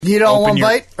You eat it all one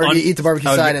bite, or do you eat the barbecue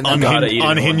side and then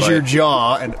unhinge your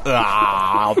jaw and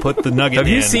I'll put the nugget in.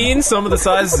 Have you seen some of the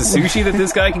size of the sushi that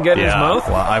this guy can get in his mouth?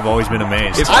 Well, I've always been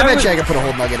amazed. I bet you I could put a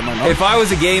whole nugget in my mouth. If I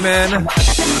was a gay man...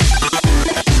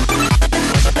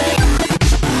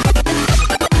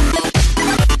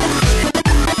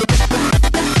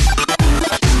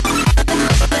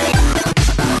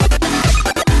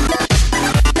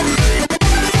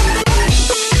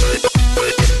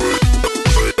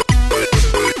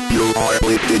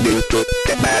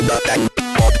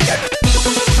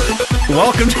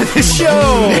 Welcome to the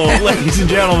show, ladies and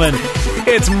gentlemen.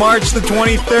 It's March the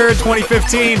 23rd,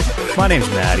 2015. My name's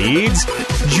Matt Eads,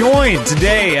 joined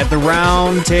today at the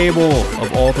round table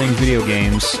of all things video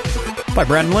games by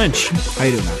Brandon Lynch. How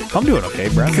you doing, Matt? I'm doing okay,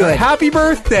 Brandon. Good. Happy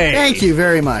birthday. Thank you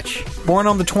very much. Born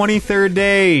on the 23rd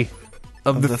day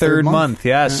of the third month,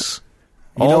 yes.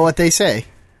 You know what they say.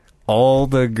 All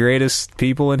the greatest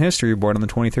people in history are born on the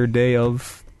 23rd day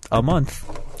of a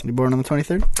month. You born on the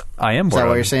 23rd? I am born. Is that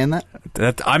why you're saying that?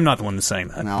 I'm not the one that's saying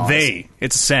that. No,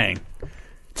 it's a saying.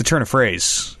 It's a turn of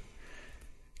phrase.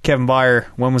 Kevin Byer,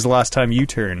 when was the last time you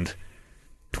turned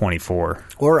 24?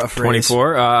 Or a phrase.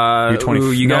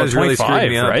 24? You guys really screwed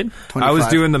me up. Right? 25. I was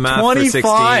doing the math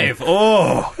 25. for 16.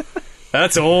 Oh,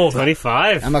 that's old.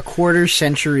 25. I'm a quarter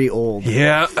century old.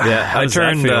 Yeah. I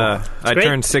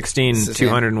turned 16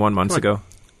 201 months ago.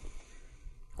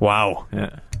 Wow.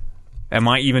 Yeah. Am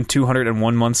I even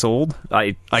 201 months old?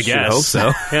 I guess. hope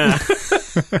so. Yeah.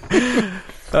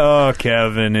 Oh,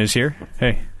 Kevin is here.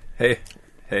 Hey.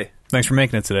 Thanks for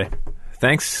making it today.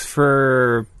 Thanks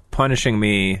for punishing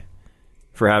me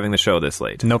for having the show this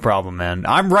late. No problem, man.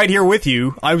 I'm right here with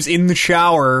you. I was in the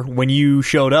shower when you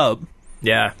showed up.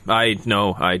 Yeah, I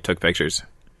know. I took pictures.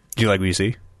 Do you like what you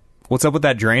see? What's up with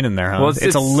that drain in there, huh? Well,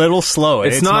 it's a little slow.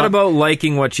 It's not about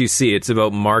liking what you see. It's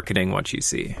about marketing what you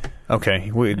see.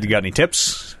 Okay. You got any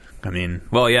tips?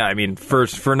 Well, yeah.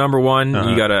 For number one,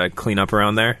 you got to clean up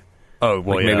around there. Oh,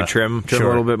 well, maybe trim a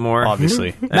little bit more.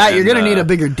 Obviously. Matt, you're going to need a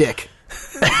bigger dick.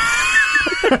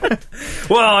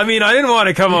 Well, I didn't want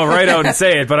to come right out and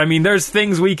say it, but there's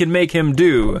things we can make him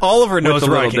do. Oliver knows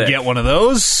where I can get one of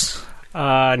those.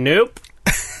 Nope.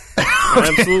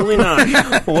 Absolutely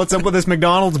not. Well, what's up with this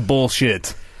McDonald's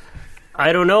bullshit?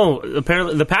 I don't know.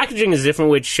 Apparently, the packaging is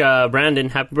different, which Brandon,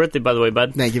 happy birthday, by the way,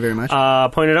 bud. Thank you very much.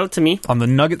 Pointed out to me. On the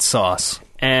nugget sauce.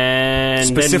 And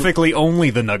specifically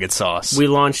only the nugget sauce. We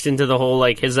launched into the whole,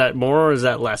 is that more or is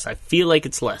that less? I feel like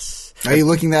it's less. Are you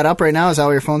looking that up right now? Is that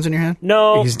why your phone's in your hand?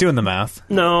 No. He's doing the math.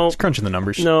 No. He's crunching the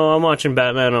numbers. No, I'm watching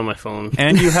Batman on my phone.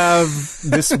 And you have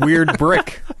this weird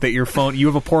brick that your phone... You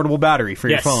have a portable battery for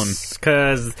your phone. Yes,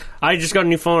 because I just got a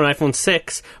new phone, an iPhone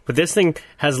 6, but this thing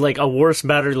has, a worse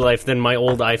battery life than my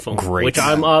old iPhone. Great. Which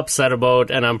I'm upset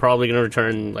about, and I'm probably going to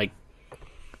return,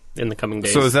 in the coming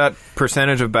days. So is that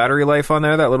percentage of battery life on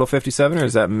there, that little 57, or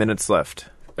is that minutes left?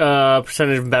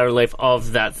 Percentage of battery life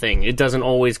of that thing. It doesn't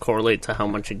always correlate to how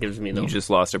much it gives me, though. You just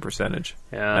lost a percentage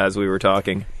as we were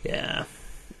talking. Yeah.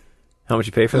 How much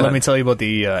you pay for that? Let me tell you about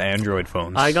the Android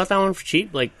phones. I got that one for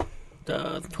cheap, $20.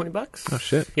 Oh,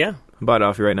 shit. Yeah. I'll buy it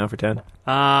off you right now for 10.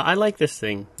 I like this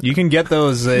thing. You can get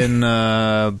those in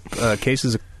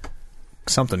cases of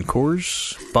something.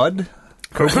 Coors? Bud?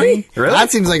 Really? That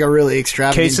seems like a really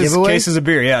extravagant giveaway. Cases of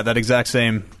beer, yeah, that exact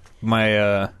same.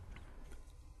 I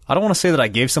don't want to say that I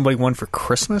gave somebody one for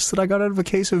Christmas that I got out of a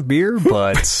case of beer,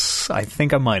 but I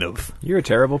think I might have. You're a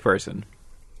terrible person.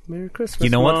 Merry Christmas, you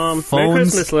know Mom. What? Phones, Merry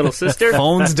Christmas, little sister.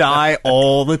 Phones die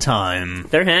all the time.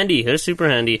 They're handy. They're super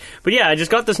handy. But yeah, I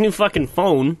just got this new fucking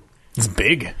phone. It's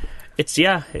big. It's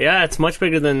it's much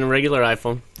bigger than a regular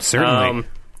iPhone. Certainly.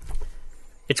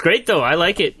 It's great though. I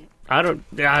like it. I don't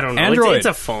know. Android. It's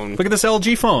a phone. Look at this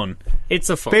LG phone. It's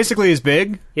a phone. Basically as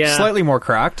big. Yeah. Slightly more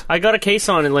cracked. I got a case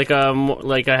on it, like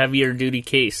a heavier duty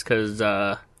case, because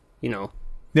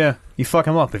Yeah, you fuck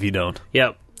them up if you don't.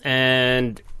 Yep.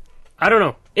 And I don't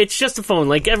know. It's just a phone.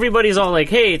 Everybody's all like,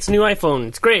 "Hey, it's a new iPhone.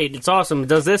 It's great. It's awesome. It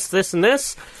does this, this, and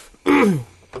this."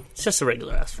 It's just a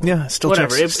regular ass phone. Yeah, still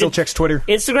checks Twitter.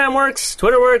 Instagram works.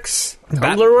 Twitter works.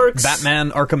 Tumblr works.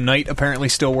 Batman Arkham Knight apparently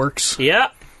still works. Yeah.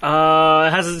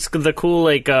 It has the cool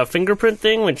fingerprint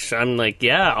thing, which I'm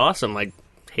awesome. I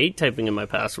hate typing in my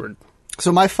password.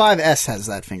 So my 5S has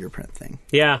that fingerprint thing.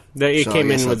 Yeah, it came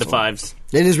in with the 5s.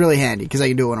 It is really handy because I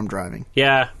can do it when I'm driving.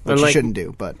 Yeah, which you shouldn't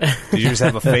do. But did you just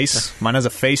have a face? Mine has a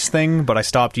face thing, but I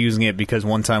stopped using it because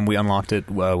one time we unlocked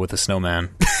it with a snowman.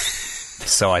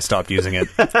 So I stopped using it.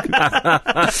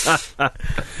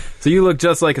 So you look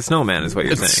just like a snowman, is what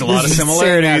you're saying. It's a lot of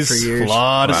similarities. A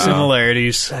lot of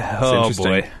similarities. Oh,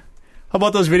 boy. How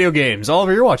about those video games?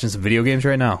 Oliver, you're watching some video games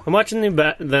right now. I'm watching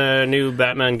the new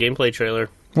Batman gameplay trailer.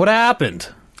 What happened?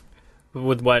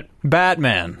 With what?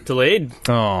 Batman. Delayed?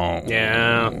 Oh.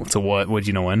 Yeah. So what? Would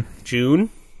you know when? June?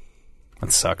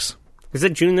 That sucks. Is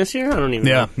it June this year? I don't even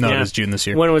know. No, it is June this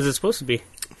year. When was it supposed to be?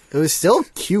 It was still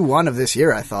Q1 of this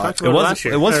year, I thought. It was last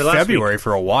year. It was Or last February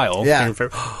for a while. Yeah.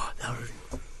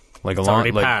 Like a It's long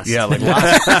already passed. Yeah, like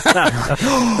last,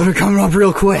 They're coming up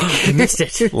real quick. Missed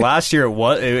it. last year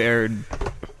last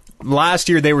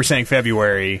year they were saying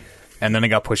February, and then it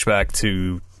got pushed back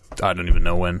to I don't even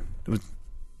know when.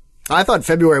 I thought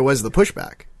February was the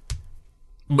pushback.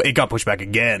 It got pushed back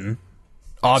again.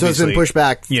 So Obviously, it's been pushed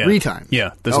back yeah. 3 times.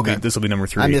 Yeah, this will be number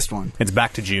 3. I missed one. It's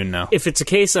back to June now. If it's a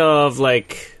case of,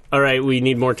 like, all right, we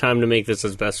need more time to make this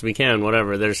as best we can,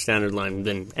 whatever, there's standard line,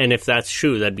 then, and if that's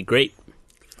true, that'd be great.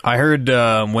 I heard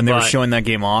when they were But showing that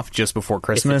game off just before If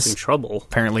Christmas, it's in trouble.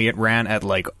 apparently it ran at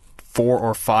like 4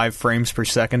 or 5 frames per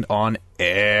second on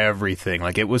everything.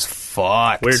 Like, it was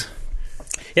fucked. Weird.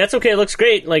 Yeah, it's okay. It looks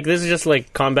great. Like, this is just,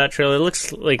 like, combat trailer. It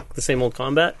looks like the same old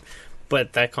combat,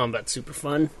 but that combat's super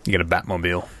fun. You get a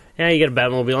Batmobile. Yeah, you get a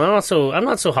Batmobile. I'm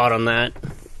not so hot on that.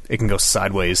 It can go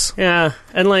sideways. Yeah,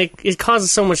 and, like, it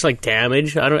causes so much, like,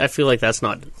 damage. I feel like that's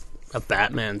not a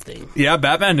Batman thing. Yeah,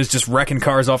 Batman is just wrecking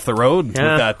cars off the road with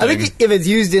that I thing. think if it's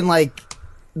used in, like,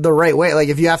 the right way, like,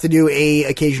 if you have to do a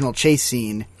occasional chase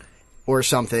scene or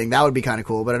something, that would be kind of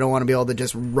cool, but I don't want to be able to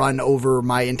just run over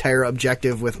my entire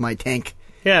objective with my tank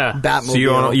Yeah. Batmobile. So you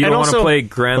don't want to also- play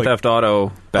Grand like, Theft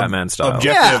Auto Batman style.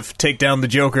 Objective, take down the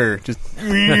Joker. Just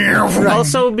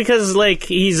Also, because, like,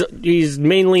 he's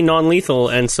mainly non-lethal,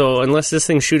 and so unless this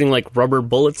thing's shooting, like, rubber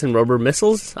bullets and rubber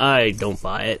missiles, I don't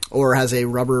buy it. Or has a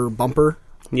rubber bumper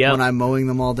Yeah. when I'm mowing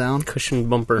them all down. Cushion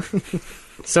bumper.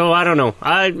 So, I don't know.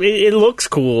 It looks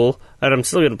cool, and I'm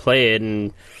still going to play it,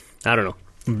 and I don't know.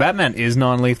 Batman is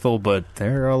non-lethal, but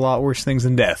there are a lot worse things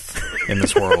than death in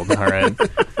this world. All right,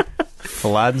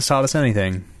 Aladdin's taught us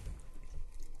anything.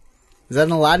 Is that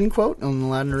an Aladdin quote? An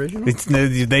Aladdin original?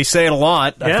 They say it a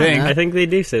lot. Yeah, I think they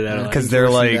do say that. because It's they're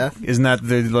worse than like, death. isn't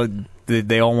that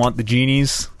they all want the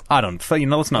genies? I don't.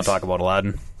 Let's not talk about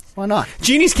Aladdin. Why not?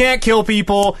 Genies can't kill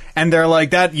people, and they're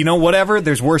like that. Whatever.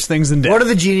 There's worse things than death. What are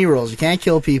the genie rules? You can't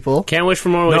kill people. Can't wish for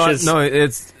more wishes. No,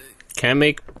 it's Can't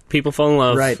make people fall in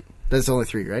love. Right. That's only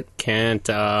 3, right? Can't,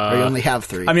 Or you only have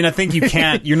 3. I mean, I think you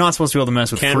can't. You're not supposed to be able to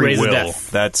mess with Can't free raise a will.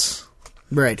 death. That's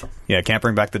right. yeah. Can't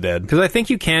bring back the dead. because I think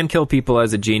you can kill people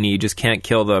as a genie. You just can't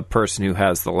kill the person who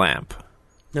has the lamp.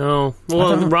 No.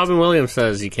 Well, Robin Williams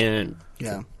says you can't.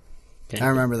 Yeah. can't I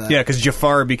remember that. Yeah, because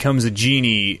Jafar becomes a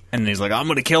genie, and he's like, "I'm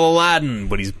going to kill Aladdin,"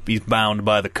 but he's bound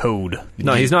by the code.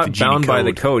 No, he's The not genie bound by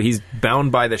the code. He's bound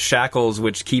by the shackles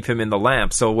which keep him in the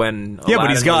lamp. So when Yeah, but Aladdin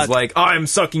he's got- was like, "I'm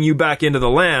sucking you back into the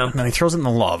lamp," No, he throws it in the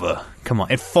lava. Come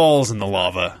on, it falls in the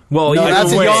lava. well, No, either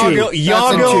that's in way, Yago- Yago,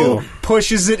 That's in Yago 2.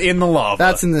 pushes it in the lava.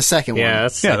 That's in the second one. Yeah,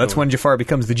 that's that's when Jafar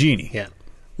becomes the genie. Yeah.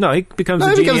 no, he becomes No, a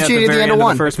he genie becomes at genie the very end of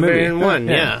one. the first The very movie. end one,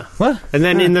 yeah. What? And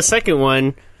then in the second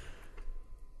one,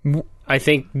 I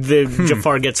think the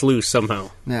Jafar gets loose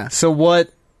somehow. Yeah. So what?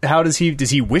 How does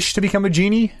he wish to become a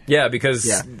genie? Yeah, because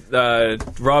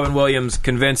Robin Williams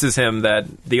convinces him that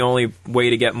the only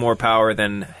way to get more power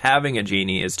than having a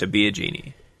genie is to be a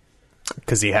genie.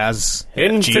 Because he has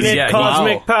Infinite genie. Yeah,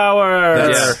 cosmic power.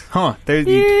 That's- Huh? There,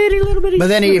 Itty little bitty But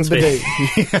then he... spoons, But baby.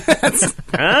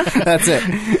 Huh? that's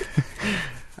it.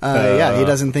 Yeah, he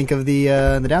doesn't think of the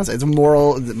downside. It's a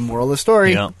moral of the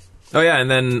story. yeah. Oh yeah,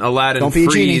 and then Aladdin Don't be a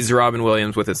genie. frees Robin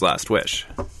Williams with his last wish.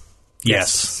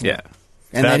 Yes. Yeah.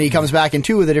 And then he comes back in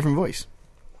 2 with a different voice.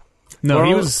 No,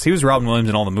 Well- he was Robin Williams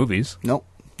in all the movies Nope,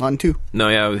 not in 2. No,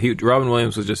 yeah, Robin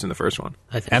Williams was just in the first one.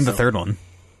 I think and the so. third one.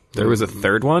 There was a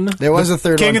third one? There was a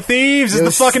third King one. of Thieves is It the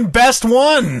was- fucking best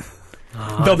one.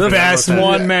 The best about that.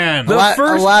 one, man.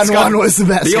 Aladdin one was the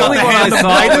best. The got only the one hand I of saw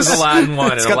Midas. was Aladdin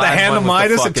 1. It's got the hand of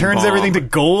Midas. It turns everything to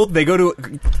gold. They go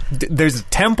to... There's a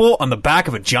temple on the back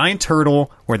of a giant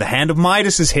turtle where the hand of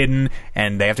Midas is hidden,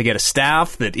 and they have to get a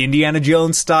staff that Indiana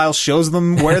Jones style shows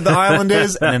them where the island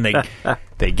is, and then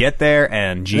they get there,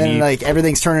 and And Genie... then, like,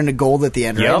 everything's turning to gold at the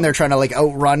end, right? Yep. And they're trying to, like,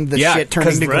 outrun the shit turning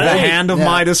because to the gold. hand of Yeah.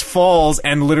 Midas falls,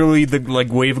 and literally the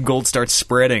wave of gold starts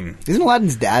spreading. Isn't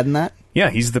Aladdin's dad in that? Yeah,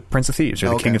 he's the Prince of Thieves, or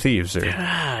the Okay. King of Thieves. Or,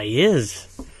 Ah, he is.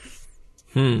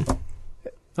 That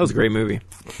was a great movie.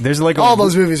 there's like All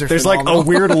those movies are There's phenomenal. like a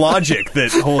weird logic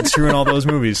that holds true in all those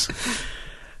movies.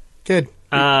 Good.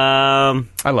 I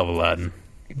love Aladdin.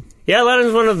 Yeah,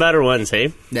 Aladdin's one of the better ones,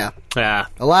 hey? Yeah. Yeah.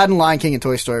 Aladdin, Lion King, and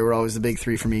Toy Story were always the big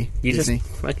 3 for me. You Disney. just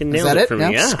fucking Is nailed that it it? for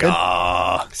me. Yeah.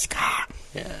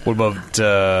 Yeah. Good. What about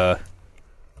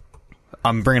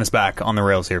I'm bringing us back on the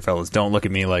rails here, fellas. Don't look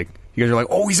at me like you guys are like,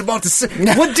 oh, he's about to say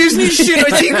what Disney shit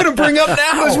is he going to bring up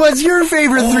now? What's your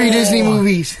favorite 3 Disney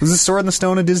movies? Was the Sword in the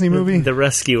Stone a Disney movie? The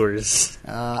Rescuers.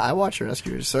 I watched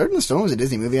Rescuers. Sword in the Stone was a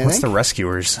Disney movie, I What's think. the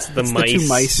Rescuers? The It's mice. the 2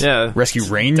 mice. Yeah. Rescue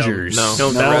Rangers. No,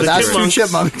 That's the 2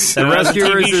 chipmunks. The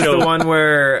Rescuers is show. the one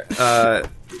where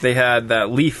they had that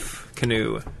leaf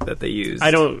canoe that they used.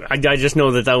 I just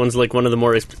know that one's like one of the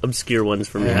more obscure ones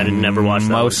for me. I didn't never watch that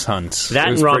Mouse one. Hunt. That It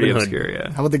and was Robin pretty Hood. obscure,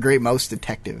 yeah. How about The Great Mouse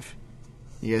Detective?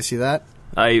 You guys see that?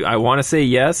 I want to say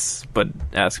yes, but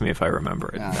ask me if I remember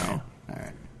it. No. All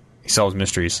right. He solves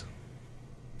mysteries.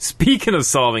 Speaking of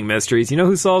solving mysteries, you know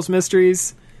who solves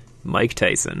mysteries? Mike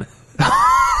Tyson.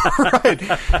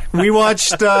 We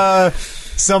watched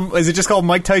is it just called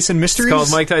Mike Tyson Mysteries? It's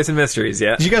called Mike Tyson Mysteries,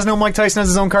 yeah. Did you guys know Mike Tyson has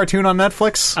his own cartoon on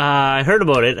Netflix? I heard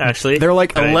about it, actually. They're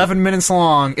like 11 minutes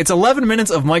long. It's 11 minutes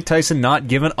of Mike Tyson not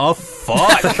giving a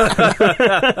fuck.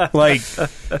 Like,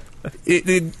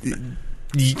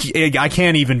 I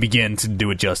can't even begin to do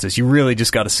it justice. You really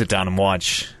just got to sit down and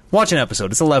watch an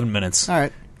episode. It's 11 minutes. All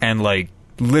right. And, like,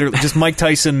 literally just Mike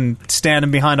Tyson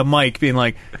standing behind a mic being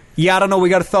like, yeah, I don't know, we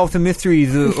got to solve the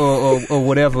mysteries or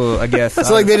whatever, I guess.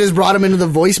 So, like, they just brought him into the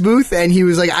voice booth, and he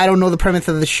was like, I don't know the premise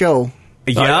of the show.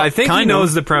 Yeah, I think he kind knows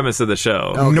of. the premise of the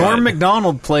show. Okay. Norm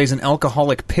Macdonald plays an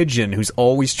alcoholic pigeon who's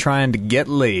always trying to get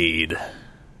laid.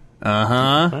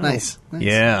 Uh-huh. Nice.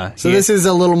 Yeah. So this is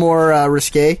a little more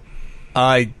risque.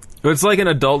 It's like an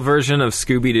adult version of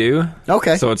Scooby-Doo.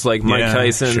 Okay. So it's like Mike Yeah,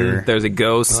 Tyson, sure. there's a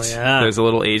ghost, Oh, yeah. there's a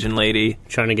little Asian lady,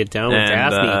 Trying to get down with and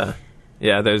Daphne.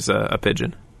 yeah, there's a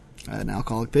pigeon. An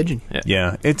alcoholic pigeon.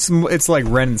 Yeah, it's like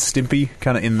Ren and Stimpy,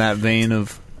 kind of in that vein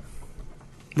of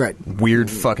Right. weird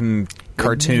fucking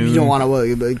cartoon. You don't want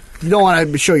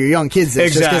to show your young kids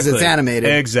this just because it's animated.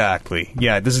 Exactly.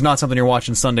 Yeah, this is not something you're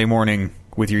watching Sunday morning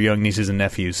with your young nieces and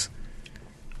nephews.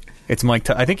 It's Mike.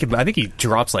 I think he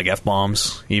drops like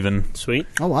F-bombs even. Sweet.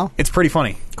 Oh, wow. It's pretty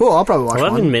funny. Cool. I'll probably watch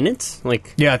 11 one. minutes?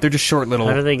 Like, Yeah, they're just short little.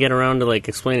 how do they get around to, like,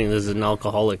 explaining this is an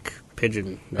alcoholic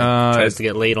pigeon that tries to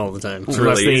get laid all the time? It's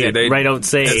Unless really easy. they right out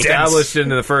say, Established in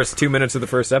the first 2 minutes of the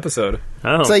first episode.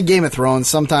 oh, It's like Game of Thrones.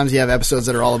 Sometimes you have episodes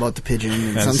that are all about the pigeon,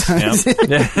 and sometimes...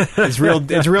 It's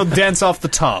real dense off the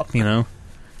top, you know.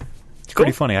 It's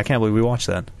pretty funny. I can't believe we watched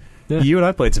that. Yeah. You and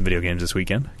I played some video games this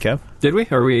weekend, Kev. Did we?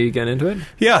 Are we getting into it?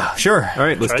 Yeah, sure. All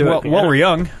right, let's Try do to- it. While we're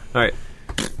young, All right.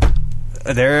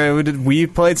 we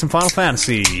played some Final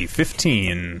Fantasy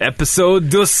 15. Episode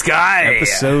du Sky.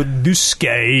 Episode du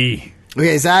Sky.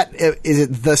 Okay, is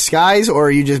it The Skies, or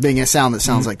are you just making a sound that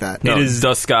sounds like that? No, It is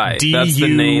the Sky. That's the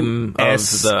name of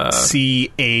the...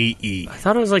 DUSCAE. I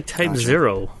thought it was like Type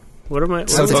 0. What am I...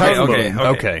 So what's it's it Type- talking okay,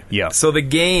 about? Okay, yeah. So the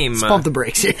game... Let's pump the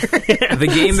brakes here. The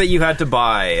game that you had to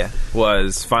buy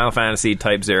was Final Fantasy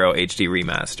Type 0 HD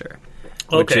Remaster.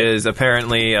 Which Okay. is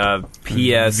apparently a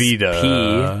PSP.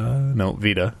 Vita. No,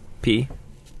 Vita. P.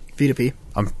 Vita P.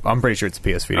 I'm pretty sure it's a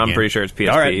PS Vita I'm game. pretty sure it's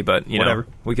PSP, All right, but you whatever. know,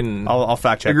 we can. I'll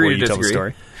fact check agree while to you tell the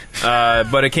disagree. story.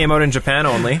 But it came out in Japan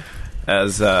only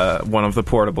as one of the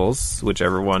portables,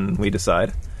 whichever one we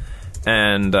decide.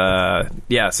 And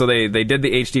so they did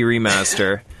the HD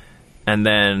remaster, and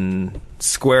then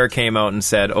Square came out and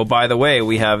said, "Oh, by the way,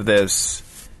 we have this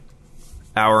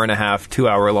hour and a half, 2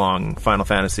 hour long Final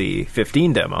Fantasy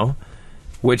 15 demo,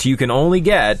 which you can only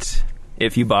get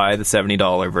if you buy the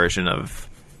 $70 version of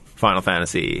Final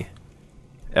Fantasy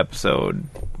episode."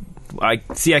 I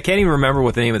can't even remember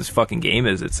what the name of this fucking game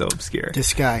is. It's so obscure. The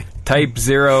Sky. Type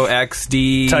 0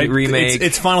 XD remake.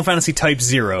 It's Final Fantasy Type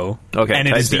 0. Okay, and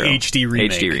it Type is 0. the HD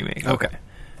remake. HD remake. Okay.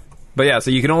 But yeah, so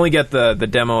you can only get the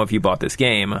demo if you bought this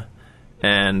game.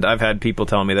 And I've had people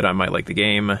tell me that I might like the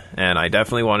game, and I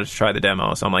definitely wanted to try the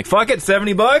demo. So I'm like, fuck it,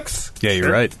 $70? Yeah,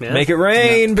 you're right. Yeah. Make it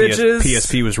rain, bitches.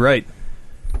 PSP was right.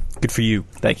 Good for you.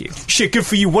 Thank you. Shit, good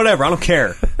for you. Whatever. I don't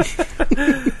care.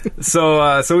 So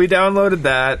we downloaded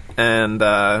that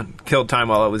and killed time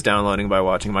while it was downloading by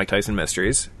watching Mike Tyson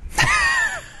Mysteries.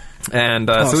 And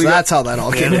So we that's how that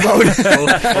all came about.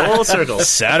 Full circle.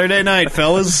 Saturday night,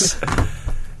 fellas.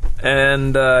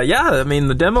 And I mean,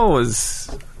 the demo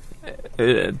was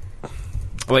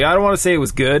like, I don't want to say it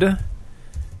was good,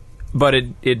 but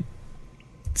it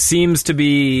seems to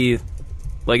be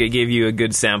like it gave you a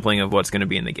good sampling of what's going to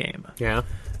be in the game. Yeah.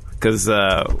 Because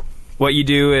what you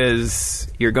do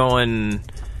is you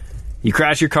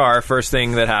crash your car. First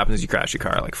thing that happens is you crash your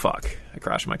car. Like, fuck, I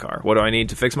crashed my car. What do I need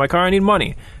to fix my car? I need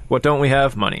money. What don't we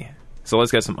have? Money. So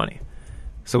let's get some money.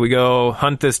 So we go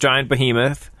hunt this giant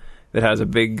behemoth that has a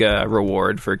big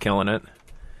reward for killing it.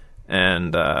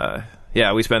 And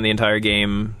we spend the entire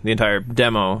game, the entire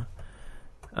demo,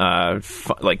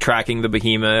 like tracking the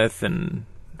behemoth and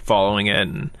following it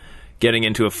and getting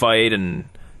into a fight and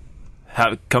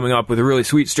coming up with a really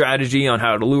sweet strategy on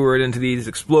how to lure it into these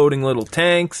exploding little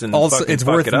tanks and Also, fucking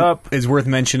fuck it up. It's worth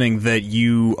mentioning that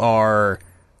you are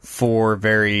for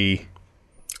very...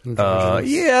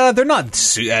 yeah, they're not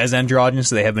as androgynous as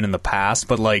they have been in the past,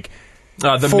 but like...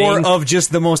 of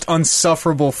just the most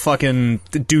unsufferable fucking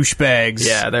douchebags.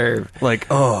 Yeah, they're... Like,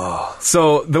 oh...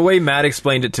 So, the way Matt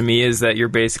explained it to me is that you're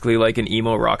basically like an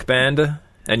emo rock band...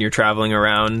 And you're traveling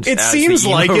around. It as seems the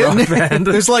emo like rock it. band.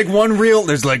 There's like one real.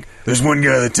 There's one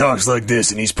guy that talks like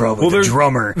this, and he's probably the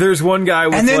drummer. There's one guy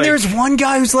with and then there's one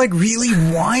guy who's like really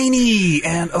whiny,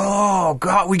 and oh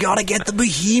god, we gotta get the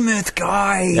behemoth,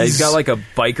 guys. Yeah, he's got like a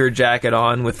biker jacket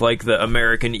on with like the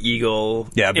American Eagle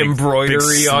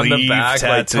embroidery big on the back,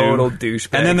 tattoo. like total douchebag.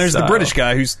 And then there's style. the British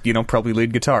guy who's probably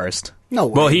lead guitarist. No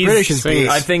way. Well, he's British is bass.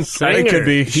 I think It could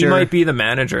be. he might be the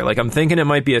manager. Like I'm thinking it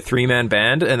might be a 3-man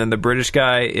band, and then the British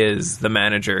guy is the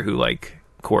manager who like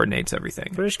coordinates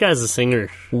everything. British guy's a singer.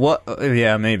 What?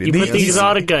 Yeah, maybe. You put the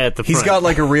exotic guy at the front. He's got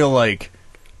like a real like.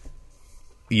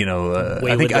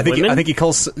 I think he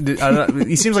calls.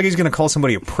 He seems like he's going to call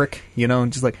somebody a prick.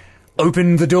 Just like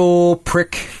open the door,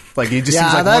 prick. Like he just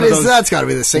seems like one of those. That's got to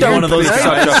be the singer. One of those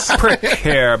Such a prick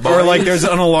here, or like there's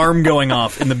an alarm going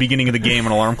off in the beginning of the game,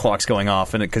 an alarm clock's going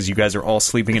off, and because you guys are all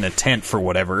sleeping in a tent for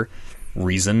whatever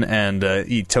reason, and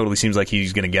he totally seems like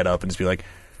he's going to get up and just be like,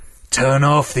 "Turn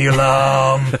off the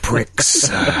alarm, pricks."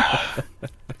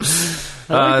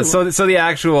 So the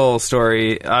actual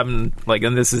story, I'm like,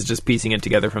 and this is just piecing it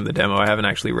together from the demo. I haven't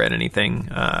actually read anything.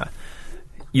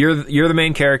 You're the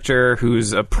main character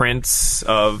who's a prince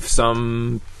of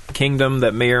some kingdom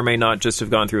that may or may not just have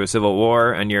gone through a civil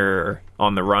war, and you're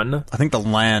on the run. I think the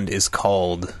land is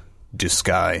called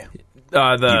Diskai.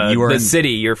 The city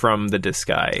you're from, the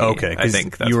Diskai. Okay, I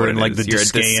think that's you were what in it like is. the You're a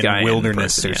Discayan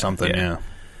wilderness person, or something. Yeah.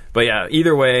 But yeah,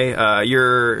 either way,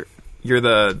 you're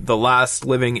the last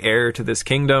living heir to this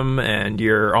kingdom, and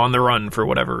you're on the run for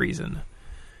whatever reason.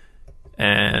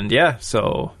 And yeah,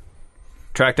 so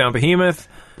track down Behemoth,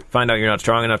 find out you're not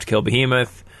strong enough to kill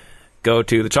Behemoth, go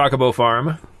to the Chocobo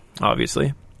farm,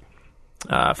 obviously.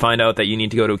 Find out that you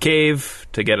need to go to a cave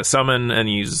to get a summon, and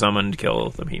use a summon to kill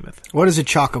the Behemoth. What is a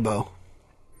chocobo?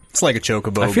 It's like a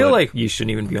chocobo. I feel like you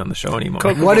shouldn't even be on the show anymore.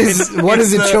 What is a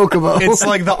chocobo? It's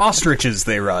like the ostriches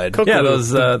they ride. Yeah,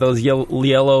 those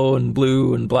yellow and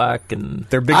blue and black, and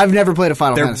They're big. I've never played a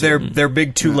Final Fantasy. They're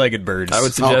big two-legged birds. I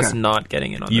would suggest Okay. not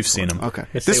getting in on. You've this seen one. them. Okay.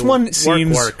 This one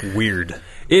seems weird.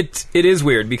 It is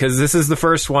weird because this is the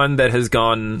first one that has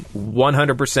gone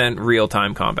 100%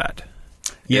 real-time combat.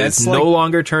 Yeah, it's like, no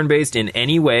longer turn-based in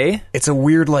any way. It's a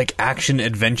weird like action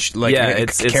adventure, like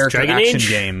it's character Dragon action Age?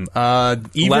 game.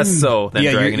 Even, Less so than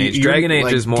Dragon Age. Dragon Age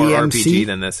like is more DMC? RPG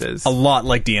than this is. a lot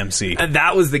like DMC. And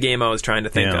that was the game I was trying to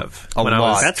think Yeah. of A when I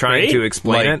lot. was That's trying great. to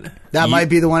explain Like- it. That might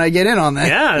be the one I get in on then.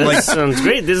 Yeah, that sounds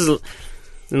great. This is...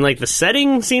 And, like, the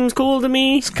setting seems cool to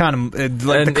me. It's kind of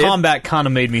like the combat kind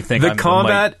of made me think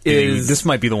this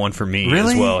might be the one for me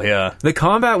Really? as well. Yeah, The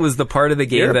combat was the part of the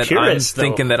game You're a that purist, I'm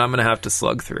thinking though. that I'm going to have to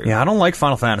slug through. yeah. I don't like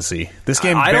Final Fantasy. This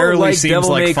game I don't barely like seems Devil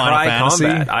like May Final Cry Fantasy.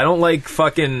 combat. I don't like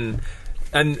fucking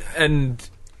and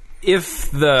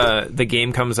if the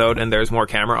game comes out and there's more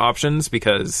camera options,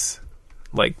 because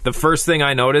like the first thing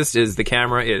I noticed is the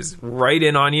camera is right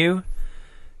in on you,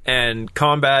 and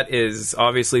combat is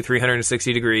obviously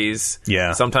 360 degrees.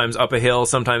 Yeah. Sometimes up a hill,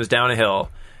 sometimes down a hill,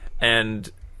 and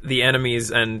the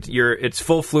enemies and it's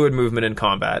full fluid movement in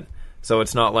combat. So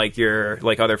it's not like you're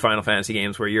like other Final Fantasy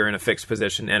games where you're in a fixed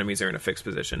position, enemies are in a fixed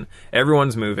position.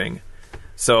 Everyone's moving.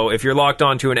 So if you're locked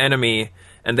onto an enemy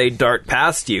and they dart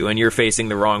past you and you're facing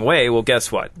the wrong way, well,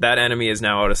 guess what? That enemy is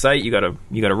now out of sight. You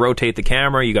gotta rotate the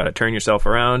camera. You gotta turn yourself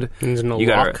around. There's no You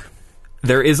gotta- lock.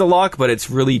 There is a lock, but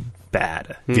it's really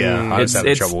bad. Yeah, I was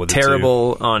having It's trouble with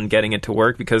terrible on getting it to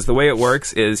work, because the way it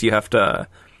works is you have to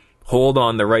hold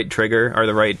on the right trigger or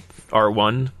the right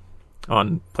R1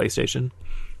 on PlayStation.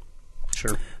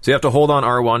 Sure. So you have to hold on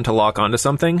R1 to lock onto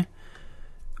something,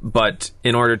 but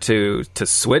in order to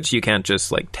switch, you can't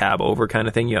just like tab over kind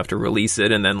of thing. You have to release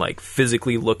it and then like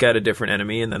physically look at a different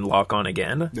enemy and then lock on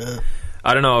again.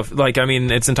 I don't know if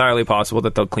it's entirely possible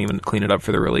that they'll clean it up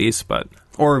for the release, but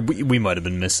Or we might have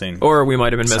been missing. or we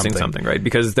might have been missing something, right?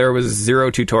 Because there was zero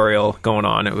tutorial going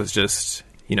on. It was just,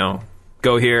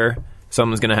 go here,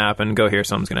 something's going to happen. Go here,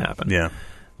 something's going to happen. Yeah.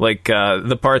 Like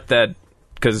the part that,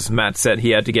 because Matt said he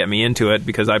had to get me into it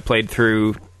because I played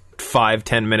through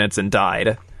 5-10 minutes and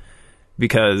died,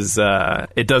 because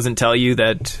it doesn't tell you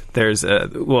that there's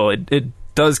it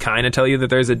does kind of tell you that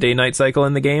there's a day-night cycle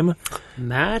in the game.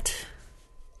 Matt?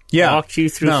 walked you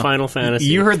through Final Fantasy.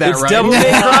 You heard that It's right. Devil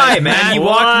May Cry, man. He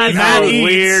walked me What through a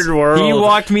weird world. He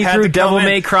walked me Had through to come Devil in.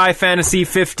 May Cry Fantasy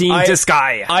 15 to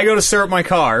Sky. I go to start my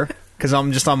car because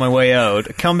I'm just on my way out.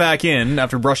 Come back in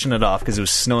after brushing it off because it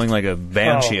was snowing like a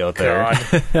banshee out there.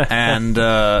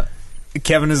 And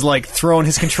Kevin is like throwing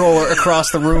his controller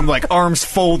across the room, like arms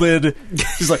folded.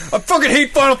 He's like, I fucking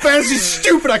hate Final Fantasy. It's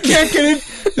stupid. I can't get in.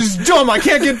 This is dumb. I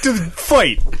can't get to the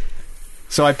fight.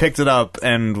 So I picked it up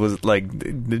and was like,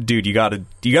 dude, you gotta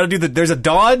do there's a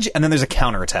dodge and then there's a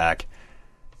counterattack.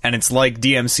 And it's like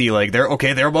DMC, like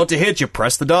they're about to hit you,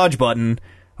 press the dodge button.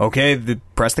 Okay,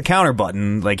 press the counter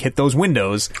button, like hit those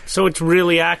windows. So it's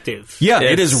really active. Yeah,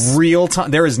 it is real time.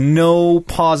 There is no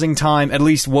pausing time, at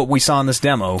least what we saw in this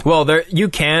demo. Well, there you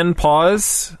can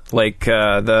pause, like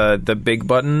the big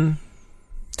button.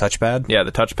 Touchpad? Yeah,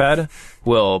 the touchpad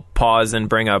will pause and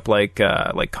bring up like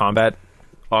combat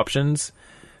options.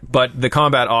 But the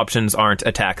combat options aren't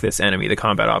attack this enemy. The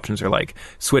combat options are like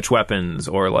switch weapons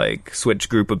or like switch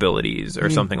group abilities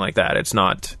or something like that. It's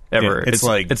not ever.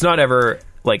 Yeah, it's not ever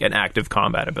like an active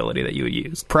combat ability that you would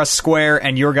use. Press square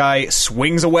and your guy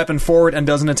swings a weapon forward and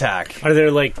does an attack. Are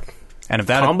there like And if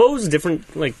that combos?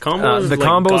 Different like combos? The like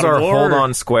combos God of are War, hold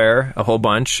on square a whole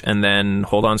bunch, and then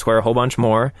hold on square a whole bunch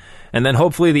more, and then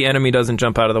hopefully the enemy doesn't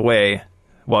jump out of the way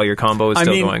while your combo is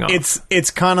still going on.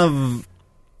 It's kind of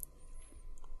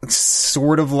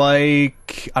sort of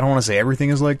like, I don't want to say everything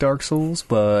is like Dark Souls,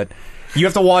 but you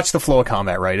have to watch the flow of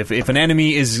combat, right? If an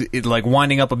enemy is like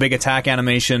winding up a big attack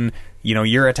animation, you know,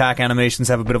 your attack animations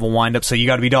have a bit of a wind up, so you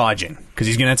got to be dodging because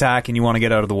he's going to attack and you want to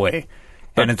get out of the way.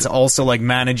 And it's also like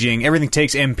managing, everything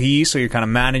takes MP, so you're kind of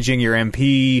managing your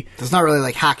MP. It's not really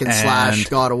like hack and slash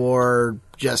God of War,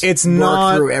 just it's work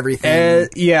not through everything.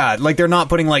 Yeah, like they're not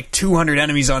putting like 200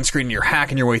 enemies on screen and you're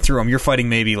hacking your way through them. You're fighting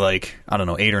maybe like, I don't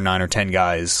know, 8 or 9 or 10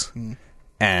 guys.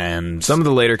 And some of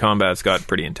the later combats got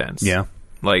pretty intense. Yeah.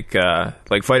 Like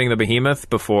fighting the behemoth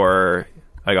before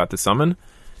I got to summon.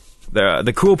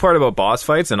 The cool part about boss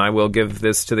fights, and I will give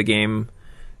this to the game,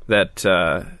 that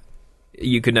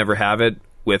you could never have it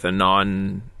with a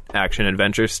non-action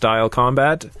adventure style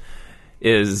combat,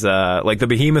 is like the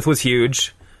behemoth was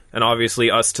huge, and obviously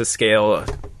us to scale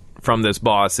from this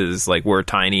boss is like we're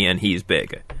tiny and he's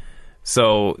big.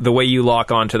 So the way you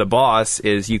lock onto the boss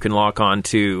is you can lock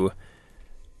onto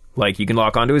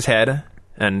his head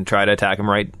and try to attack him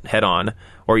right head on,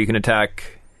 or you can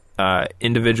attack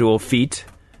individual feet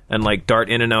and like dart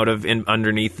in and out of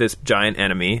underneath this giant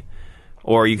enemy,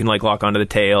 or you can like lock onto the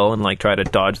tail and like try to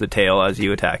dodge the tail as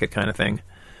you attack it, kind of thing.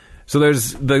 So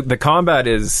there's the combat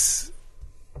is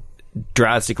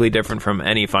drastically different from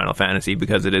any Final Fantasy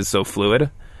because it is so fluid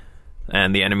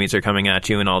and the enemies are coming at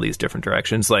you in all these different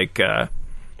directions. Like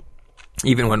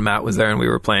even when Matt was there and we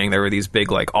were playing, there were these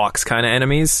big like ox kind of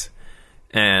enemies,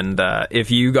 and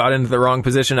if you got into the wrong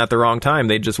position at the wrong time,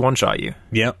 they'd just one-shot you.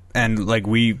 Yep, and like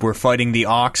we were fighting the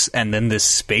ox, and then this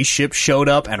spaceship showed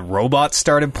up, and robots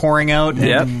started pouring out.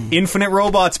 Yep. Infinite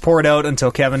robots poured out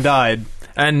until Kevin died.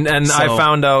 And I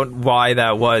found out why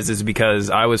that was is because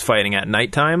I was fighting at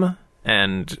nighttime.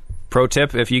 And pro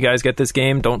tip, if you guys get this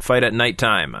game, don't fight at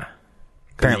nighttime.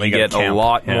 Apparently you get a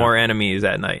lot Yeah. more enemies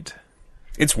at night.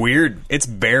 It's weird. It's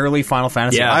barely Final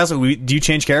Fantasy. Yeah. Do you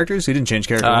change characters? We didn't change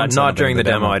characters. once, Not during the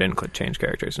demo. I didn't change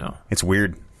characters, no. It's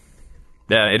weird.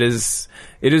 Yeah, it is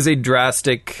a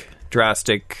drastic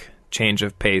change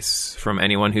of pace from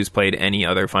anyone who's played any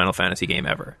other Final Fantasy game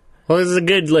ever. Well, this is a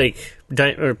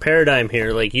good paradigm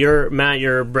here. Like Matt,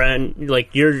 you're a brand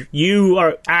like you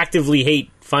are actively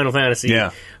hate Final Fantasy.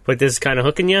 Yeah. But this is kind of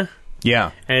hooking you.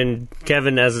 Yeah. And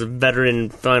Kevin, as a veteran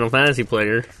Final Fantasy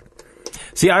player,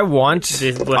 see, I want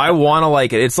to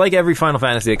like it. It's like every Final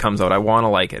Fantasy that comes out. I want to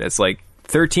like it. It's like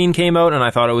 13 came out and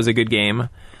I thought it was a good game.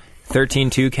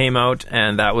 13.2 came out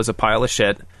and that was a pile of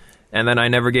shit. And then I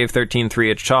never gave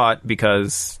 13.3 a shot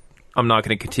because I'm not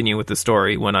going to continue with the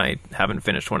story when I haven't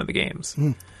finished one of the games.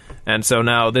 And so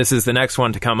now this is the next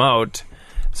one to come out.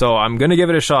 So I'm going to give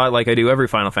it a shot like I do every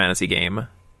Final Fantasy game.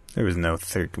 There was no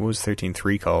what was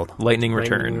 13.3 called? Lightning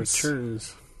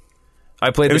Returns.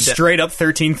 I played. It was straight up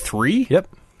 13.3. Yep.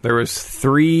 There was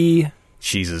 3.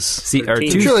 Jesus. Or 2.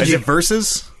 Is it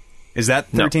Versus? Is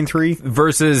that 13.3?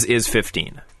 Versus is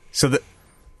 15. So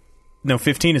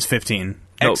 15 is 15.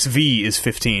 No. XV is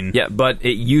 15. Yeah, but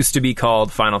it used to be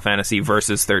called Final Fantasy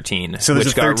Versus 13. So there's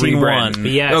which a got 13.1. rebranded.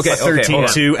 Yes. Okay, hold on.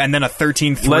 13.2, and then a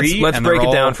 13.3. Let's break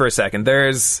it down for a second.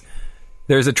 There's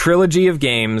a trilogy of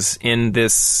games in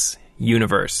this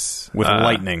universe with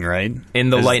Lightning, right?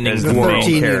 In the Lightning as the world,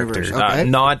 main character. Universe, okay.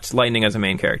 Not Lightning as a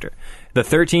main character. The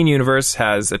 13 universe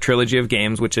has a trilogy of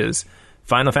games, which is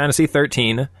Final Fantasy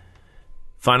 13,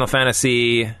 Final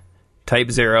Fantasy Type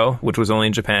 0, which was only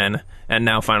in Japan, and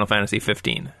now Final Fantasy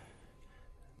 15.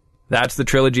 That's the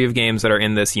trilogy of games that are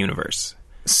in this universe.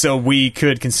 So we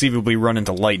could conceivably run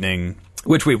into Lightning.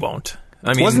 Which we won't.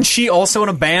 I mean, wasn't she also in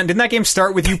a band? Didn't that game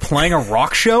start with you playing a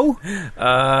rock show?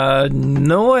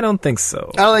 No, I don't think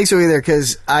so. I don't think so either,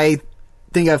 because I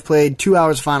think I've played 2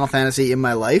 hours of Final Fantasy in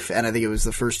my life, and I think it was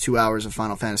the first 2 hours of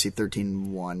Final Fantasy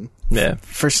 13-1. Yeah.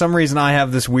 For some reason, I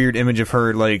have this weird image of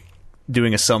her, like,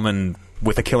 doing a summon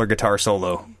with a killer guitar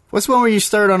solo. What's the one where you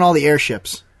start on all the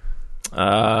airships?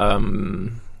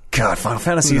 God, Final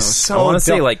Fantasy is so I want to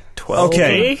say dumb. like 12.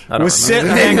 Okay. I don't Was Sid,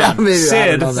 remember. hang on. Maybe, I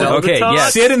Sid. don't know. Okay, Talk.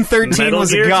 yes. Sid in 13 Metal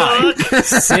was a Gear guy. Talk.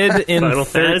 Sid in Final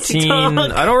Fantasy 13.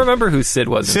 talk. I don't remember who Sid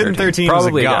was in Sid in 13 was a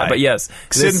Probably guy. but yes.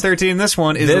 Sid in 13, this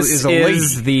one is This a lady.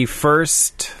 is the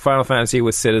first Final Fantasy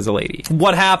with Sid as a lady.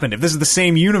 What happened? If this is the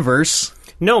same universe...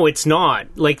 No, it's not.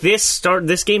 Like this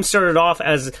game started off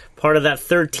as part of that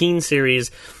 13 series,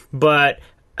 but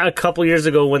a couple years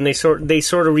ago when they sort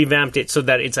of revamped it so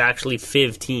that it's actually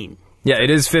 15. Yeah, it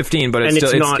is 15, but And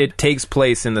it's not- it takes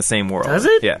place in the same world. Does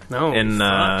it? Yeah. No, In,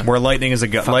 fuck. Where Lightning is a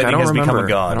god. fuck, I Lightning don't has become remember. a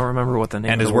god. I don't remember what the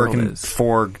name and of is the world working is.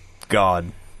 for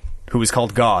God, who is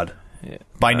called God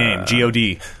by name,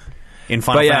 G-O-D, in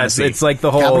Final But yeah, Fantasy. it's like the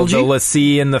whole Capital G? the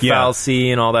Lassie and the Yeah.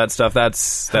 Fal'Cie and all that stuff. That's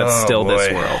still this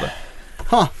boy. world.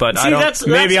 Huh. But See, I don't. that's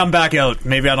Maybe I'm back out.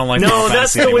 Maybe I don't like Final No,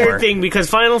 that's Fantasy the anymore. weird thing, because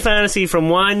Final Fantasy from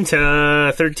 1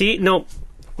 to 13, no,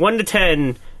 1 to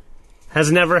 10 has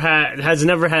never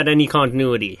had any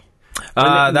continuity.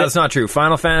 That's not true.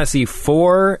 Final Fantasy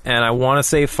 4 and I want to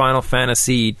say Final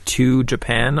Fantasy 2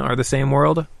 Japan are the same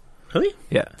world. Really?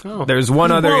 Yeah. Oh. There's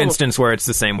one other Whoa. instance where it's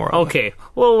the same world. Okay,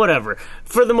 well, whatever.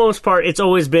 For the most part, it's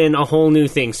always been a whole new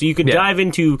thing. So you could Yeah. dive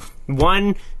into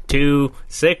 1, 2,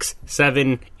 6,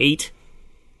 7, 8,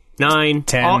 9,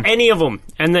 10. any of them,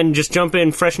 and then just jump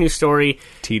in, fresh new story,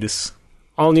 Tidus.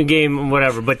 all new game,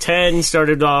 whatever. But 10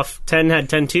 started off, 10 had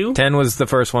 10 too? 10 was the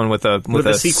first one with a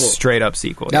a sequel. straight up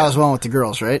sequel. That yeah. was one with the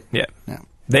girls, right? Yeah. Yeah.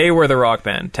 They were the rock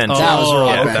band. 10 That was the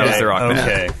rock yeah, band. That was the rock band.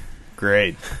 Okay,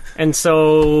 great. And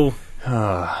so...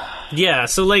 yeah,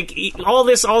 so like all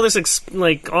this exhausted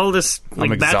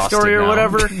backstory or now.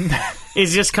 whatever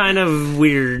is just kind of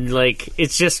weird. Like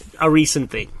it's just a recent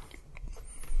thing.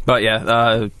 But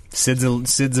yeah, Sid's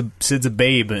a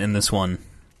babe in this one.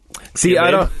 see, Yeah, I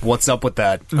babe. don't. What's up with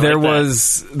that?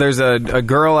 There's a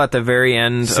girl at the very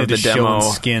end Sid of the is showing demo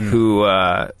skin. who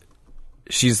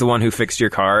she's the one who fixed your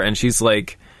car, and she's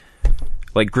like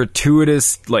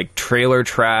gratuitous like trailer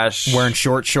trash, Wearing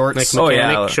short shorts. Like oh yeah,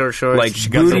 mechanic, short shorts. like She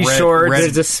got the booty red- shorts, red-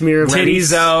 There's a smear of titties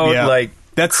grease. out, Yeah. like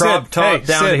That's crop Sid. top Hey,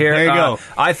 down Sid, here. there you go.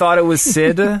 I thought it was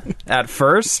Sid at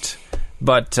first,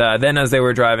 but then as they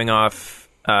were driving off,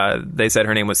 they said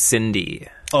her name was Cindy.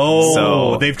 Oh,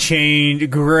 So- they've changed.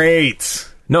 Great.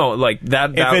 No, like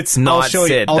that. If That's it's not I'll show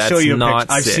Sid. You, I'll That's show you a not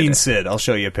picture. I've Sid. seen Sid. I'll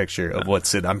show you a picture of what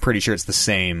Sid. I'm pretty sure it's the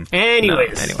same. Anyways,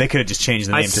 No, anyway. They could have just changed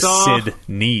the I name to saw-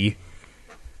 Sydney.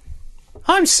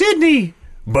 I'm Sydney,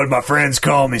 but my friends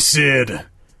call me Sid.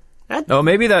 Oh,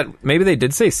 maybe they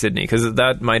did say Sydney because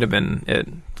that might have been it.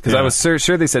 Because I Yeah. was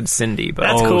sure they said Cindy, but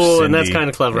that's Oh, cool and that's Cindy. kind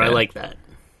of clever. I Yeah. like that.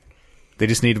 They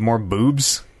just need more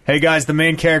boobs. Hey guys, the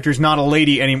main character's not a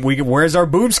lady anymore. Where's our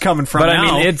boobs coming from but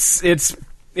now? I mean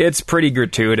it's pretty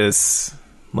gratuitous,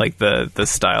 like the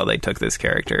style they took this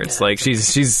character. It's like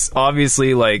she's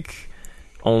obviously like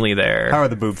only there. How are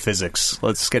the boob physics?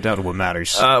 Let's get down to what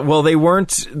matters. Well, they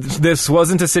weren't. This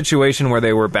wasn't a situation where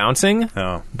they were bouncing.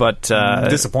 Oh. But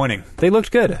Disappointing. they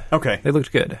looked good. Okay, They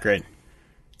looked good. great.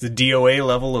 The DOA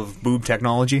level of boob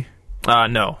technology.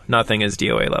 No, nothing is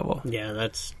DOA level. Yeah,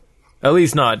 that's At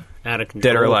least not out of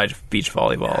control. Dead or Alive beach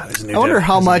volleyball. There's a I wonder Dead-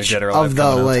 how there's a new much Dead or Alive of the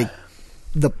coming out.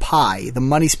 the pie, the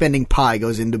money spending pie,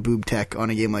 goes into boob tech on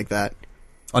a game like that.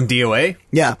 on DOA.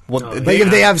 Yeah, Well, like if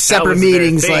they have separate was their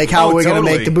meetings, thing. like how Oh, we're going to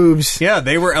totally. make the boobs. Yeah,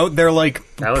 they were out there like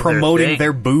That was their promoting thing.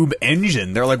 their boob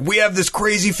engine. They're like, we have this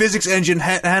crazy physics engine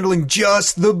handling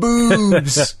just the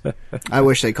boobs. I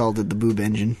wish they called it the boob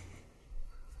engine.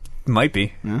 Might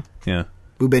be. Yeah. Yeah.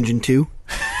 Boob engine 2.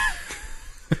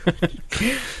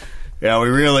 Yeah, we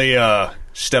really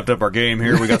stepped up our game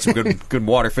here. We got some good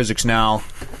water physics now.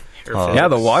 Yeah,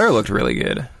 the water looked really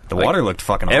good. The water looked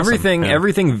fucking awesome.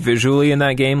 Everything visually in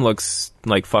that game looks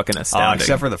like fucking astounding.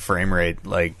 Except for the frame rate.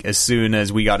 Like, as soon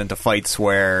as we got into fights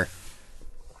where,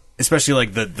 especially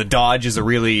like the dodge is a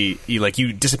really,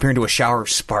 you disappear into a shower of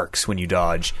sparks when you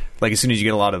dodge. Like, as soon as you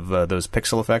get a lot of those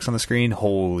pixel effects on the screen,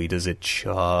 holy, does it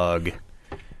chug.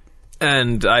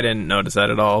 And I didn't notice that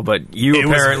at all, but you It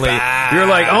was apparently bad, you're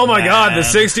like, oh my god, the man.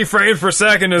 60 frames per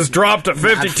second has dropped to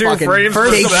 52 fucking frames per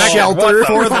take second. shelter.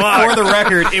 For the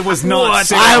record, it was not What?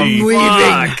 60. I'm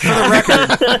leaving. For the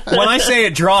record, when I say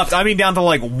it dropped, I mean down to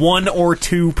like 1 or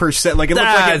 2%. Like it looked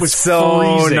like it was so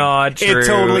freezing. not true. It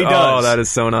totally does. Oh, that is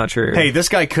so not true. Hey, this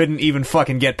guy couldn't even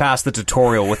fucking get past the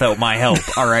tutorial without my help,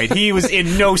 alright? He was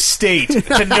in no state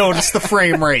to notice the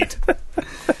frame rate.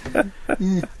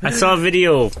 I saw a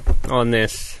video on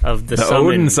this of the the summon.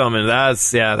 Odin summon.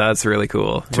 That's really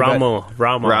cool. Ramo.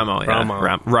 Ramu.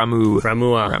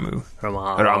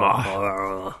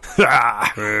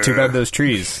 Too bad those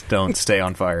trees don't stay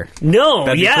on fire. No,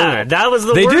 That'd be yeah, cool. that was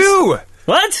the They worst. do.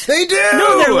 What? They do!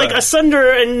 No, they're like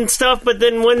asunder and stuff, but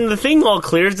then when the thing all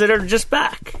clears, they're just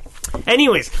back.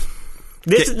 Anyways,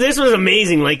 this was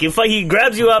amazing. Like, if he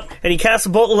grabs you up and he casts a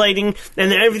bolt of lightning,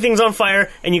 and then everything's on fire,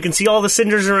 and you can see all the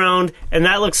cinders around, and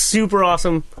that looks super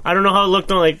awesome. I don't know how it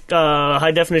looked on like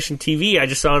high definition TV. I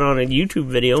just saw it on a YouTube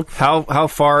video. How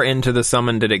far into the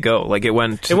summon did it go? Like it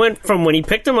went. It went from when he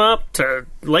picked him up to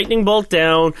lightning bolt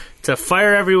down to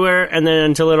fire everywhere, and then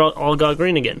until it all got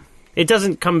green again. It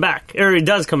doesn't come back, or it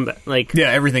does come back. Like, Yeah,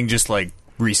 everything just like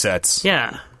resets.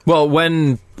 yeah. Well,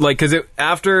 when because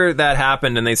after that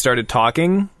happened and they started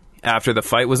talking after the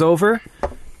fight was over,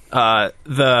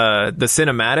 the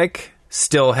cinematic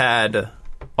still had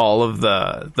all of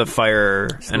the fire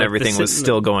and like everything was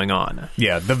still going on.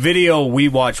 Yeah, the video we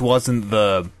watched wasn't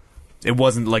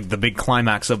like the big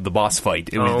climax of the boss fight.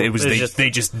 It was they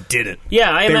just did it.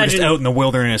 Yeah, I They were imagine. just out in the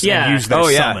wilderness Yeah. and used their Oh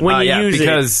yeah, summon. When you use it.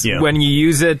 because Yeah. when you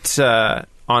use it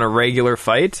on a regular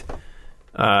fight,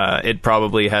 it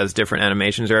probably has different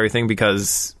animations or everything.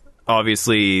 Because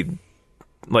obviously,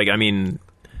 like I mean,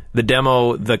 the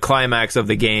demo, the climax of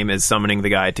the game is summoning the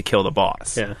guy to kill the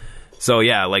boss. Yeah. So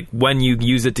yeah, like when you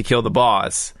use it to kill the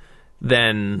boss,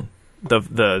 then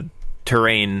the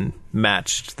terrain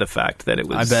matched the fact that it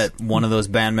was. I bet one of those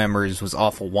band members was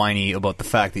awful whiny about the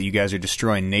fact that you guys are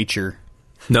destroying nature.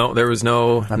 No, there was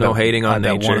no hating on I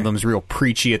bet nature. one of them's real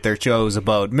preachy at their shows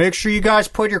about make sure you guys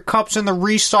put your cups in the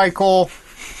recycle.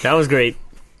 That was great.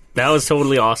 That was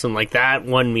totally awesome. Like, that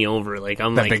won me over. Like,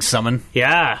 I'm That like, big summon.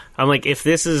 yeah. I'm like, if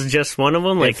this is just one of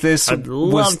them, like, If this I'd was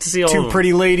love to see all of two them.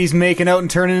 pretty ladies making out and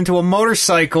turning into a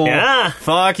motorcycle. Yeah.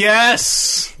 Fuck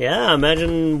yes. Yeah,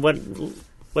 imagine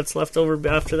what's left over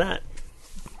after that.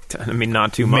 I mean,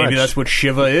 not too much. Maybe that's what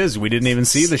Shiva is. We didn't even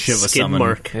see the Shiva Skid summon.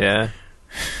 mark. Yeah.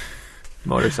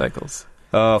 Motorcycles.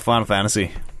 Final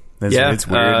Fantasy. It's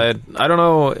weird. I don't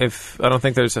know if I don't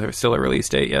think there's still a release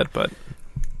date yet, but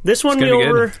This won It's me gonna be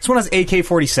over. good. This one has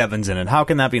AK-47s in it. How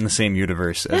can that be in the same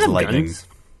universe as have Lightning? guns.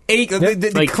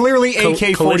 Like, clearly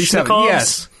AK-47.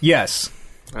 Kalashnikovs? Yes.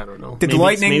 I don't know. Did Maybe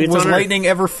Lightning it's was on Earth. Lightning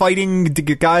ever fighting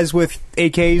guys with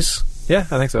AKs? yeah,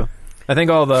 I think so. I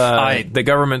think all the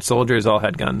government soldiers all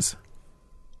had guns.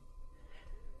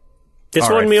 This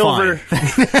All won right, me fine. over.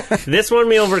 This won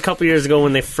me over a couple years ago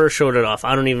when they first showed it off.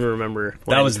 I don't even remember.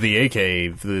 When. That was the AK,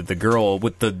 the girl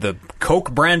with the Coke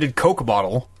branded Coke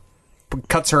bottle,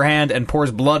 cuts her hand and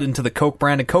pours blood into the Coke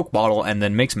branded Coke bottle, and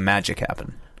then makes magic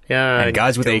happen. Yeah, and I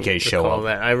guys with don't AKs show recall up.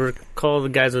 That. I recall the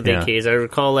guys with Yeah. AKs. I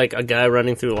recall like a guy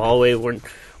running through a hallway where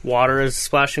water is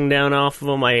splashing down off of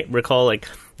him. I recall like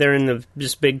they're in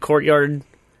this big courtyard,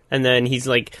 and then he's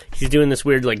doing this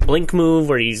weird like blink move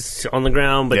where he's on the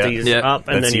ground, but he's up,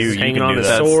 and That's then you. he's You hanging can on do his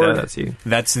that. sword. That's you.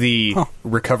 That's the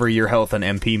recover your health and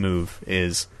MP move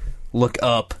is look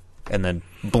up and then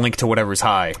blink to whatever's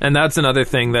high. And that's another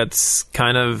thing that's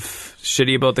kind of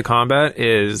shitty about the combat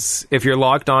is if you're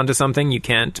locked onto something, you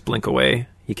can't blink away.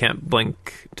 You can't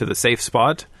blink to the safe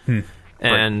spot.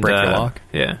 And break your lock?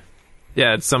 Yeah.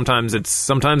 Yeah, sometimes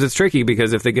it's tricky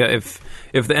because if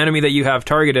the enemy that you have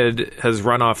targeted has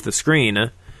run off the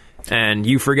screen and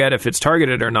you forget if it's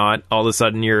targeted or not, all of a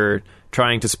sudden you're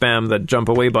trying to spam the jump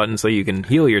away button so you can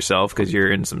heal yourself because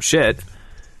you're in some shit.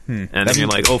 And then you're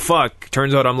like, oh fuck,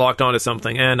 turns out I'm locked onto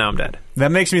something and now I'm dead.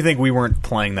 That makes me think we weren't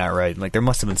playing that right. Like there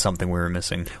must have been something we were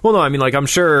missing. Well, no, I mean, like, I'm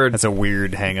sure That's a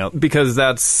weird hang up. because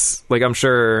that's like I'm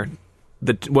sure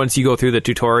that once you go through the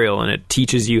tutorial and it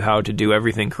teaches you how to do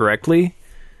everything correctly,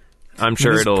 I'm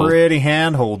sure It's it'll. pretty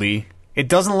handholdy. It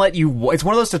doesn't let you. It's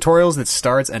one of those tutorials that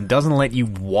starts and doesn't let you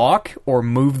walk or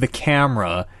move the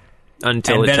camera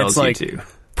Until and it then tells it's like, you to.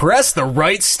 press the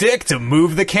right stick to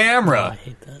move the camera. I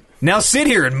hate that. Now sit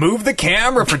here and move the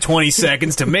camera for 20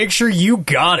 seconds to make sure you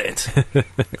got it.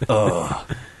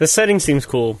 The setting seems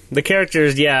cool. The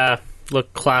characters,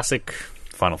 look classic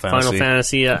Final Fantasy. Final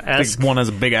Fantasy esque. One has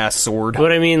a big ass sword.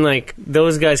 But I mean, like,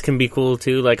 those guys can be cool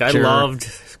too. Like, I Sure. loved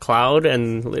Cloud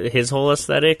and his whole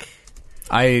aesthetic.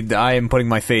 I am putting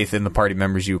my faith in the party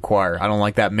members you acquire. I don't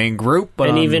like that main group, but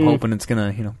I'm hoping it's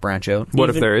going to branch out. What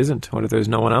if there isn't? What if there's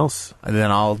no one else? And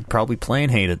then I'll probably play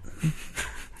and hate it.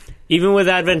 Even with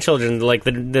Advent Children, like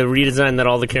the redesign that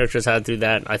all the characters had through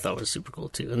that, I thought was super cool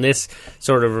too. And this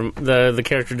sort of the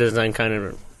character design kind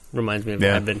of reminds me of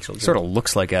Advent Children. Sort of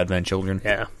looks like Advent Children.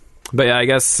 Yeah. But yeah, I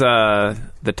guess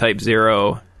the Type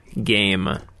 0 game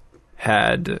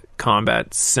had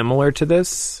combat similar to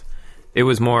this. It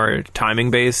was more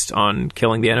timing based on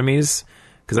killing the enemies,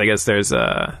 because I guess there's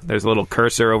a little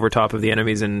cursor over top of the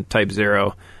enemies in Type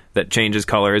 0 that changes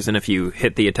colors, and if you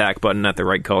hit the attack button at the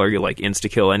right color, you like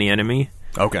insta-kill any enemy.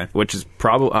 Okay. Which is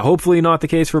hopefully not the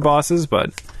case for bosses,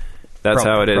 but that's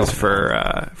how it is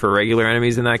for regular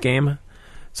enemies in that game.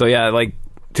 So yeah, like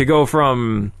to go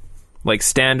from like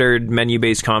standard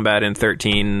menu-based combat in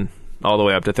 13 all the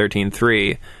way up to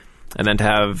 13.3, and then to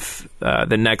have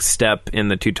the next step in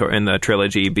the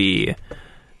trilogy be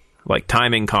like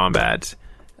timing combat,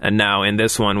 and now in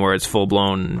this one where it's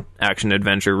full-blown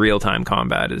action-adventure real-time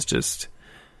combat is just...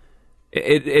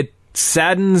 It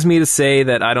saddens me to say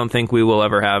that I don't think we will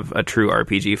ever have a true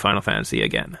RPG Final Fantasy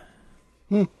again.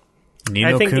 Ni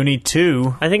no Kuni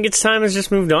 2. I think its time has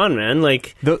just moved on, man.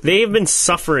 Like, they have been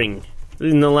suffering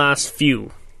in the last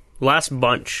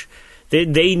bunch.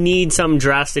 They need something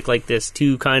drastic like this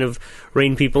to kind of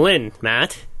rein people in.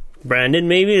 Matt? Brandon,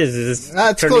 maybe?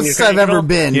 That's closest I've ever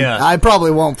been. Yeah. I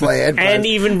probably won't play it. And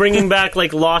even bringing back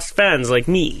like lost fans like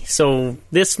me. So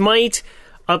this might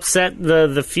upset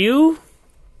the few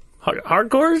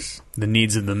hardcores. The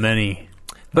needs of the many.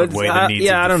 But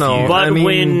I don't know. But I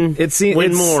mean,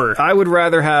 win more. I would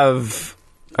rather have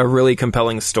a really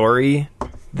compelling story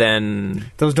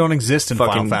than those don't exist in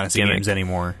Final Fantasy games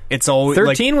anymore. It's always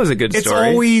 13 was a good story.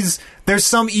 It's always there's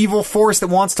some evil force that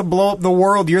wants to blow up the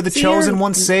world. You're the chosen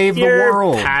one, save the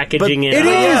world. Packaging it. It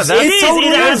is. It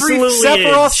absolutely is.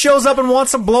 Sephiroth shows up and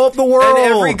wants to blow up the world.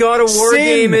 And every God of War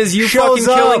game is you fucking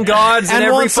killing gods, and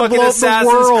every fucking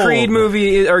Assassin's Creed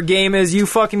movie or game is you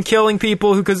fucking killing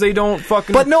people because they don't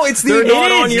fucking. But no, it's they're not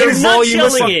on your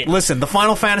volume. Listen, the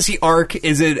Final Fantasy arc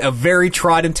is a very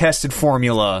tried and tested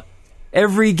formula.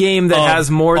 Every game that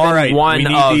has more than one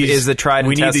of is a tried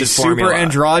and tested formula. We need these super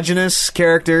androgynous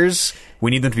characters. We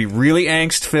need them to be really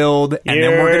angst-filled, and then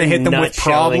we're going to hit them with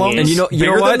problems. And you know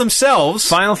bigger what? Than themselves.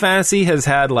 Final Fantasy has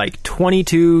had like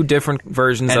 22 different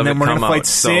versions of it come out. And then we're going to fight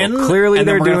Sin. So clearly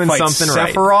they're doing something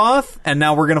right. Sephiroth, and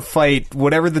now we're going to fight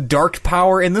whatever the Dark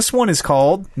Power in this one is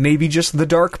called. Maybe just the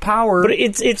Dark Power. But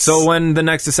it's so when the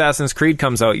next Assassin's Creed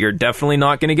comes out, you're definitely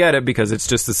not going to get it because it's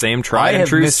just the same tried and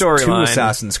true storyline. I have missed 2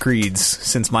 Assassin's Creeds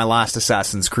since my last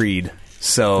Assassin's Creed,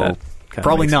 so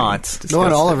probably not. The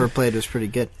one Oliver played was pretty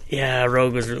good. Yeah,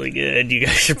 Rogue was really good. You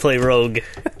guys should play Rogue.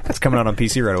 It's coming out on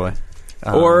PC right away.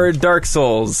 Or Dark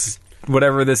Souls,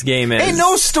 whatever this game is. Ain't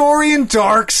no story in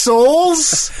Dark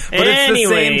Souls. But it's the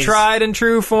same tried and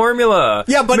true formula.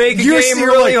 Yeah, but make a game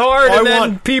really hard and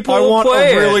then people will play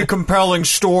it. I want a really compelling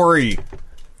story.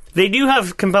 They do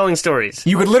have compelling stories.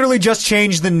 You could literally just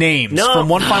change the names from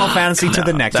one Final Fantasy to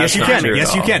the next. Yes, you can.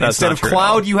 Yes, you can. Instead of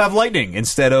Cloud, you have Lightning.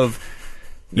 Instead of...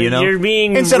 You're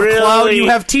being instead of Cloud, you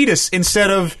have Tidus.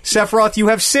 Instead of Sephiroth, you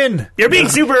have Sin. You're being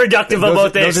super reductive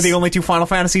about this. Those are the only 2 Final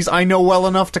Fantasies I know well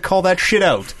enough to call that shit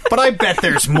out. But I bet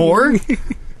there's more.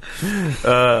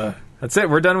 That's it.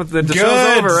 We're done with the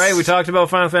show's over, right? We talked about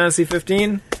Final Fantasy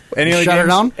 15. Any other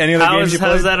games? Any other games you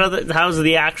played? How's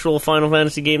the actual Final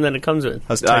Fantasy game that it comes with?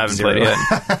 I haven't played it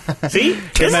yet. See?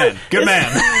 Good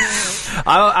man.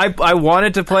 I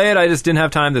wanted to play it. I just didn't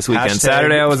have time this weekend.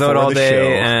 Saturday I was out all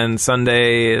day, and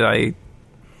Sunday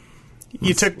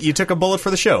You took a bullet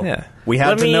for the show. Yeah. We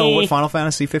had to know what Final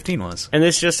Fantasy 15 was. And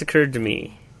this just occurred to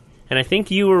me. And I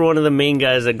think you were one of the main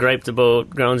guys that griped about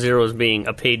Ground Zeroes being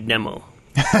a paid demo.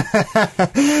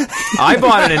 I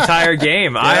bought an entire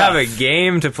game. I have a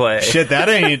game to play. Shit, that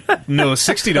ain't no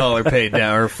 $60 paid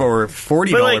demo or for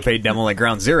 $40 paid demo like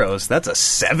Ground Zeroes. That's a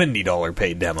 $70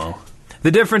 paid demo.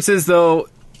 The difference is, though,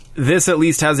 this at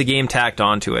least has a game tacked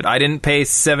onto it. I didn't pay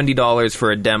 $70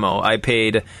 for a demo. I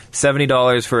paid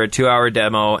 $70 for a 2-hour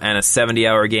demo and a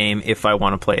 70-hour game if I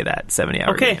want to play that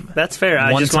 70-hour game. Okay, that's fair.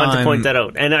 I just wanted to point that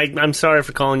out. And I'm sorry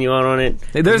for calling you out on it.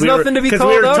 There's nothing to be called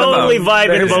out about. Because we were totally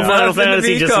vibing about Final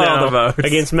Fantasy just now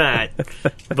against Matt.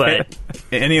 But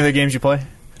any other games you play?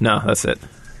 No, that's it.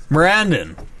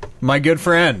 Brandon, my good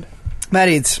friend. Matt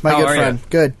Eads, my good friend.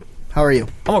 Good. How are you?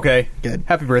 I'm okay. Good.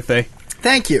 Happy birthday.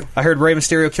 Thank you. I heard Rey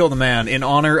Mysterio killed a man in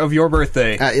honor of your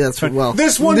birthday. That's well.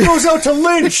 This one goes out to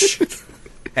Lynch.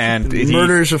 And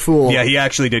murder's a fool. Yeah, he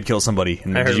actually did kill somebody. Did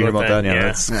you hear about that? Yeah,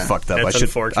 that's fucked up.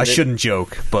 That's I shouldn't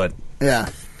joke, but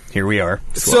yeah, here we are.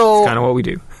 So it's kind of what we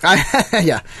do.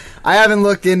 I haven't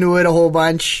looked into it a whole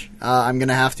bunch. I'm going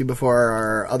to have to before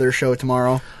our other show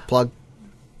tomorrow. Plug.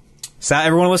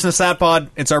 Everyone listen to Satpod.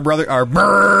 It's our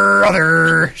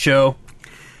brother show.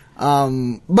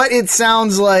 But it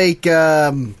sounds like...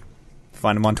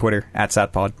 Find him on Twitter,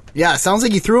 @Satpod. Yeah, it sounds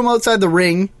like you threw him outside the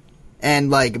ring and,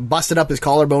 like, busted up his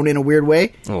collarbone in a weird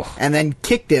way. Ugh. And then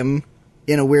kicked him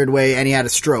in a weird way, and he had a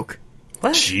stroke.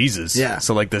 What? Jesus. Yeah.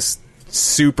 So, like, this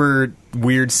super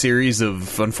weird series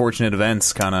of unfortunate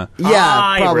events, kind of. Yeah,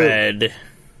 I probably. read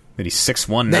That he's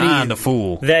 619, the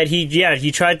fool. that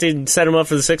he tried to set him up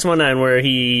for the 619 where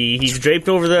he's draped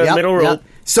over the Yep, middle yep. rope.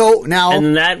 So now...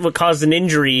 And that would cause an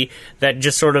injury that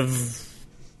just sort of,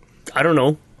 I don't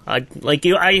know. I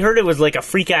heard it was like a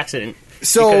freak accident.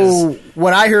 So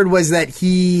what I heard was that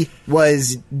he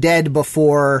was dead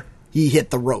before he hit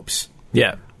the ropes.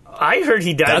 Yeah. I heard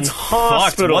he died That's in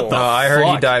hospital. fucked. What the I heard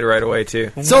he fuck? died right away,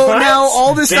 too. So What? now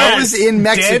all this stuff was in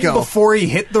Dead Mexico. before he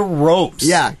hit the ropes.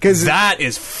 Yeah, 'cause- that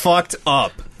is fucked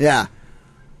up. Yeah.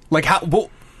 Like how? Well,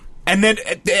 and then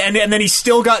he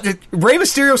still got Rey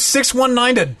Mysterio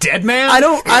 619 to dead man. I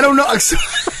don't know.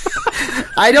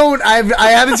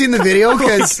 I haven't seen the video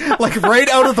because like right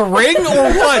out of the ring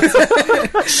or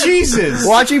what? Jesus.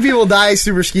 watching people die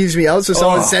super skeeves me out. So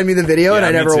someone sent me the video and Yeah,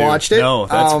 I me never too. watched it. No,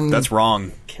 that's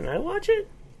wrong. Can I watch it?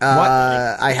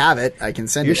 I have it. I can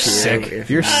send You're it to you. sick.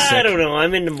 You're I sick. don't know.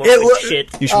 I'm into more shit.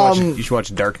 You should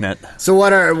watch Darknet. So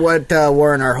what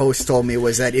Warren, our host, told me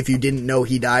was that if you didn't know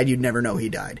he died, you'd never know he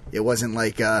died. It wasn't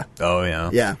like Oh yeah.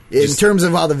 yeah. In terms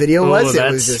of how the video was, it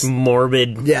that's was just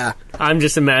morbid. yeah. I'm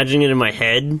just imagining it in my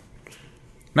head.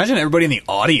 Imagine everybody in the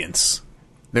audience.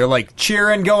 They're like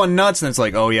cheering, going nuts, and it's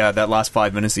like, oh yeah, that last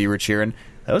 5 minutes that you were cheering,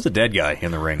 that was a dead guy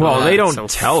in the ring. Well, they don't so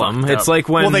tell him. fucked It's up. like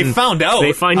when... Well, they found out.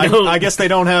 They find out. I guess they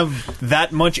don't have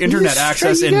that much internet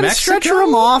access you in gotta Mexico. stretcher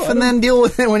him off and then deal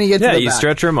with it when you get to Yeah, the you back.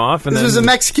 stretch him off, and This then... was a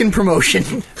Mexican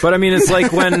promotion. But I mean, it's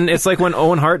like when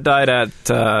Owen Hart died at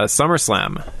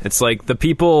SummerSlam. It's like the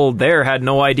people there had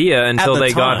no idea At until the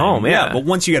they got time. home. Yeah, but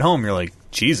once you get home, you're like,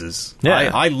 Jesus. Yeah.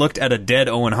 I looked at a dead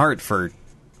Owen Hart for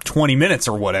 20 minutes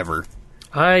or whatever.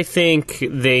 I think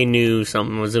they knew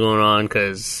something was going on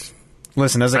because,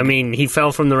 Listen, as a I mean, he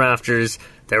fell from the rafters.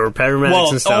 There were paramedics well,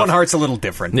 and stuff. Owen Hart's a little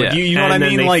different. But Yeah. you know and what I then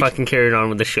mean? they Like, fucking carried on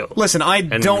with the show. listen, I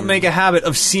don't make a habit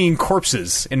of seeing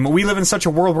corpses, and we live in such a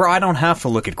world where I don't have to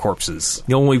look at corpses.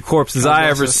 the only corpses I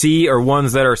ever see are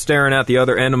ones that are staring at the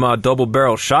other end of my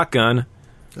double-barrel shotgun.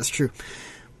 That's true.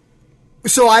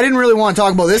 So I didn't really want to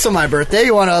talk about this on my birthday.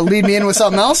 You want to lead me in with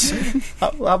something else? How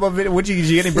about did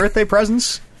you get any birthday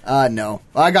presents? No.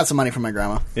 I got some money from my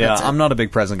grandma. Yeah, That's it. I'm not a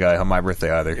big present guy on my birthday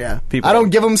either. Yeah. People, I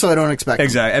don't give them, so I don't expect them.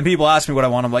 exactly. And people ask me what I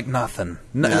want. I'm like, nothing.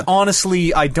 Yeah.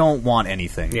 Honestly, I don't want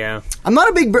anything. Yeah. I'm not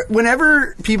a big...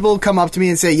 Whenever people come up to me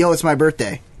and say, yo, it's my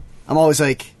birthday, I'm always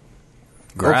like,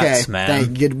 Grats, okay,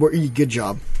 man. good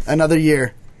job. Another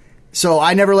year. So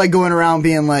I never like going around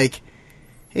being like,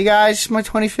 hey guys, it's my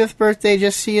 25th birthday,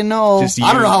 just so you know. Just I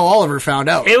don't you. know how Oliver found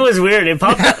out. It was weird. It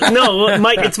popped up. No,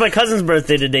 it's my cousin's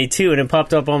birthday today, too, and it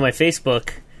popped up on my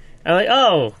Facebook. I'm like,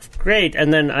 oh, great.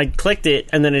 And then I clicked it,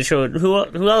 and then it showed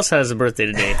who else has a birthday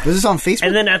today. Was this on Facebook?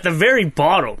 And then at the very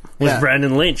bottom was Yeah.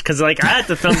 Brandon Lynch, because like, I had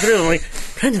to thumb through. I'm like,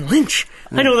 Brandon Lynch?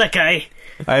 I know that guy.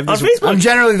 I have On this, Facebook. I'm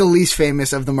generally the least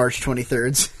famous of the March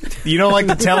 23rds. you don't like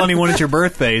to tell anyone it's your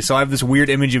birthday, so I have this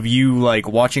weird image of you like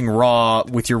watching Raw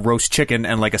with your roast chicken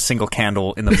and like a single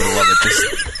candle in the middle of it.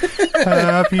 Just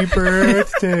happy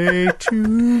birthday to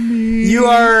me. You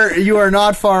are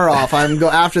not far off.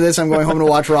 After this, I'm going home to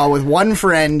watch Raw with one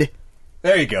friend.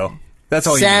 There you go. That's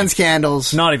all Sans you need.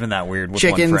 candles. Not even that weird. With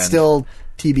one Chicken friend. still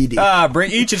TBD.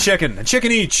 Bring each a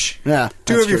chicken each. Yeah,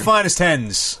 Two that's of your true. finest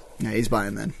hens. Yeah, he's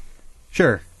buying then.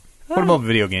 Sure. What about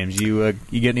video games? You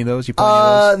get any of those? You play any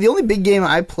of those? The only big game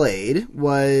I played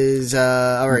was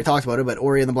I already talked about it, but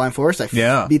Ori and the Blind Forest. I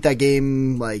Yeah. beat that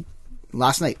game like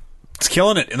last night. It's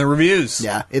killing it in the reviews.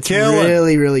 Yeah, it's Killing.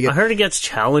 really, really I good. heard it gets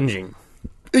challenging.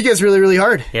 It gets really, really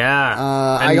hard.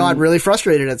 Yeah. I got really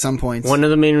frustrated at some points. One of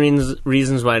the main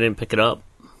reasons why I didn't pick it up.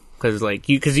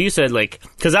 Because you said,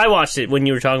 because I watched it when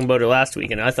you were talking about it last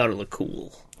week, and I thought it looked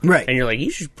cool. Right. And you're like,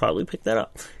 you should probably pick that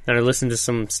up. And I listened to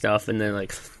some stuff, and then,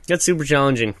 that's super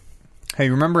challenging. Hey,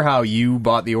 remember how you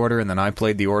bought the order and then I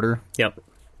played the order? Yep.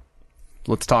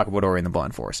 Let's talk about Ori and the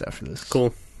Blind Forest after this.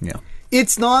 Cool. Yeah.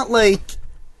 It's not like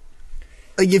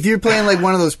if you're playing like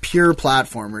one of those pure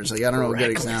platformers. Like I don't know a good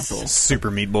example.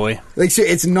 Super Meat Boy. Like so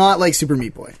it's not like Super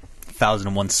Meat Boy.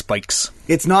 1001 spikes.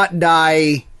 It's not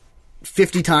die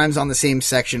 50 times on the same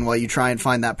section while you try and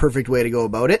find that perfect way to go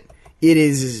about it. It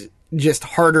is just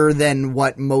harder than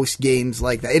what most games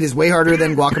like that. It is way harder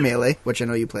than Guacamelee, which I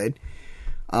know you played.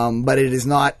 But it is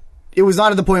not. It was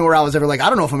not at the point where I was ever like, I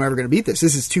don't know if I'm ever going to beat this.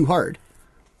 This is too hard.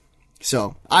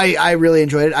 So I really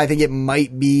enjoyed it. I think it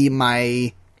might be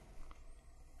my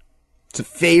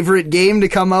favorite game to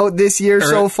come out this year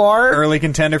so far. Early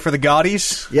contender for the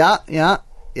Gaudis. Yeah.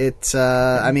 It's,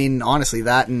 I mean, honestly,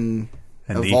 that and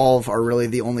Evolve are really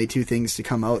the only two things to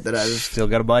come out that I've... Still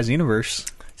got to buy Xenoverse.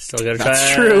 Still got to try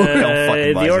That's true. Don't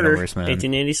fucking buy The Order, Xenoverse, man.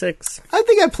 1886. I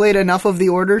think I played enough of The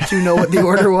Order to know what The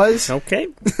Order was. Okay.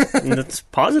 That's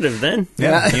positive then.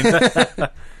 Yeah.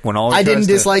 When all I didn't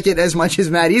dislike it as much as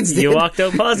Matt Eads did. You walked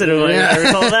out positive. I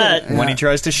recall that. When he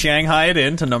tries to Shanghai it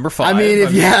into number 5. I mean,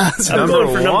 I'm going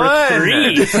for number one.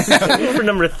 3. I'm going for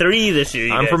number 3 this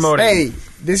year. I'm guys. promoting. Hey,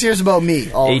 this year's about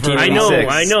me. All of her.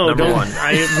 1886. I know. Number Don't 1.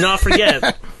 I not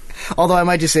forget. Although I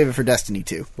might just save it for Destiny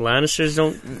 2. Lannisters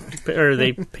don't, or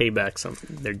they pay back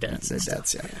something. Their debts.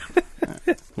 That's yeah.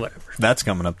 Whatever. That's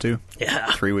coming up, too.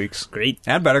 Yeah. 3 weeks. Great.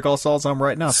 And Better Call Saul's on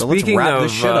right now, so let's wrap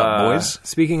this shit up, boys.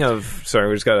 Speaking of, sorry,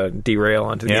 we just got to derail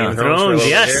onto Yeah. Game of Thrones. for a little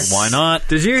Yes. bit here. Why not?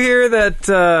 Did you hear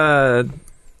that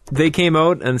they came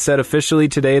out and said officially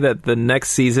today that the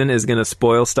next season is going to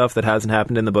spoil stuff that hasn't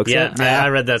happened in the books Yeah, yet? I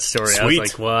read that story. I was Sweet.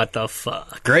 like, what the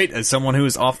fuck? Great. As someone who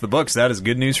is off the books, that is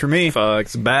good news for me.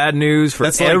 It's bad news for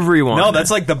That's like, everyone. No,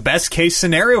 that's like the best case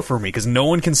scenario for me because no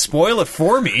one can spoil it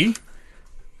for me.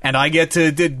 And I get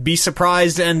to be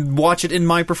surprised and watch it in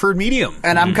my preferred medium.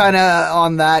 And I'm kind of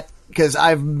on that because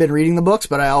I've been reading the books,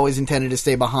 but I always intended to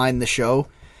stay behind the show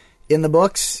in the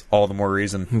books. All the more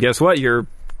reason. Guess what? You're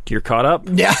caught up.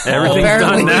 Yeah. Everything's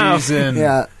Apparently. done now. Reason.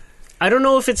 Yeah. I don't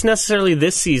know if it's necessarily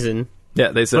this season,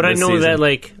 Yeah, they said but I this know season. that,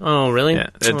 like, oh, really? Yeah,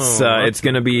 it's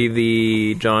going to be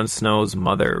the Jon Snow's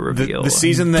mother reveal. The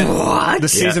season that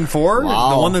season 4,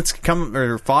 Wow. the one that's coming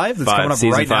or 5 that's coming up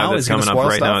season right 5 now that's is going coming to up spoil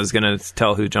right stuff. now is going to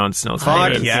tell who Jon Snow's Fuck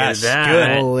father is. yes, that.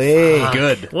 good, Holy.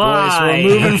 good. Why? Boys,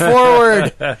 we're moving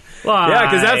forward. Why? Yeah,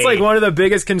 because that's like one of the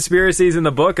biggest conspiracies in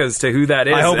the book as to who that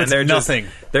is. I hope and it's they're nothing.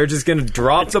 They're just going to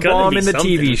drop the gonna bomb be in the something.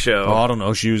 TV show. Oh, I don't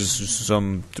know. She was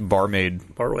some barmaid.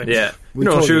 Barway. Yeah, We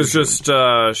no, told she you was she just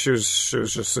she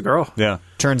was just a girl. Yeah.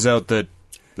 Turns out that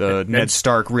Ned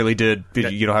Stark really did,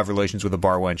 have relations with a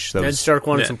bar wench. That Ned was, Stark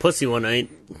wanted Yeah. some pussy one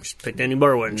night. Just picked any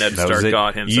bar one. Ned That was Stark it.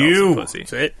 got himself You. some pussy.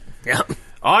 That's it. Yeah.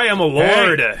 I am a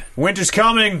lord. Hey, winter's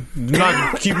coming.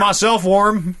 Not keep myself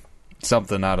warm.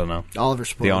 Something, I don't know. Oliver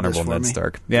spoiled The Honorable this for Ned me.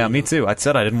 Stark. Yeah, me too. I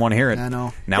said I didn't want to hear it. I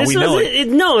know. Now This we know was- it.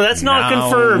 No, that's not Now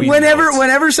confirmed. we-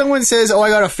 Whenever someone says, "Oh, I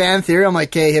got a fan theory," I'm like,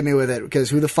 "Okay, hit me with it,"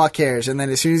 because who the fuck cares? And then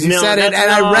as soon as you No, said it, that's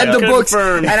and I not read the books,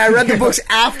 confirmed. and I read the books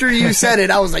after you said it,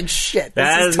 I was like, "Shit,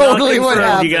 That this is is totally not what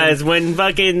confirmed, happened." you guys. When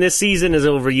fucking this season is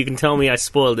over, you can tell me I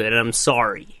spoiled it, and I'm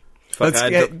sorry. Let's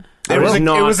I get- don't- it was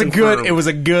not a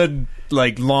confirmed. good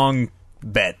like long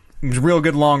bet. It was a real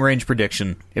good long range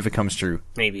prediction if it comes true.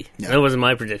 Maybe. That wasn't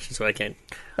my prediction, so I can't.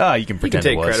 Ah, you can You can pretend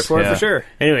take it was. credit for it Yeah. for sure.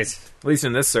 Anyways, At least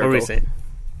in this what circle. were we saying?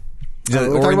 We're Or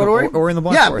talking in about the- Ori? or in the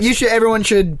Black Yeah, Forest. everyone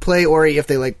should play Ori if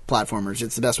they like platformers.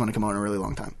 It's the best one to come out in a really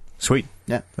long time. Sweet.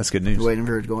 Yeah, That's good news. waiting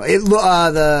for it to go.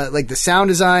 The sound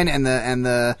design and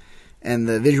the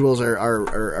visuals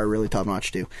are really top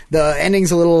notch too. The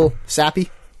ending's a little sappy,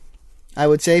 I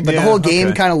would say, but the Yeah, whole game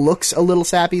okay. kind of looks a little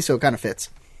sappy, so it kind of fits.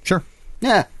 Sure.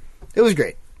 Yeah, it was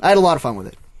great. I had a lot of fun with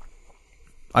it.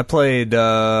 I played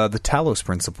the Talos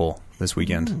Principle this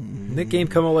weekend. Did that game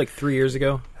come out like 3 years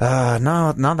ago?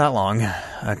 No, not that long.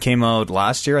 It came out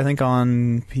last year, I think,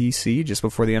 on PC, just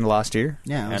before the end of last year.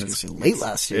 Yeah, I was And going to it's- say late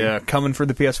last year. Yeah, coming for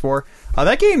the PS4.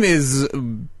 That game is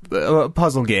a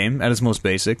puzzle game at its most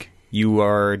basic. You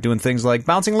are doing things like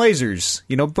bouncing lasers.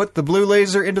 Put the blue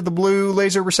laser into the blue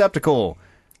laser receptacle.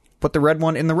 Put the red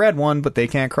one in the red one, but they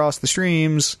can't cross the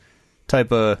streams.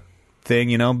 Type of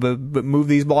thing, but move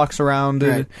these blocks around.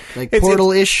 Right. Like It's-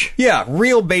 Portal-ish. Yeah,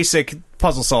 real basic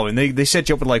puzzle solving. They set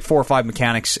you up with like 4 or 5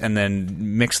 mechanics and then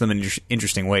mix them in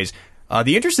interesting ways.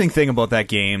 The interesting thing about that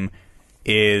game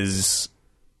is,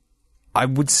 I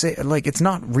would say, like, it's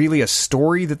not really a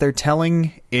story that they're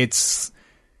telling. It's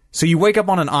so you wake up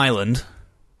on an island,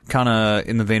 kind of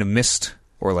in the vein of Myst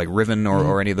or like Riven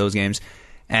or any of those games,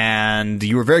 and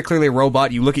you are very clearly a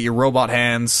robot. You look at your robot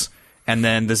hands. And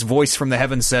then this voice from the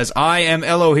heavens says, "I am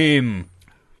Elohim.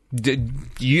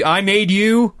 I made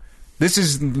you. This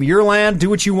is your land. Do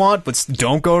what you want, but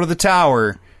don't go to the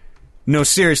tower. No,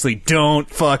 seriously, don't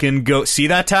fucking go. See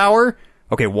that tower?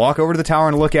 Okay, walk over to the tower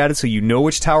and look at it so you know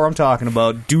which tower I'm talking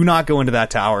about. Do not go into that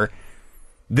tower.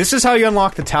 This is how you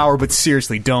unlock the tower, but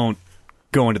seriously, don't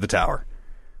go into the tower."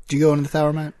 Do you go into the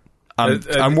tower, Matt?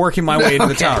 I'm working my way into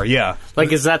the tower, yeah.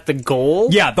 Like, is that the goal?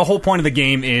 Yeah, the whole point of the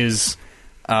game is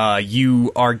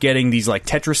you are getting these like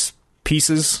Tetris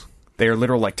pieces. They are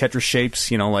literal like Tetris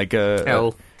shapes, like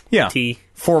L. Yeah. T.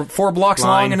 Four blocks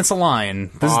Line. long, and it's a line.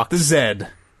 Box. The Z.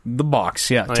 The box,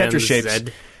 yeah. I am Tetris the shapes.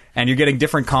 Z. And you're getting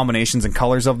different combinations and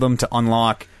colors of them to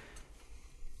unlock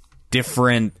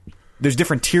different... There's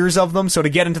different tiers of them, so to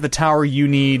get into the tower, you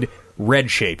need red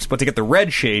shapes. But to get the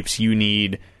red shapes, you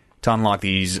need to unlock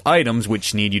these items,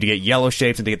 which need you to get yellow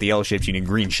shapes, and to get the yellow shapes, you need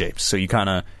green shapes. So you kind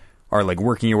of are like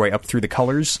working your way up through the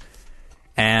colors.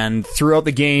 And throughout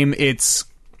the game, it's...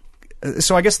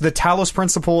 So I guess the Talos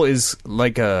Principle is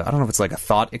like a... I don't know if it's like a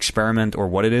thought experiment or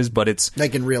what it is, but it's...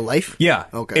 Like in real life? Yeah.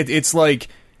 Okay. It's like...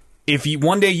 If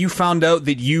one day you found out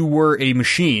that you were a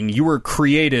machine, you were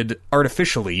created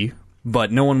artificially,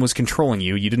 but no one was controlling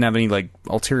you, you didn't have any like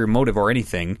ulterior motive or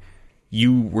anything,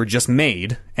 you were just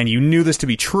made, and you knew this to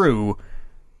be true,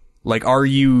 like, are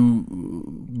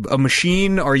you a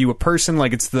machine? Are you a person?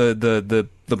 Like, it's the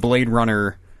Blade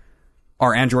Runner,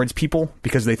 are androids people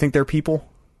because they think they're people?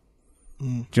 Do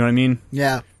you know what I mean?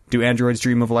 Yeah. Do androids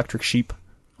dream of electric sheep,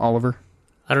 Oliver?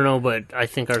 I don't know, but I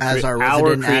think our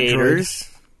resident creators,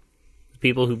 the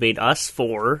people who made us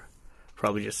four,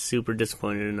 probably just super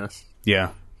disappointed in us. Yeah.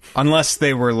 Unless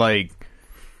they were like,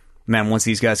 man, once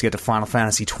these guys get to Final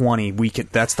Fantasy 20,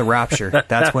 that's the rapture.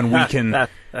 That's when we can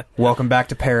welcome back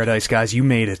to paradise, guys. You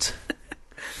made it.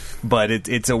 But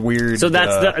it's a weird... So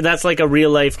that's like a real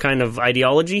life kind of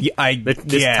ideology? Yeah,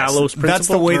 this Talos Principle? That's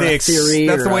the way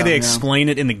they yeah. explain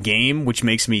it in the game, which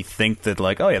makes me think that,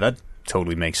 like, oh yeah, that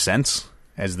totally makes sense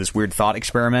as this weird thought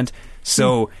experiment.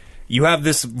 So you have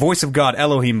this voice of God.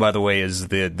 Elohim, by the way, is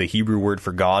the Hebrew word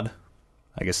for God.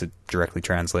 I guess it directly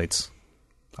translates.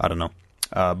 I don't know.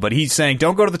 But he's saying,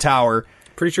 don't go to the tower.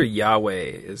 Pretty sure Yahweh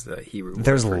is the Hebrew word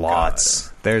There's for lots.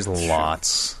 God. There's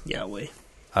lots. Yahweh.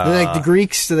 They're like the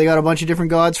Greeks, do they got a bunch of different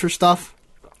gods for stuff?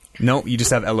 No, you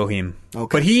just have Elohim.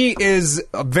 Okay. But he is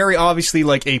very obviously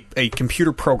like a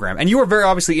computer program. And you are very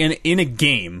obviously in a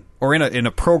game, or in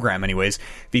a program anyways,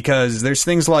 because there's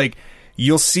things like,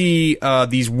 you'll see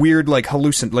these weird like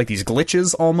like these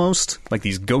glitches almost, like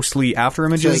these ghostly after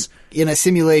images. So like in a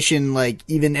simulation, like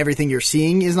even everything you're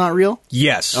seeing is not real?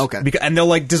 Yes. Okay. And they'll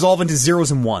like dissolve into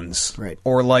zeros and ones. Right.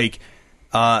 Or like...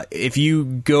 if you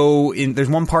go in, there's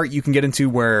one part you can get into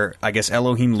where I guess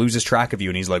Elohim loses track of you,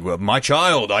 and he's like, well, "My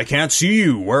child, I can't see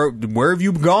you. Where have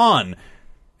you gone?"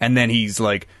 And then he's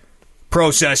like,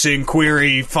 processing,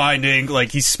 query, finding.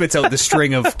 Like he spits out the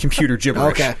string of computer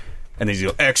gibberish. Okay. And then he's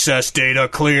like, excess data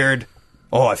cleared.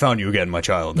 Oh, I found you again, my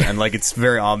child. And like it's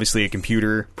very obviously a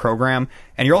computer program.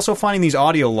 And you're also finding these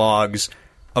audio logs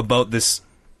about this.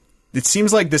 It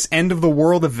seems like this end of the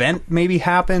world event maybe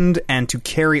happened, and to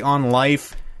carry on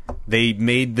life, they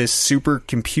made this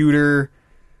supercomputer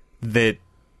that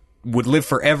would live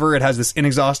forever. It has this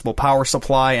inexhaustible power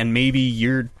supply, and maybe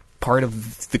you're part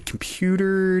of the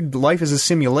computer. Life is a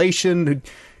simulation.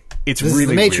 It's This really is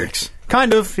the Matrix. weird.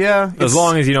 Kind of, yeah. As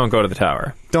long as you don't go to the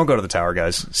tower. Don't go to the tower,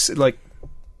 guys. Like,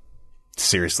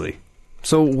 seriously.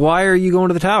 So why are you going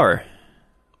to the tower?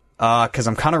 Because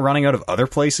I'm kind of running out of other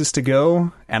places to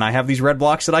go, and I have these red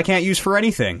blocks that I can't use for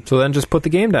anything. So then just put the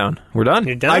game down. We're done.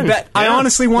 You're done. I bet. Yeah. I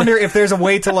honestly wonder if there's a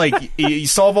way to, like, you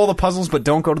solve all the puzzles, but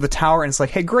don't go to the tower, and it's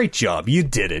like, hey, great job. You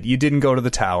did it. You didn't go to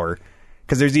the tower.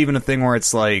 Because there's even a thing where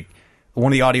it's like,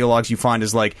 one of the audio logs you find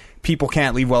is like, people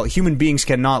can't leave well, human beings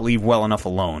cannot leave well enough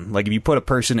alone. Like, if you put a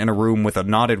person in a room with a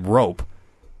knotted rope,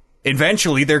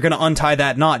 eventually they're going to untie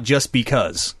that knot just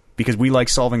because we like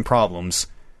solving problems.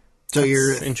 So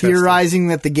you're interesting. theorizing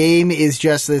that the game is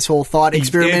just this whole thought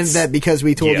experiment that because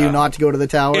we told you not to go to the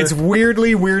tower? It's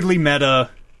weirdly meta,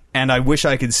 and I wish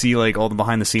I could see like all the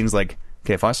behind the scenes, like,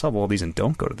 okay, if I solve all these and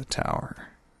don't go to the tower,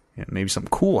 maybe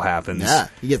something cool happens. Yeah,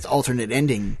 he gets alternate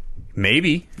ending.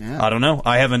 Maybe. Yeah. I don't know.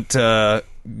 I haven't,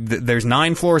 there's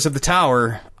 9 floors of the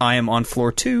tower. I am on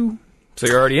floor 2. So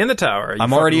you're already in the tower.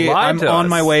 I'm on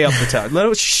my way up the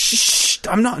tower. Shh,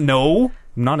 I'm not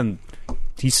in...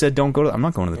 He said don't go to... I'm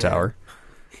not going to the tower.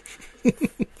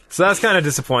 So that's kind of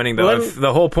disappointing, though. If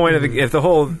the whole point of if the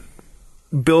whole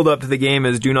build up to the game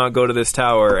is do not go to this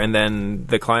tower, and then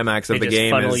the climax of They the just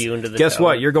game funnel is you into the guess tower.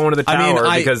 what? You're going to the tower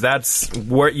I mean, because that's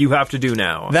what you have to do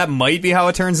now. That might be how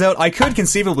it turns out. I could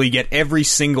conceivably get every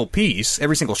single piece,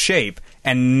 every single shape,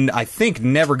 and I think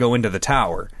never go into the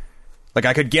tower. Like,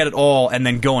 I could get it all and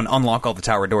then go and unlock all the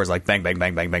tower doors, like bang, bang,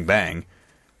 bang, bang, bang, bang.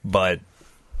 But...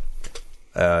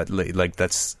 like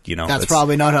that's That's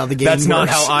probably not how the game That's works. not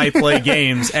how I play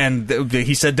games. And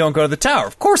he said, "Don't go to the tower."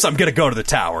 Of course, I'm going to go to the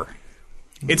tower.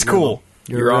 It's cool.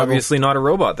 You're obviously not a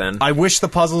robot then. I wish the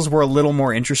puzzles were a little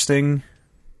more interesting.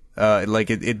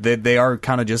 They are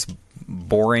kind of just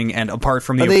boring. And apart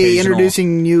from the Are they occasional...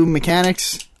 introducing new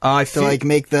mechanics? I to like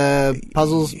make the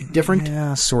puzzles different?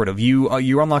 Yeah, sort of.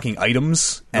 You're unlocking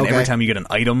items, and every time you get an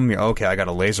item, you're okay. I got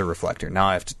a laser reflector. Now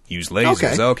I have to use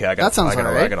lasers. Okay, I got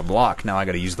a block. Now I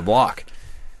got to use the block.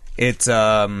 It's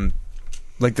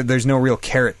like there's no real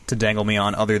carrot to dangle me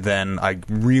on other than I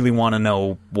really want to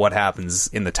know what happens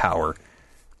in the tower.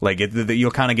 Like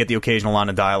you'll kind of get the occasional line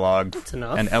of dialogue, That's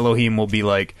enough. And Elohim will be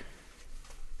like,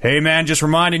 "Hey man, just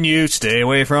reminding you, stay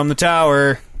away from the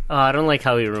tower." I don't like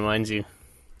how he reminds you.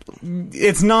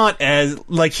 It's not as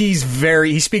like he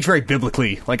speaks very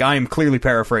biblically. Like I am clearly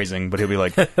paraphrasing, but he'll be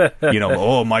like,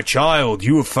 "Oh, my child,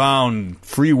 you have found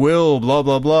free will, blah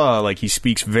blah blah." Like he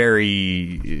speaks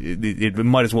very. It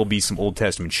might as well be some Old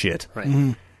Testament shit. Right.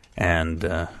 Mm-hmm. And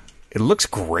it looks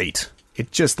great.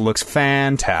 It just looks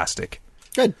fantastic.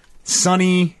 Good.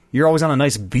 Sunny. You're always on a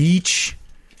nice beach.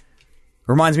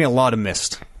 Reminds me a lot of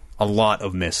Myst. A lot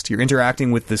of Myst. You're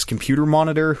interacting with this computer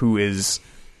monitor who is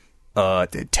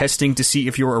testing to see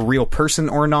if you're a real person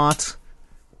or not.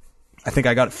 I think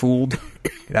I got fooled.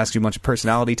 It asks you a bunch of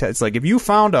personality tests. Like, if you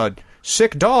found a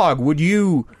sick dog, would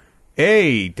you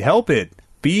A, help it,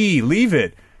 B, leave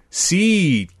it,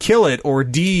 C, kill it, or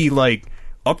D, like,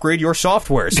 upgrade your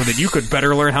software so that you could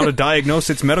better learn how to diagnose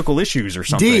its medical issues or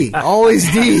something? D.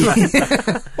 Always D.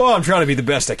 Well, I'm trying to be the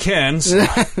best I can. So.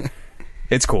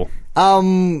 It's cool.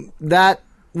 That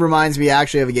reminds me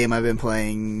actually of a game I've been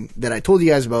playing that I told you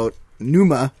guys about,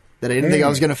 Numa, that I didn't think I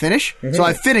was going to finish. So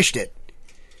I finished it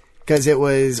because it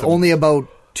was only about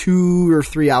 2 or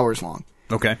 3 hours long.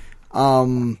 Okay.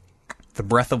 The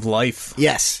Breath of Life.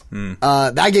 Yes.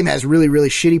 That game has really, really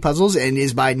shitty puzzles and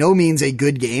is by no means a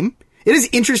good game. It is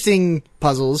interesting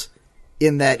puzzles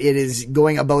in that it is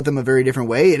going about them a very different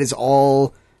way. It is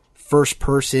all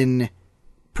first-person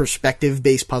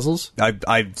perspective-based puzzles.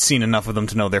 I've seen enough of them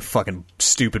to know they're fucking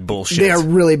stupid bullshit. They are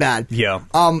really bad. Yeah.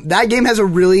 That game has a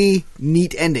really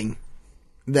neat ending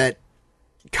that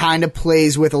kind of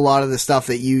plays with a lot of the stuff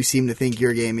that you seem to think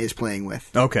your game is playing with.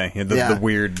 Okay. The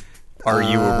weird... Are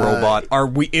you a robot?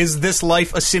 Is this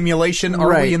life a simulation?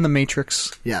 Are we in the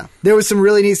Matrix? Yeah. There was some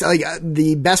really neat stuff. Like,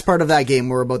 the best part of that game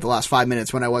were about the last 5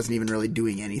 minutes when I wasn't even really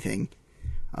doing anything.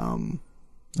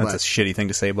 That's a shitty thing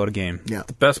to say about a game. Yeah.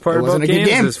 The best part about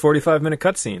games is 45-minute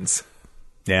cutscenes.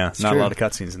 Yeah, not a lot of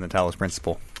cutscenes in the Talos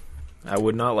Principle. I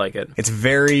would not like it. It's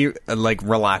very,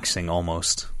 relaxing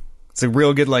almost. It's a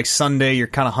real good, Sunday, you're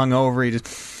kind of hungover, you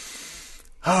just...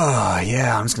 Oh,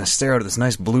 yeah, I'm just going to stare out at this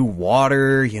nice blue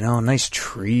water, nice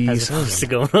trees. As opposed to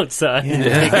going outside and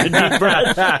take a deep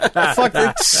breath. Fuck,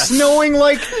 it's snowing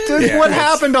what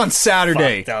happened on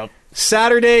Saturday?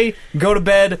 Saturday, go to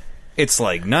bed, it's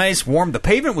nice, warm. The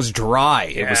pavement was dry.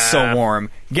 It was so warm.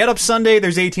 Get up Sunday,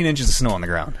 there's 18 inches of snow on the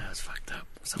ground. That was fucked up.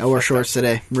 I wore shorts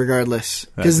today, regardless.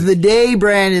 Because the day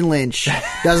Brandon Lynch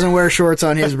doesn't wear shorts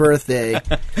on his birthday.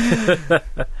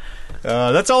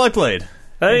 That's all I played.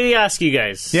 Let me ask you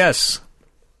guys. Yes.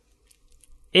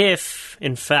 If,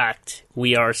 in fact,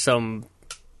 we are in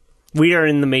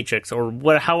the Matrix, or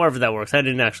however that works. I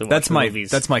didn't actually watch the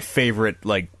movies. That's my favorite,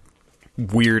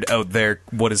 weird out there,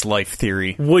 what is life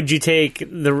theory. Would you take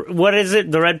what is it?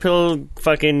 The red pill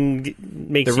fucking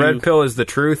makes The red pill is the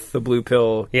truth, the blue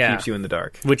pill Yeah. keeps you in the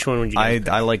dark. Which one would you I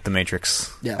go? like the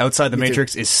Matrix. Yeah, Outside the me too.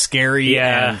 Matrix is scary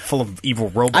and full of evil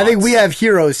robots. I think we have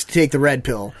heroes to take the red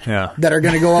pill that are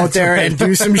going to go out there and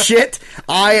do some shit.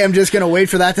 I am just going to wait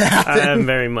for that to happen. I'm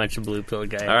very much a blue pill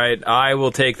guy. All right, I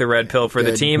will take the red pill for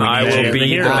the team. We I need will you. be the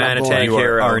hero. ManaTank You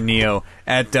hero. are Neo.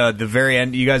 At the very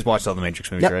end, you guys watched all the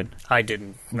Matrix movies, Yep. right? I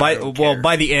didn't. By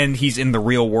the end, he's in the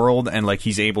real world and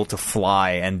he's able to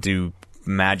fly and do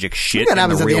magic I shit think that in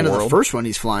happens the at real the end world. of the first one.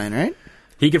 He's flying, right?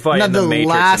 He could fight Not in the the Matrix in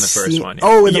the last first scene. one.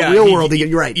 Oh, in the real world,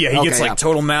 you're right. Yeah, he Okay, gets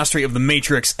total mastery of the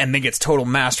Matrix and then gets total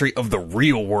mastery of the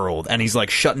real world, and he's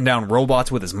shutting down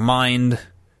robots with his mind.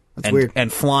 That's weird.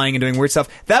 And flying and doing weird stuff.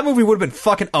 That movie would have been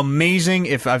fucking amazing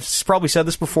if, I've probably said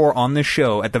this before on this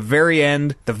show, at the very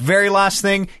end, the very last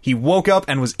thing, he woke up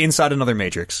and was inside another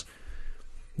Matrix.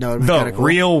 No, it'd be The kinda cool.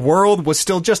 real world was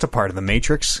still just a part of the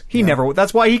Matrix.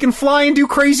 That's why he can fly and do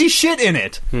crazy shit in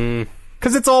it.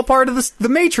 Because it's all part of the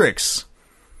Matrix.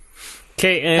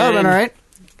 Okay, and That would've been all right.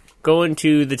 going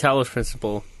to the Talos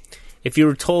Principle. If you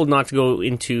were told not to go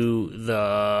into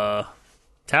the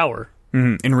tower,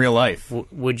 In real life.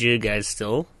 would you guys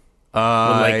still?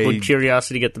 Would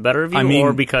curiosity get the better of you? I mean-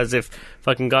 or because if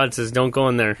fucking God says don't go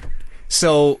in there?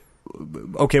 So,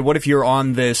 okay, what if you're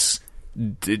on this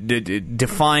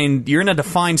defined... You're in a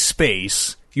defined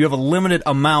space. You have a limited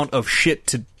amount of shit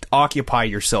to occupy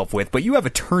yourself with, but you have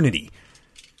eternity.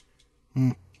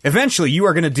 Eventually, you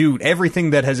are going to do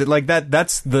everything that has it like that.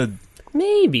 That's the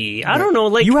Maybe. I don't know.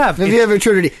 Like You have. If you have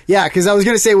eternity. Yeah, because I was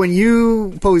going to say, when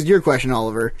you posed your question,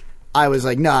 Oliver, I was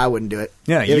like, no, I wouldn't do it.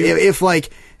 Yeah, If like,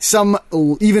 some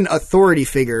even authority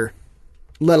figure,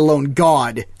 let alone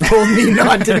God, told me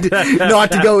not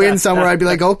to go in somewhere, I'd be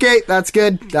like, okay, that's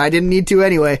good. I didn't need to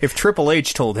anyway. If Triple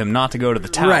H told him not to go to the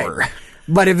tower. Right.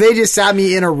 But if they just sat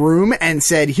me in a room and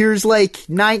said, here's like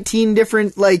 19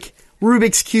 different like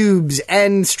Rubik's Cubes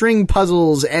and string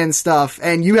puzzles and stuff,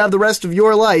 and you have the rest of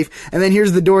your life, and then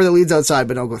here's the door that leads outside,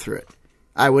 but don't go through it,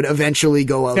 I would eventually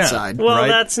go outside. Well, right?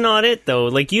 that's not it, though.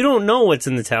 Like, you don't know what's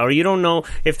in the tower. You don't know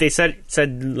if they said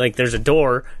like, there's a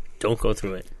door, don't go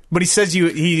through it. But he says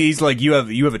he's like, you have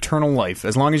eternal life.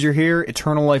 As long as you're here,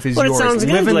 eternal life is But yours. it sounds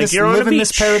good. Live in Like, this, you're on live a in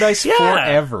this beach. paradise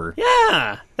forever.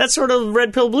 Yeah. That's sort of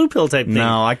red pill, blue pill type thing.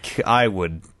 No, I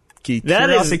would. That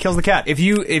Curiosity is- kills the cat. If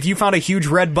you found a huge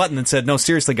red button that said, no,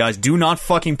 seriously, guys, do not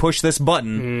fucking push this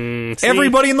button, see,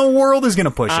 everybody in the world is going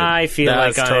to push it. I feel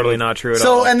That's like totally I'm... not true at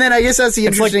So, all. and then I guess that's the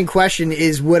interesting question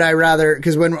is, would I rather,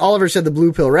 because when Oliver said the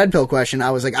blue pill, red pill question,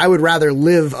 I was like, I would rather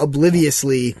live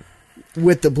obliviously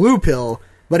with the blue pill,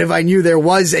 but if I knew there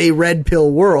was a red pill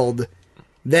world,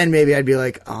 then maybe I'd be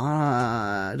like,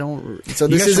 don't, so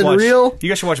You this guys should isn't watch- real? You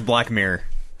guys should watch Black Mirror.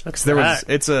 What's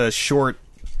It's a short.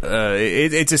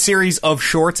 It's a series of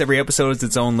shorts. Every episode is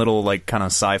its own little like kind of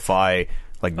sci-fi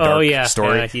like dark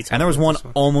story. Yeah, he told and there was me one this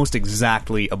one. almost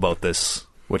exactly about this,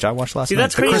 which I watched last See, night.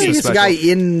 that's The crazy. I think Christmas it's a guy special.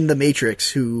 in the Matrix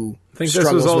who I think this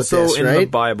struggles was also with this, in right? the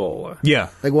Bible. Yeah,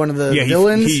 Like one of the yeah.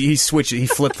 villains? He switches. He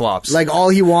flip flops. Like all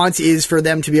he wants is for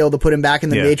them to be able to put him back in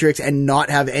the Yeah. Matrix and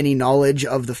not have any knowledge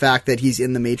of the fact that he's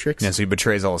in the Matrix. yeah, so he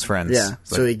betrays all his friends. Yeah,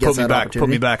 It's so he gets put me that back. Put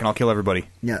opportunity. me back, and I'll kill everybody.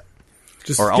 Yeah.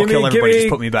 Just Or I'll kill everybody, just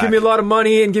put me back. Give me a lot of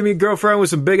money and give me a girlfriend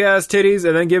with some big ass titties,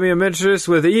 and then give me a mistress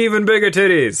with even bigger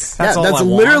titties. That's all that's I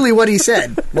want. literally what he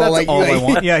said. Well, That's all I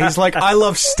want. Yeah, he's like, I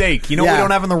love steak. You know what Yeah. we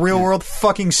don't have in the real world?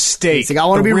 Fucking steak. He's like, I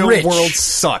wanna the be real rich. world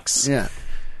sucks. Yeah.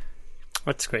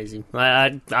 That's crazy.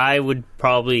 I would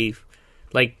probably...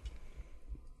 Like,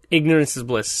 ignorance is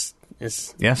bliss.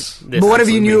 Is Yes. this But what if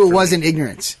you absolute knew thing it for me. wasn't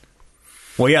ignorance?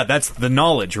 Well, yeah, that's the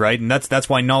knowledge, right? And that's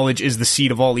why knowledge is the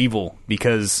seed of all evil,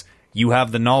 because you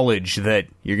have the knowledge that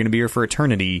you're going to be here for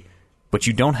eternity, but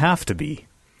you don't have to be.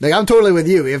 Like, I'm totally with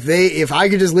you. If I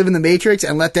could just live in the Matrix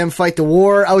and let them fight the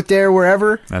war out there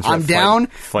wherever, That's right. I'm Fight- down.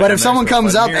 fight But them if there, someone so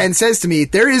comes fight up them here. and says to me,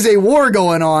 there is a war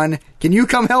going on, can you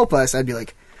come help us? I'd be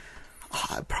like,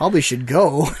 I probably should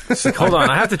go. Hold on,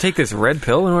 I have to take this red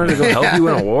pill in order to go help Yeah. you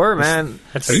in a war, man.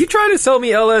 Are you trying to sell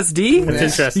me LSD? That's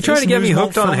interesting. You trying to get me News won't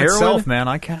hooked on film heroin? itself, man.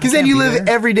 I can't. Because then you live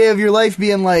every day of your life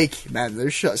being like, man,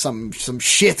 there's some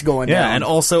shit going Yeah, down. and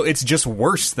also it's just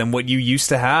worse than what you used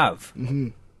to have. Mm-hmm.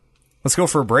 Let's go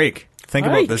for a break. Think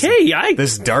about this.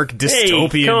 This dark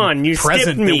dystopian Hey, come on, you present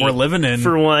skipped me that we're living in.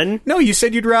 for one. No, you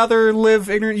said you'd rather live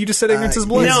ignorant. You just said ignorance is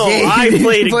bliss. No, game. I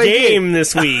played a Play a game. game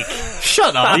this week.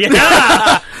 Shut up.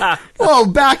 Yeah. Whoa,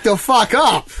 back the fuck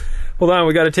up. Hold on,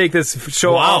 we got to take this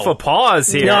show Wow. off a pause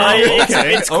here. No,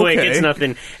 okay, it's quick. okay. It's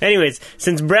nothing. Anyways,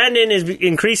 since Brandon is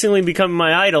increasingly becoming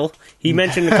my idol, he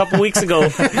mentioned a couple weeks ago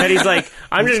that he's like,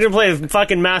 I'm just going to play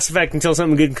fucking Mass Effect until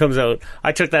something good comes out.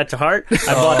 I took that to heart.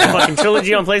 I bought the fucking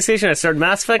trilogy on PlayStation. I started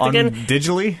Mass Effect On again.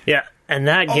 digitally? Yeah. And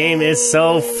that game is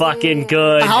so fucking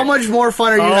good. How much more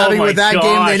fun are you Oh having my with that gosh.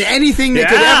 game than anything that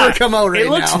could Yeah. ever come out right It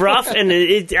looks now? rough, and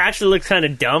it actually looks kind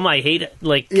of dumb. I hate it,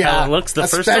 how it looks the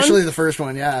first especially one. the first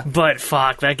one, yeah. But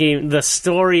fuck, that game, the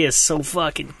story is so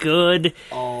fucking good.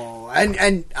 Oh,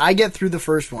 and I get through the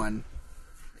first one.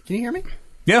 Can you hear me?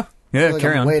 Yeah. Yeah, like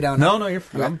carry I'm on. way down No, now. no, you're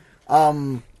Okay.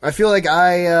 I feel like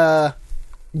I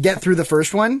get through the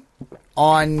first one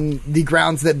on the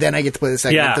grounds that then I get to play the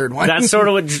second and third one. That's sort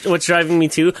of what's driving me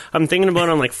too. I'm thinking about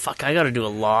it, I'm like, fuck, I gotta do a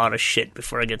lot of shit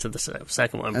before I get to the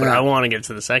second one. But Yeah. I want to get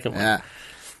to the second one. Yeah.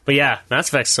 But yeah, Mass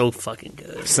Effect's so fucking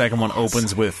good. Second one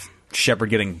opens with Shepard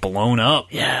getting blown up.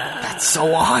 Yeah. That's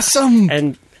so awesome.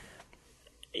 And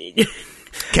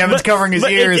Kevin's covering his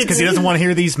but ears it's- because he doesn't want to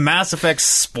hear these Mass Effect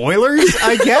spoilers,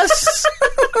 I guess.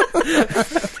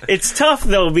 it's tough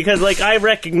though, because like I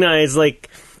recognize like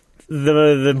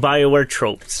the BioWare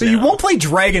tropes. So you won't play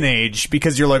Dragon Age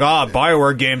because you're like,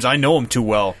 BioWare games, I know them too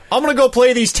well. I'm going to go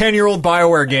play these 10-year-old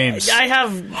BioWare games. I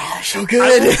have So I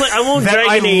good. won't that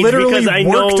Dragon I Age literally because I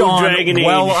know worked on Dragon Age.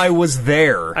 while I was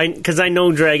there. Because I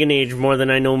know Dragon Age more than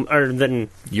I know, or than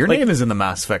Your like, name is in the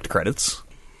Mass Effect credits.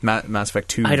 Mass Effect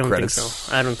 2 I don't credits. think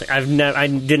so. I don't think I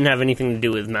didn't have anything to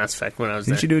do with Mass Effect when I was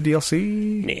Didn't there. you do a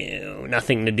DLC? No,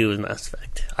 nothing to do with Mass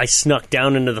Effect. I snuck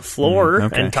down into the floor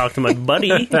okay. and talked to my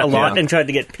buddy a lot Yeah. and tried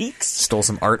to get peeks. Stole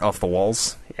some art off the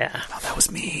walls. Yeah. Oh, that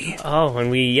was me. Oh, and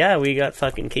we got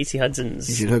fucking Casey Hudson's.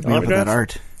 You should hook me up with that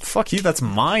art. Fuck you, that's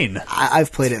mine.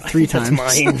 I've played it 3 times.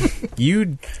 That's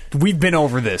mine. We've been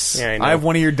over this. Yeah, I know. I have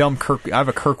one of your dumb I have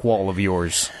a Kirk wall of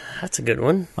yours. That's a good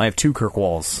one. I have 2 Kirk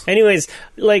walls. Anyways,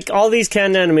 like all these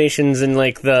canned animations and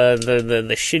like the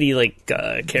shitty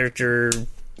like character.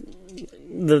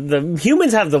 The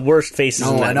humans have the worst faces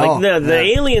in that. I know. Like the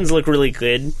aliens look really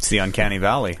good. It's the Uncanny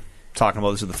Valley. Talking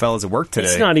about this with the fellas at work today.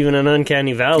 It's not even an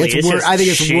Uncanny Valley. It's just I think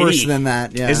it's shitty. worse than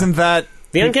that. Yeah. Isn't that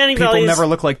The Uncanny people Valley is- never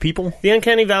look like people? The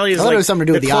Uncanny Valley is I thought like it was something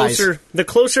to do with the eyes. The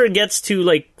closer it gets to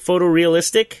like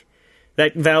photorealistic,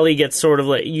 that valley gets sort of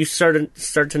like you start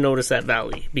to notice that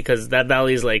valley because that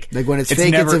valley is like when it's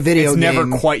fake, it's a video it's game.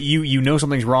 never quite you know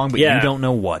something's wrong, but Yeah. you don't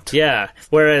know what. yeah.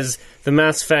 Whereas the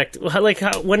Mass Effect,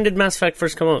 when did Mass Effect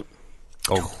first come out?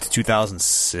 Oh,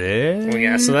 2006. Well,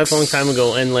 yeah, so that's a long time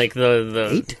ago, and like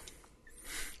the 8?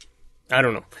 I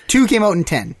don't know. 2 came out in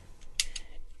 10.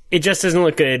 It just doesn't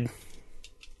look good,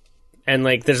 and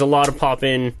like there's a lot of pop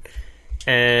in,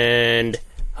 and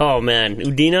oh man,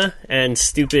 Udina and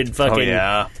stupid fucking Oh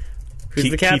yeah. who's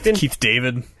the captain? Keith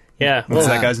David. Yeah, What's well,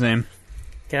 that guy's name?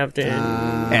 Captain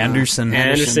Anderson.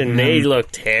 Anderson. They look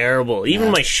terrible.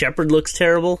 Even my Shepherd looks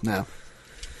terrible. No.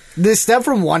 The step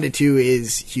from 1 to 2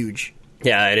 is huge.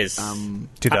 Yeah, it is.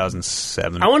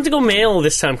 2007. I wanted to go male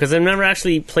this time because I've never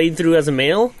actually played through as a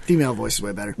male. Female voice is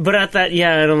way better. But at that,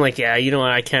 yeah, and I'm like, yeah, you know what?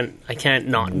 I can't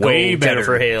not Way go better.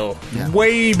 Jennifer Hale.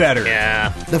 Way better. Yeah,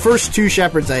 The first 2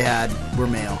 shepherds I had were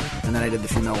male, and then I did the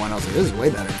female one. I was like, this is way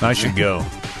better. I should go.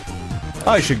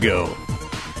 I should go.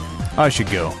 I should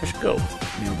go. we should go.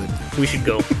 Nailed it. We should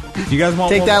go. You guys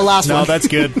want Take one? that last No, one. that's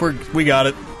good. We got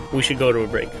it. We should go to a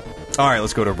break. All right,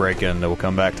 let's go to a break and we'll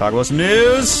come back, talk about some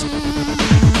news.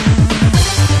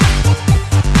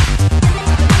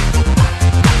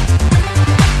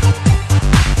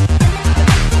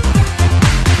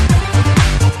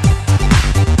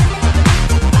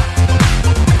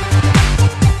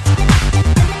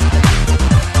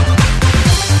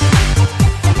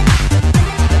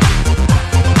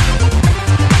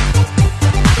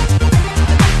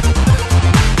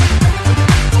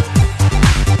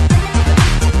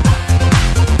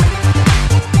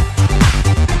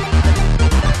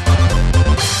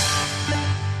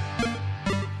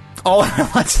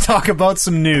 Oh, let's talk about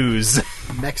some news.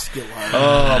 Mexican.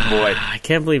 Oh, boy. I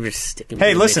can't believe you're sticking.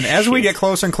 Hey, with listen, this as we shit. get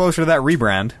closer and closer to that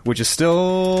rebrand, which is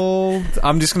still...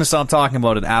 I'm just going to stop talking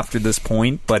about it after this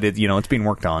point, but it's being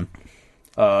worked on.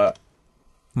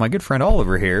 My good friend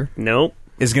Oliver here Nope.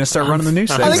 is going to start running the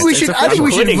news I segment. think we should. I think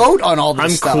we should quitting. vote on all this I'm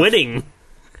stuff. quitting.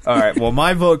 All right, well,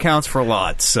 my vote counts for a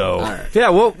lot, so... Yeah,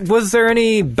 well, was there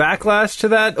any backlash to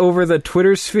that over the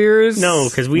Twitter spheres? No,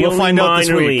 because we We'll only find out this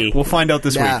minorly. week. We'll find out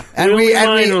this Yeah, week. and We we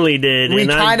minorly did. We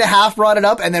and I- kind of half brought it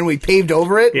up, and then we paved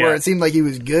over it, Yeah. where it seemed like he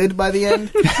was good by the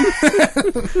end.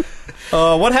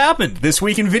 What happened this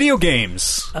week in video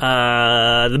games?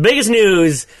 The biggest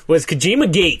news was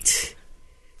Kojima-gate.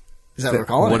 Is that what we're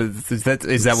calling What it?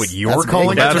 is that what you're That's calling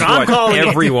big. it? That's what I'm calling it.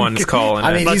 everyone's calling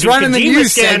I it. mean, he's Fucking running the Kojima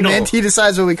news scandal. segment. He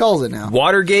decides what he calls it now.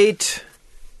 Watergate,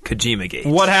 Kojima-gate.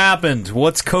 What happened?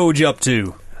 What's Koj up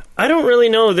to? I don't really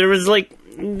know. There was like,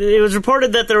 it was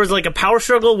reported that there was like a power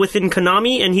struggle within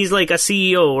Konami, and he's like a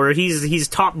CEO or he's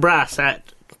top brass at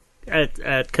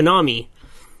Konami,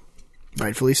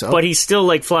 Rightfully so. but he still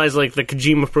like flies like the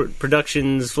Kojima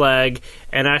Productions flag,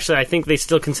 and actually I think they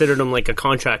still considered him like a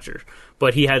contractor.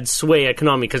 But he had sway at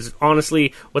Konami because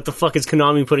honestly, what the fuck is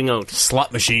Konami putting out?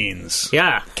 Slot machines.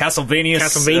 Yeah,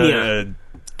 Castlevania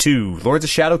 2. Lords of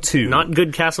Shadow 2. not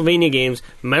good Castlevania games.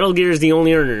 Metal Gear is the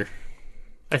only earner.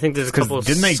 I think there's a couple of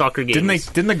soccer games.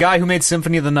 Didn't the guy who made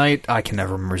Symphony of the Night, I can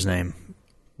never remember his name.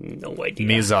 No idea.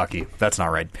 Miyazaki. That's not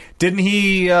right. Didn't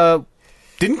he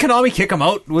didn't Konami kick him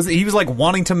out? He was like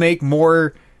wanting to make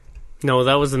more... No,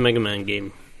 that was the Mega Man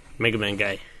game. Mega Man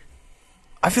guy.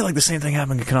 I feel like the same thing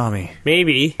happened to Konami.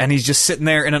 Maybe. And he's just sitting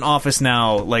there in an office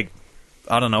now, like,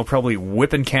 I don't know, probably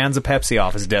whipping cans of Pepsi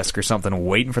off his desk or something,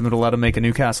 waiting for them to let him make a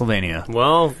new Castlevania.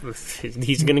 Well,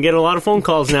 he's going to get a lot of phone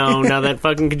calls now that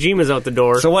fucking Kojima's out the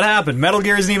door. So what happened? Metal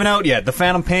Gear isn't even out yet. The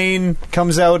Phantom Pain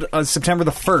comes out on September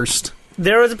the 1st.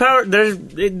 There was a power...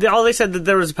 all they said that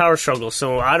there was a power struggle,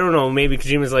 so I don't know. Maybe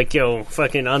Kojima's like, yo,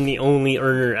 fucking, I'm the only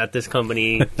earner at this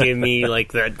company. Give me,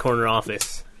 like, that corner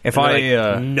office. If And I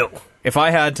they're like, no. If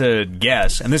I had to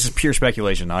guess, and this is pure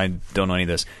speculation, I don't know any of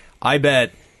this, I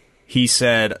bet he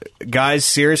said, guys,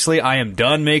 seriously, I am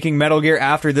done making Metal Gear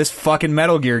after this fucking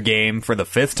Metal Gear game for the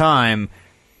 5th time.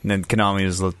 And then Konami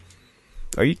was like,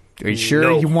 are you sure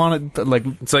No. you want it? Like,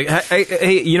 It's like,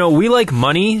 hey, we like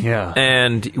money, Yeah.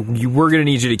 and we're going to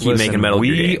need you to keep listen, making Metal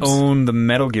Gear we games. own the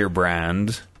Metal Gear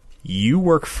brand. you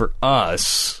work for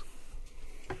us.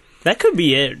 That could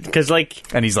be it, because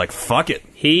And he's like, fuck it.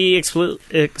 he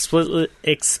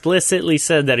explicitly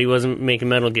said that he wasn't making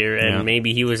Metal Gear, and Yeah.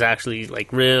 maybe he was actually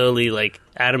really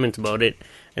adamant about it.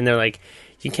 And they're like,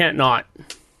 you can't not.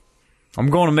 I'm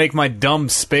going to make my dumb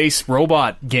space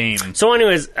robot game. So,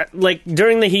 anyways,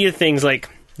 during the heat of things,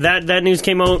 that news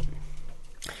came out.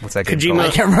 What's that game Kojima- I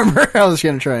called? can't remember. I was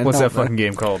going to try and What's help, that fucking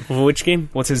game called? Which game?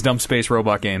 What's his dumb space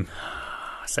robot game?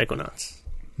 Psychonauts.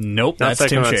 Nope, Not that's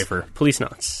Tim Psychonauts. Schafer.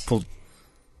 Policenauts.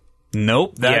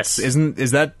 Nope, that's Yes.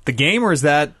 is that the game or is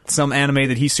that some anime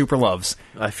that he super loves?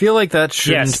 I feel like that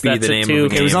shouldn't Yes, be that's the it name too. of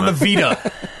the game. It was on the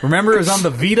Vita. Remember, it was on the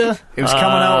Vita. It was coming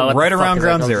out what right the fuck around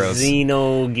is that Ground called?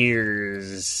 Zeroes.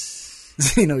 Xenogears.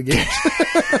 Xenogears.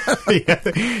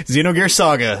 Xenogear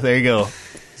Saga. There you go.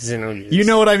 Xenogears. You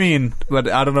know what I mean, but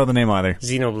I don't know the name either.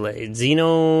 Xenoblade.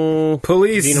 Xeno...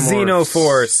 Police Xenomorphs.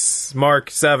 Xenoforce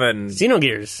Mark 7.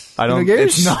 Xenogears. I don't. Xenogears?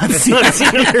 It's not. It's not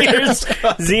Xenogears.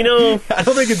 Xeno... I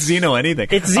don't think it's Xeno anything.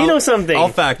 It's Xeno something. I'll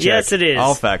fact check. Yes, it is.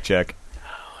 I'll fact check.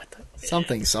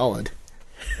 Something solid.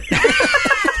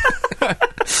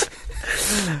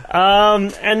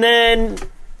 And then...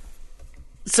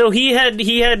 So he had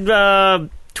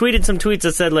tweeted some tweets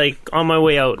that said, on my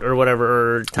way out, or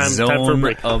whatever, or time for a Zone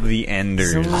break. of the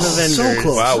Enders. Zone of Enders. So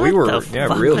close. Wow, we What were the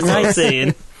fuck real was I close.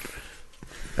 saying?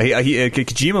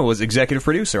 Kojima was executive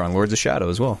producer on Lords of Shadow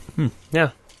as well. Yeah.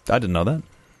 I didn't know that.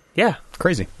 Yeah.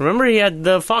 Crazy. Remember he had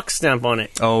the Fox stamp on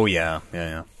it. Oh yeah.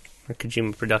 Or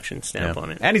Kojima Production stamp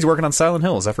on it. And he's working on Silent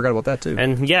Hills. I forgot about that too.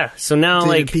 And yeah, so now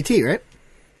So you did PT, right?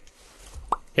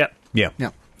 yeah. Yeah.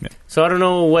 Yeah. So I don't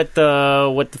know what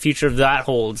the future of that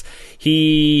holds.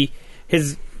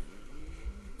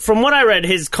 From what I read,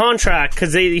 his contract,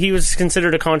 because he was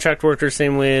considered a contract worker,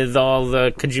 same with all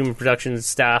the Kojima Productions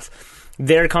staff.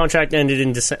 Their contract ended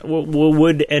in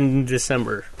would end in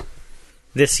December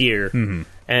this year,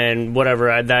 and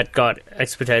whatever that got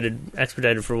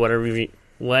expedited for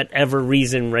whatever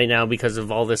reason right now because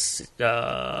of all this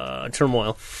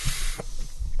turmoil.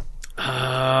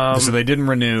 So they didn't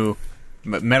renew.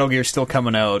 Metal Gear's still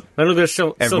coming out. Metal Gear's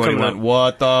still Everybody coming went, out.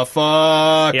 what the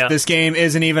fuck? Yeah. This game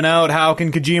isn't even out. How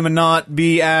can Kojima not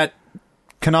be at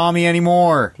Konami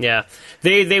anymore? Yeah,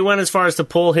 they went as far as to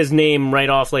pull his name right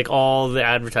off all the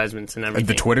advertisements and everything.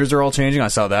 The Twitters are all changing. I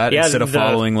saw that. Yeah, Instead of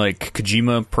following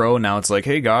Kojima Pro, now it's like,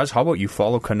 hey guys, how about you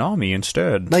follow Konami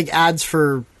instead? Like ads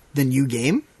for the new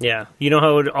game. Yeah, you know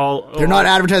how They're not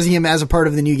advertising him as a part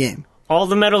of the new game. all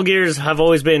the Metal Gears have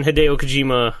always been Hideo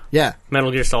Kojima, Yeah.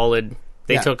 Metal Gear Solid.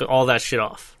 They Yeah. took all that shit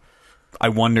off. I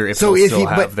wonder if So they'll if still he-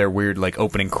 have but- their weird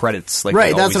opening credits. Like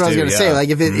Right, they that's what I was always going do, to say. yeah. Like,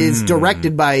 if it is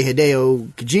directed by Hideo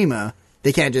Kojima,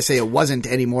 they can't just say it wasn't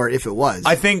anymore if it was.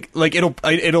 I think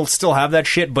it'll still have that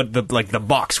shit, but the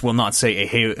box will not say a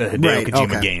Hideo Right,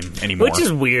 Kojima okay. game anymore. Which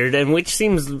is weird, and which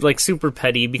seems super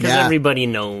petty because Yeah. everybody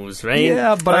knows, right?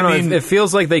 yeah, but I I don't mean, know, it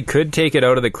feels like they could take it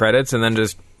out of the credits and then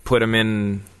just put him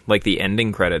in the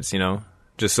ending credits,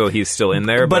 just so he's still in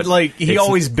there. but he it's-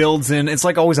 always builds in. It's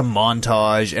always a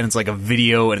montage, and it's a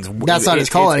video, and it's That's not his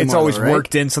call It's anymore, always though, right?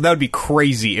 worked in. So that would be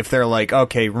crazy if they're like,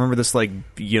 okay, remember this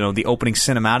the opening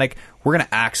cinematic? We're gonna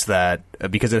axe that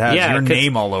because it has your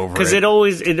name all over it. Because it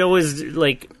always it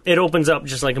opens up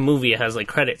just like a movie. It has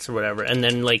credits or whatever, and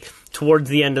then towards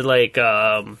the end of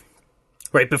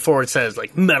right before it says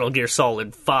Metal Gear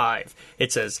Solid 5,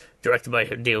 it says directed by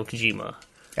Hideo Kojima.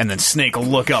 And then Snake will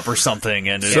look up or something,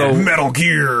 and So- Metal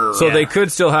Gear. So Yeah. they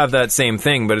could still have that same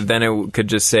thing, but then it could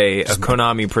just say a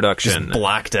Konami production.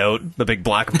 blacked out, the big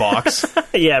black box.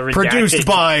 Yeah, redacted. Produced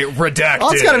by Redacted.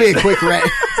 Well, it's got to be a quick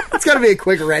it's got to be a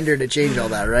quick render to change all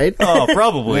that, right? Oh,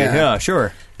 probably. Yeah. Yeah,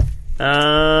 sure.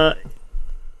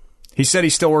 He said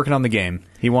he's still working on the game.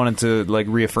 He wanted to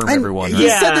reaffirm And everyone. He's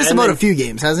Yeah, said this and about then- a few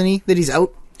games, hasn't he? That he's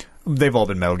out. They've all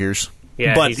been Metal Gears.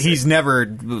 Yeah, but he's- he's never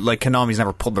Konami's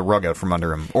never pulled the rug out from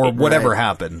under him or whatever Right.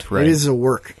 happened. Right? It is a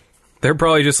work. They're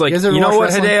probably just You guys ever you know watch what,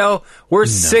 wrestling? Hideo? We're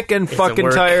sick and a fucking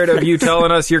work. tired of you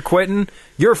telling us you're quitting.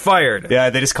 You're fired. Yeah,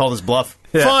 they just called his bluff.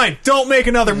 Yeah. Fine, don't make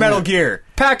another Metal Gear.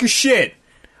 Pack your shit.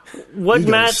 what He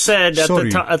Matt goes, said at "Sorry."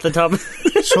 the top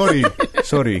Sorry.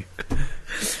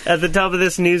 at the top of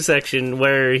this news section,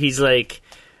 where he's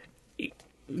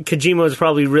Kojima was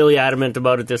probably really adamant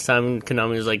about it this time, and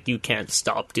Konami was like, you can't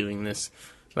stop doing this.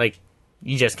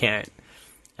 You just can't.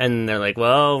 And they're like,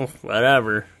 well,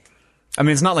 whatever. I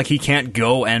mean, it's not like he can't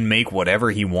go and make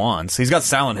whatever he wants. He's got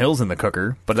Silent Hills in the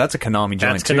cooker, but that's a Konami joint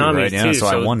That's too, Konami right? too. Yeah, so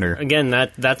I wonder. Again,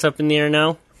 that's up in the air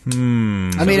now. I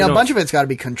mean, a bunch of it's got to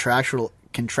be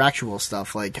contractual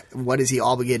stuff. Like, what is he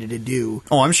obligated to do?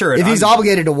 Oh, I'm sure. If he's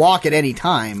obligated to walk at any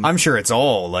time. I'm sure it's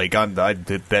all, like,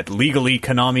 that legally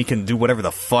Konami can do whatever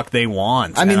the fuck they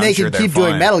want. I mean, and they I'm sure can they're keep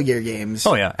doing fine. Metal Gear games.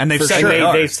 Oh, yeah. And they've For said sure. they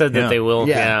are. They've said that Yeah. they will.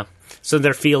 Yeah. Yeah. So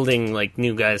they're fielding, like,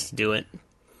 new guys to do it.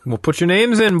 We'll put your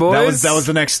names in, boys. That was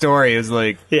the next story. It was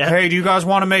like, Yeah. hey, do you guys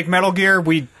want to make Metal Gear?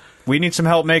 We need some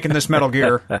help making this Metal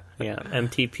Gear. Yeah,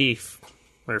 MTP,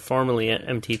 or formerly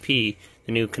MTP,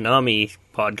 the new Konami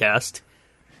podcast.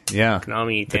 Yeah.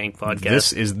 ManaTank Podcast.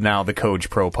 This is now the Coj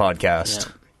Pro podcast.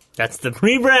 Yeah. That's the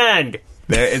rebrand.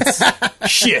 It's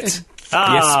shit.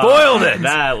 You spoiled it.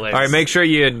 That was... All right, make sure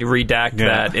you redact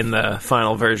Yeah. that in the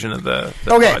final version of the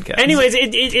Okay. podcast. Anyways,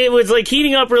 it was like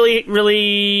heating up really,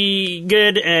 really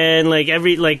good, and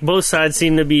like both sides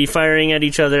seemed to be firing at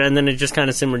each other, and then it just kind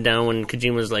of simmered down when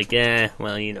Kojima was like,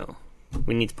 well, you know,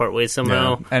 we need to part ways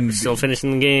somehow. Yeah. And we're still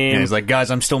finishing the game. And he's like,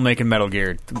 guys, I'm still making Metal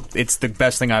Gear. It's the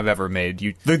best thing I've ever made.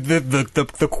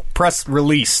 The press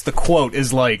release, the quote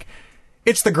is like,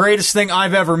 it's the greatest thing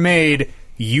I've ever made.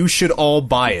 You should all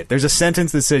buy it. There's a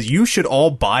sentence that says, you should all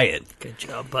buy it. Good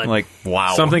job, bud. Like,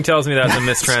 wow. Something tells me that's a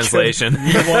mistranslation.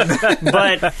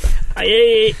 But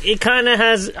it kind of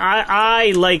has.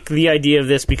 I like the idea of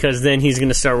this because then he's going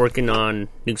to start working on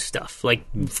new stuff, like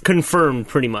confirmed,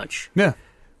 pretty much. Yeah.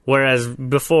 Whereas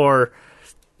before,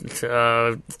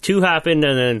 2 happened,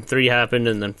 and then 3 happened,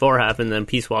 and then 4 happened, and then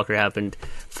Peace Walker happened.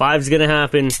 5's going to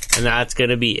happen, and that's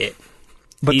going to be it.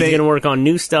 But He's going to work on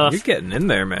new stuff, You're getting in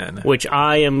there, man. which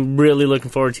I am really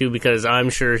looking forward to because I'm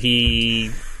sure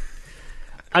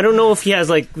I don't know if he has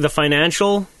like the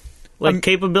financial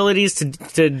capabilities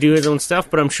to do his own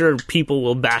stuff, but I'm sure people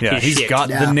will back Yeah, his he's shit. got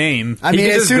Yeah. the name. I He mean,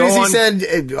 could as just soon go as he on-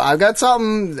 said, I've got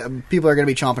something, people are going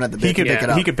to be chomping at the bit to pick it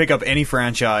up. He could pick up any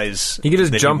franchise. You could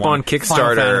just that jump want. on Final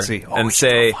Kickstarter Fantasy. Oh, and we should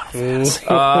say, go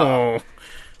Final Fantasy.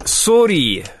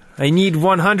 sorry, I need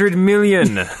 100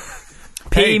 million.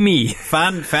 Pay Hey, me.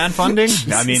 fan funding?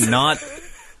 I mean, not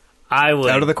I would.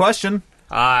 out of the question.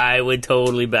 I would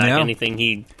totally back Yeah. anything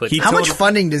he puts. He How out. much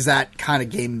funding does that kind of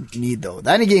game need, though?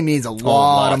 That game needs a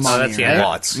lot of lots. money, Oh, that's- yeah. right?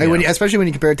 Lots, Like, yeah. especially when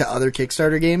you compare it to other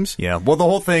Kickstarter games. Yeah, well, the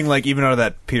whole thing, like, even out of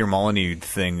that Peter Molyneux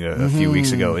thing a few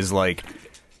weeks ago, is like,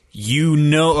 you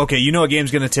know a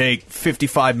game's going to take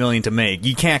 $55 million to make.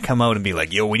 You can't come out and be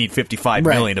like, yo, we need $55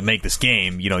 Right. million to make this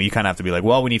game. You know, you kind of have to be like,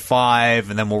 well, we need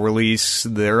 5, and then we'll release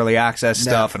the early access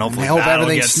stuff, and hopefully I hope that'll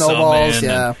everything get some snowballs. in,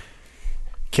 Yeah.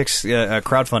 and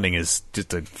crowdfunding is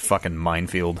just a fucking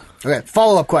minefield. Okay.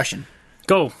 Follow-up question: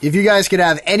 Go. if you guys could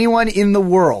have anyone in the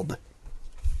world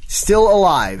still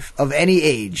alive of any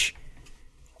age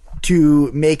to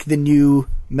make the new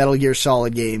Metal Gear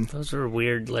Solid game, Those are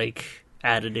weird, like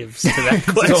additives to that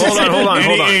So question. hold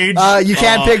on. you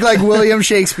can't pick like William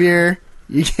Shakespeare.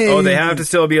 You can't. Oh, they have to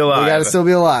still be alive. They got to still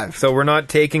be alive. So we're not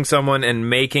taking someone and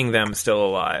making them still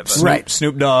alive. Right.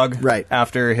 Snoop Dogg, Right.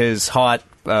 after his hot,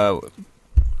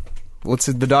 what's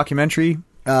the documentary?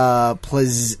 Planet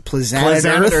Planet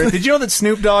Earth. Did you know that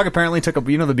Snoop Dogg apparently took the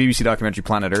BBC documentary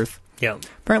Planet Earth? Yeah.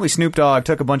 Apparently Snoop Dogg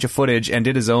took a bunch of footage and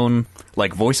did his own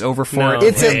like voiceover for No it.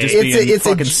 It's of a- him just it's a- being it's a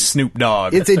fucking j- Snoop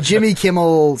Dogg. It's a Jimmy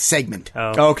Kimmel segment.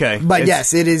 Okay. But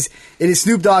It's- yes, it is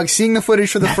Snoop Dogg seeing the footage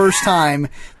for the first time,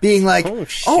 being like, Oh,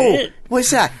 shit.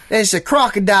 what's that? There's a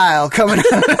crocodile coming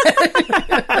out.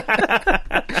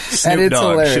 Snoop it's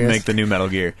Dogg hilarious. should make the new Metal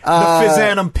Gear. The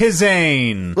Fizanum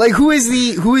Pizzane. Like, who is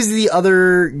the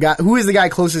other guy? Who is the guy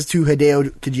closest to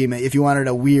Hideo Kojima if you wanted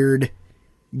a weird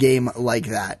game like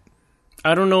that?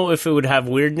 I don't know if it would have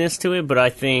weirdness to it, but I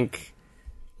think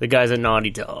the guys at Naughty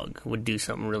Dog would do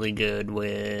something really good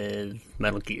with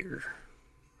Metal Gear.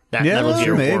 That Metal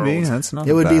Gear maybe. world. That's not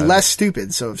It would be bad. less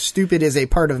stupid. So if stupid is a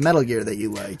part of Metal Gear that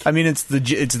you like, I mean, it's the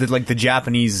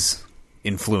Japanese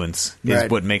influence is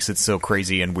Right. what makes it so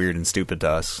crazy and weird and stupid to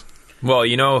us. Well,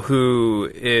 you know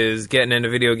who is getting into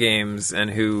video games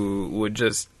and who would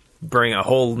just bring a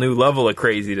whole new level of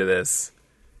crazy to this?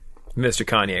 Mr.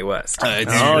 Kanye West. I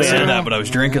didn't Oh, say yeah. that, but I was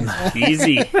drinking.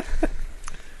 Easy.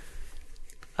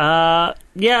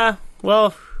 Yeah.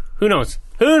 Well, who knows?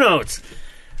 Who knows?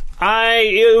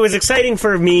 It was exciting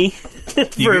for me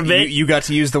for a bit. You got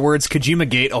to use the words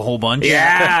Kojima-gate a whole bunch.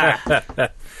 Yeah.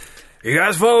 You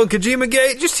guys following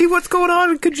Kojima-gate? Just see what's going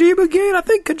on in Kojima-gate. I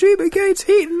think Kojima-gate's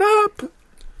heating up.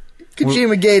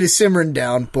 Kojima-gate is simmering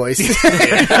down, boys, Guys,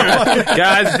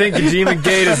 I think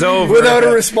Kojima-gate is over. without a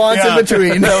response in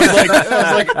between. That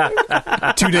was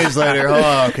like 2 days later.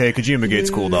 Oh, okay,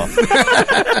 Kojima-gate's cooled off.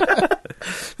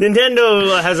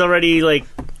 Nintendo has already, like,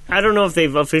 I don't know if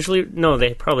they've officially... No,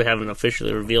 they probably haven't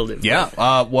officially revealed it. Yeah,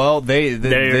 well, they have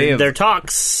Their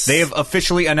talks. they have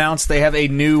officially announced they have a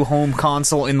new home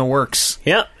console in the works.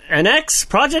 Yeah, NX?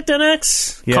 Project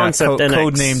NX? Yeah, Concept NX.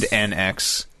 codenamed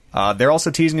NX. They're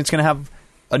also teasing it's going to have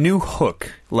a new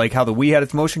hook, like how the Wii had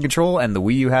its motion control and the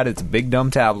Wii U had its big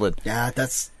dumb tablet. Yeah,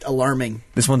 that's alarming.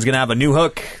 This one's going to have a new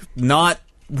hook, not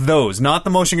the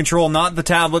motion control, not the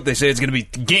tablet. They say it's going to be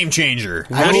game changer.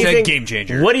 Hashtag game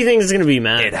changer. What do you think it's going to be,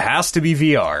 Matt? It has to be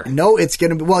VR. No, it's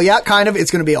going to be... Well, yeah, kind of.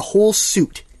 It's going to be a whole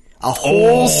suit. A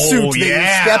whole suit that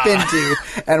you step into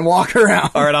and walk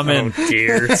around. All right, I'm in. Oh,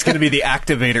 dear. It's going to be the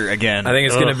activator again. I think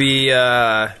it's going to be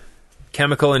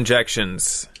chemical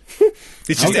injections.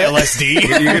 It's just LSD.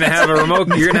 You're going to have a remote.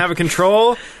 You're going to have a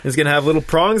control. It's going to have little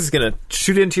prongs. It's going to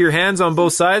shoot into your hands on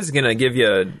both sides. It's going to give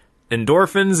you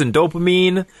endorphins and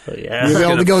dopamine. Oh, yeah. You'll be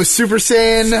able to go Super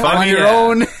Saiyan on your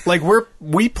own. Like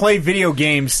we play video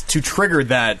games to trigger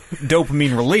that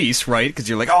dopamine release, right? Because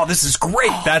you're like, oh, this is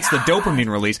great. That's the dopamine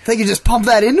release. They can just pump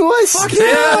that into us? Fuck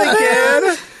yeah, they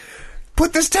can.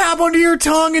 Put this tab under your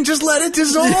tongue and just let it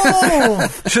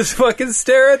dissolve. Just fucking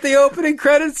stare at the opening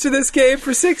credits to this game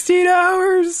for 16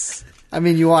 hours. I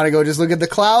mean, you want to go just look at the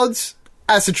clouds?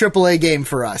 That's a AAA game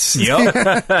for us. Yep.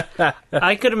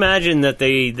 I could imagine that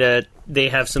they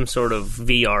have some sort of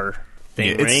VR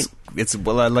thing, right? It's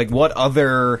like what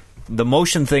other... The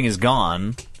motion thing is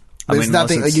gone. There's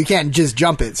nothing like you can't just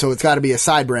jump it, so it's got to be a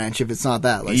side branch if it's not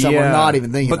that. Like someone not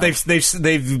even thinking. But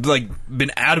they've like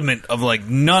been adamant of like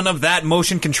none of that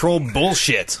motion control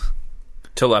bullshit.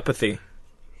 Telepathy.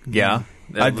 Yeah,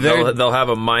 they'll have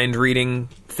a mind reading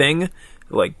thing.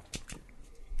 Like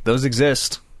those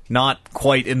exist. Not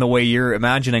quite in the way you're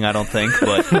imagining, I don't think,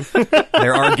 but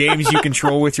there are games you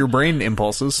control with your brain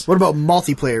impulses. What about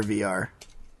multiplayer VR?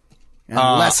 And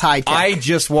less high tech. I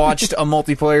just watched a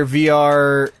multiplayer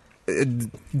VR.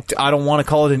 I don't want to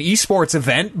call it an esports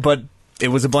event, but it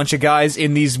was a bunch of guys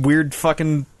in these weird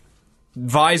fucking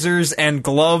visors and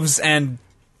gloves and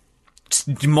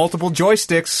multiple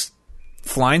joysticks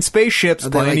flying spaceships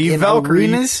playing like in Valkyrie.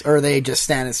 arenas, or are they just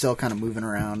standing still, kind of moving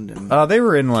around? And They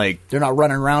were in like they're not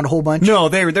running around a whole bunch. no,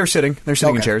 they're sitting. They're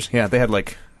sitting in Okay. chairs. Yeah, they had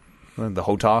like the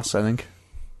Hotas, I think,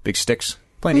 big sticks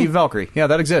playing Eve Valkyrie. Yeah,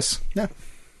 that exists. Yeah,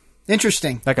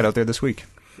 interesting. That got out there this week.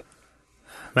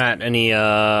 Matt, any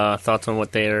thoughts on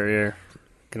what they're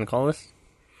going to call this?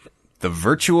 The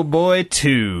Virtual Boy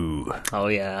 2. Oh,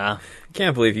 yeah.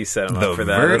 Can't believe you set him The up for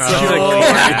that.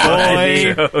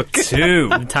 Virtual Boy 2.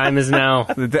 The time is now.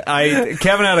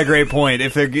 Kevin had a great point.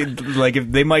 If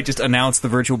they might just announce the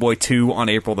Virtual Boy 2 on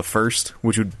April the 1st,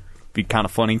 which would be kind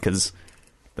of funny because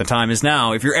the time is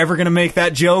now. If you're ever going to make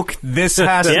that joke, this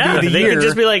has to be the they year. could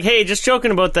just be like, hey, just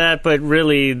joking about that, but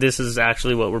really, this is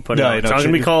actually what we're putting out. It's not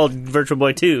going to be called Virtual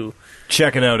Boy 2.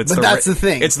 Check it out. But that's the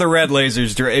thing. It's the red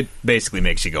lasers. It basically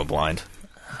makes you go blind.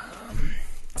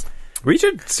 We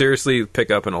should seriously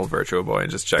pick up an old Virtual Boy and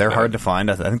just check. They're it hard out. to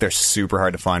find. I think they're super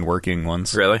hard to find working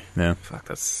ones. Really? Yeah. Fuck,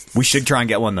 that's. We should try and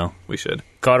get one though. We should.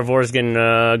 God of War is getting.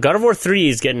 God of War 3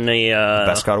 is getting a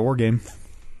Best God of War game.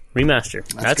 remaster.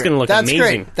 That's great. going to look That's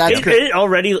amazing. great. That's great. It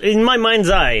already, in my mind's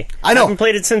eye, I know. haven't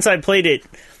played it since I played it,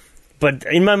 but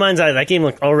in my mind's eye, that game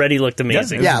already looked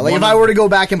amazing. Yeah, like if I were to go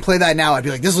back and play that now, I'd be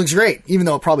like, this looks great, even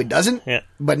though it probably doesn't. Yeah.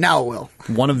 But now it will.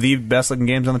 One of the best looking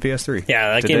games on the PS3.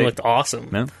 Yeah, that to game date. looked awesome.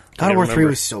 Yeah. God of War 3 remember.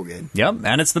 was so good. Yep,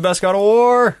 and it's the best God of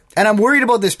War. And I'm worried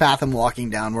about this path I'm walking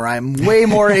down, where I'm way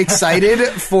more excited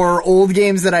for old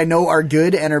games that I know are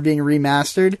good and are being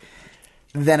remastered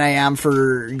than I am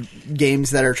for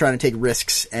games that are trying to take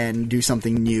risks and do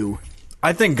something new.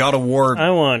 I think God of War. I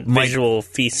want visual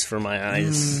feasts for my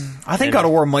eyes. I think God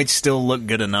of War might still look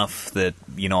good enough that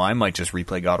I might just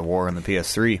replay God of War on the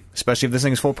PS3, especially if this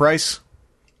thing is full price.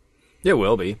 It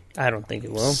will be. I don't think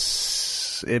it will.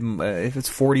 If it's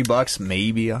 $40,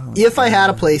 maybe. If I had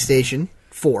a PlayStation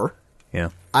 4, Yeah,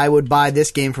 I would buy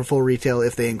this game for full retail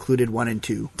if they included 1 and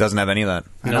 2. doesn't have any of that.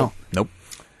 I know. Nope.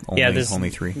 Only, only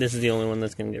 3. This is the only one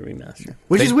that's going to get remastered.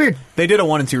 Which is weird They did a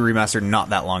 1 and 2 remaster not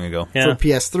that long ago. Yeah. for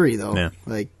PS3, though. Yeah.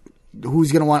 Like,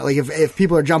 who's going to want... Like, if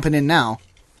people are jumping in now,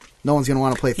 no one's going to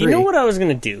want to play 3. You know what I was going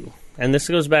to do? And this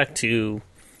goes back to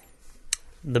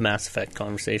the Mass Effect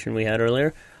conversation we had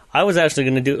earlier. I was actually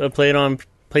going to play it on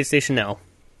PlayStation Now.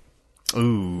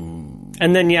 Ooh.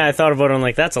 And then, I thought about it. I'm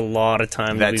like, that's a lot of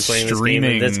time to That be playing this game.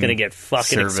 streaming And that's going to get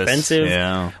fucking service, expensive.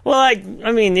 yeah. Well, I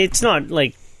mean, it's not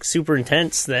like super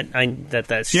intense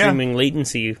that streaming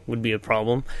latency would be a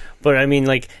problem. But I mean,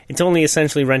 like, it's only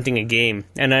essentially renting a game.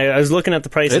 And I was looking at the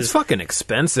prices. It's fucking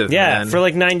expensive. Yeah, man. for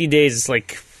like 90 days, it's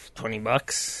like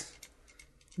 $20.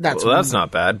 That's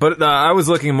not bad. But I was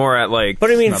looking more at like.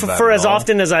 But I mean, Not bad for at as all.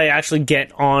 often as I actually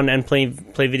get on and play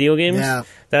video games, Yeah.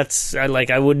 that's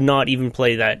I would not even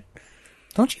play that.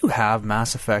 Don't you have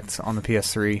Mass Effect on the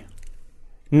PS3?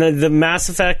 No, the Mass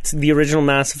Effect, the original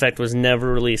Mass Effect, was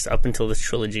never released up until this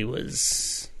trilogy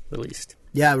was released.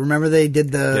 Yeah, remember they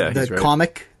did the he's right.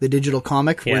 comic, the digital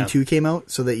comic Yeah. when 2 came out,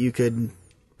 so that you could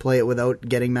play it without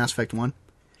getting Mass Effect 1.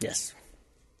 Yes.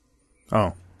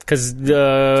 Oh. Because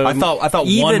the... I thought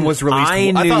Even 1 was released.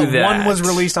 I thought knew that. 1 was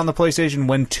released on the PlayStation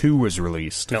when 2 was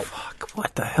released. No. Fuck,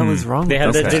 what the hell is wrong They with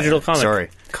had this that guy? digital comic. Sorry.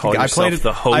 Call I played yourself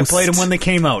the host. I played them when they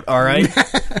came out, all right?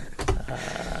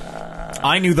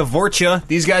 I knew the Vorcha.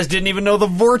 These guys didn't even know the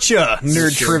Vorcha.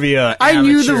 Nerd trivia. I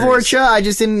knew the amateurs. Vorcha, I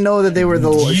just didn't know that they were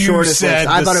the You shortest said list.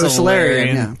 I the thought it was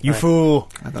Solarian. Yeah. You fool.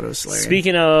 I thought it was Solarian.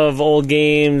 Speaking of old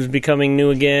games becoming new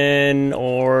again,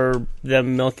 or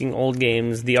them milking old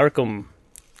games, the Arkham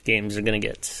games are going to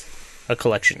get a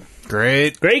collection.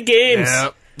 Great. Great games! Yeah.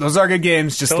 Those are good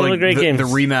games. Just Totally like great the games.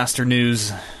 remaster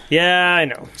news. Yeah, I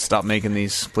know. Stop making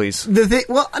these, please.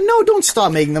 No, don't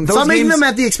stop making them. Those Stop making games- them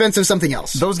at the expense of something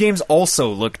else. Those games also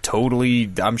look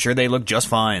totally... I'm sure they look just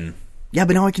fine. Yeah,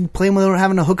 but now I can play them without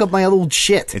having to hook up my old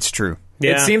shit. It's true.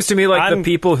 Yeah. It seems to me like I'm- the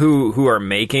people who are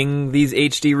making these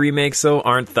HD remakes, though,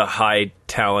 aren't the high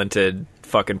talented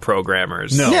fucking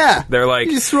programmers. No. Yeah. They're like,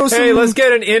 You just throw hey, some- let's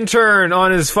get an intern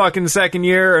on his fucking second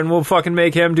year, and we'll fucking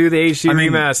make him do the HD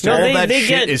remaster. No, all they- that they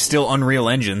shit get- is still Unreal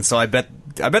Engine, so I bet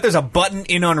there's a button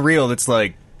in Unreal that's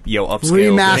like, yo,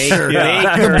 upscale. Remaster.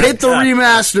 Yeah. Hit the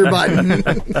remaster button.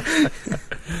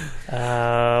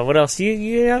 What else?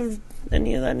 You have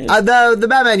any of that news? The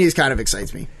Batman news kind of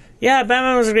excites me. Yeah,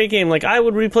 Batman was a great game. Like, I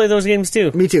would replay those games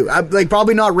too. Me too.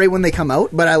 Probably not right when they come out,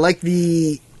 but I like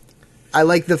the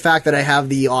fact that I have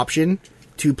the option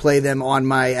to play them on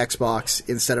my Xbox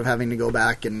instead of having to go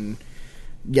back and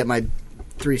get my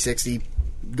 360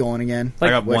 going again. I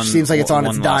got which one- seems like it's on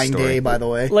one its last dying story. day, by the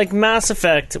way. Like, Mass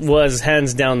Effect was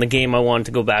hands down the game I wanted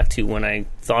to go back to when I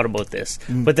thought about this.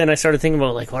 But then I started thinking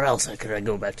about, like, what else could I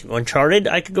go back to? Uncharted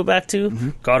I could go back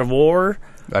to. God of War.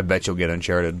 I bet you'll get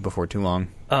Uncharted before too long.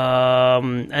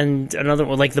 And another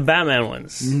one, like the Batman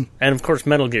ones. And, of course,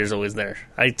 Metal Gear's always there.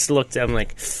 I'm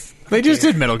like... They just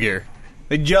did Metal Gear.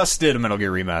 They just did a Metal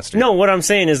Gear remaster. No, what I'm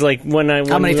saying is, like, when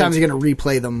How many times are you going to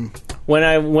replay them? when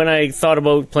I thought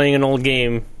about playing an old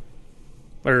game,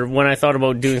 or when I thought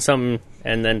about doing something,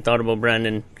 and then thought about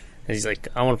Brandon, and he's like,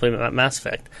 I want to play Mass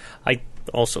Effect. I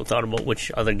also thought about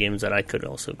which other games that I could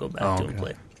also go back to and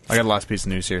play. I got a last piece of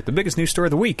news here. The biggest news story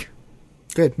of the week.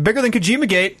 Good. Bigger than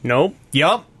Kojima-gate. Nope.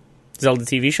 Yup. Zelda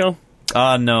TV show?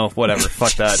 No, whatever.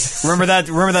 Fuck that. Remember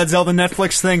that Zelda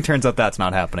Netflix thing? Turns out that's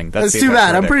not happening. That's the too effect bad.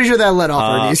 right I'm there. pretty sure that let off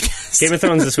our newscast. Game of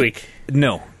Thrones this week.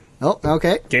 No. Oh,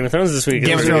 okay. Game of Thrones this week.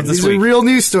 Game of Thrones this These are week. real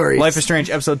news stories. Life is Strange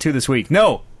episode 2 this week.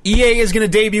 No. EA is going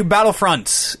to debut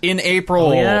Battlefront in April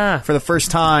Oh, yeah. for the first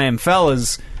time.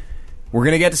 Fellas, we're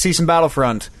going to get to see some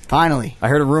Battlefront. Finally. I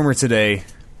heard a rumor today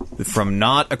from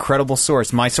not a credible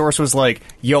source. My source was like,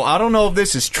 yo, I don't know if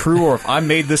this is true or if I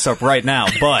made this up right now,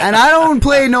 but... And I don't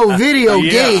play no video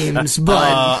Yeah. games,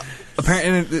 but...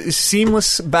 Apparently,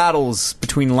 seamless battles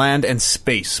between land and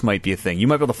space might be a thing. You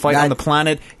might be able to fight on the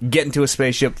planet, get into a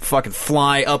spaceship, fucking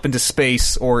fly up into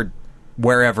space or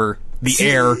wherever, the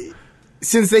air.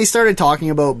 Since they started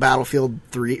talking about Battlefront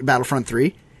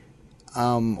 3,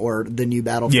 or the new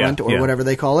Battlefront, Yeah, or yeah. whatever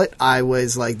they call it, I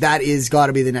was like, that is got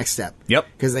to be the next step. Yep.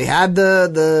 Because they had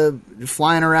the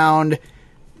flying around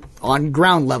on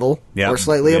ground level, Yep. or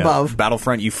slightly Yeah. above,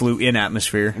 Battlefront, you flew in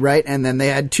atmosphere. right? And then they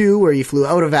had 2 where you flew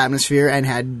out of atmosphere and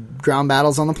had ground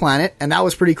battles on the planet, and that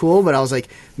was pretty cool. But I was like,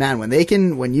 man,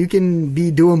 when you can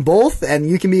be doing both, and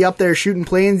you can be up there shooting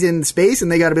planes in space,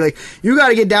 and they got to be like, you got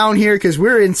to get down here because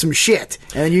we're in some shit,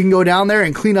 and then you can go down there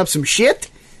and clean up some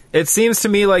shit. It seems to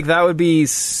me like that would be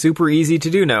super easy to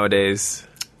do nowadays.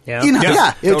 Yeah.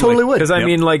 Yeah, it totally would. Because, I Yep.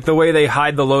 mean, like, the way they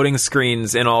hide the loading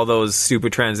screens in all those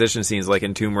stupid transition scenes, like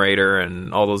in Tomb Raider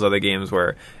and all those other games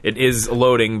where it is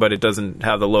loading, but it doesn't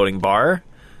have the loading bar.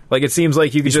 Like, it seems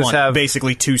like you could You just want have...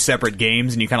 basically 2 separate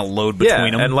games, and you kind of load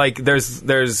between them. and, like, there's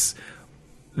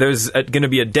going to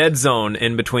be a dead zone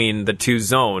in between the 2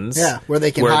 zones. Yeah, where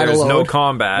they can where hide a there's no load.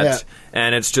 combat, Yeah.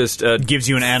 and it's just Gives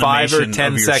you an 5 or animation 10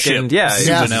 of your second, ship yeah, zooming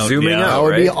just out, zooming yeah. out. That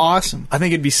would be right? awesome. I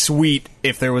think it'd be sweet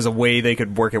if there was a way they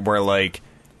could work it where, like,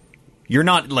 you're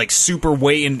not, like, super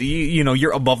way in, you know,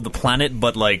 you're above the planet,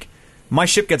 but, like, my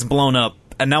ship gets blown up,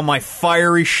 and now my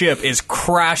fiery ship is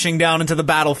crashing down into the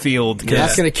battlefield.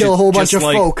 That's gonna kill a whole bunch of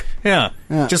like, folk. Yeah.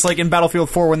 Yeah. Just like in Battlefield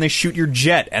 4 when they shoot your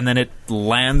jet, and then it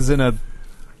lands in a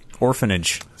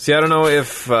orphanage. See, I don't know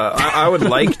if I would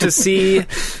like to see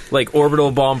like orbital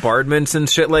bombardments and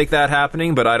shit like that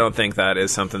happening, but I don't think that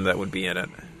is something that would be in it.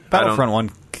 Battlefront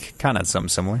 1 kind of had something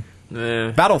similar.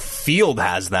 Battlefield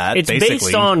has that, It's basically.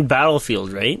 based on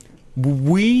Battlefield, right?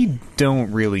 We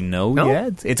don't really know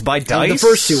yet. It's by dice. The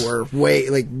first two were way,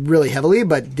 like, really heavily,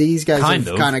 but these guys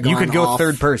have kind of gone You could go off.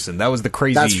 third person. That was the That's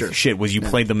crazy true. shit, was you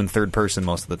played them in third person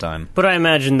most of the time. But I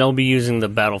imagine they'll be using the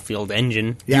Battlefield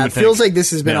engine. Yeah, would it feels think. like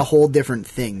this has been a whole different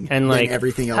thing And, like, than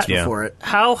everything else Yeah. before it.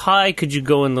 How high could you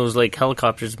go in those like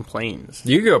helicopters and planes?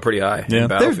 You go pretty high in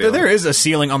Battlefield. There is a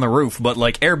ceiling on the roof, but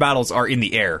like air battles are in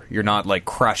the air. You're not like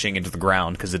crashing into the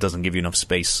ground because it doesn't give you enough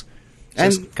space.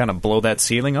 Just And- kind of blow that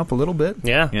ceiling up a little bit.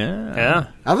 Yeah.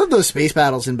 I thought those space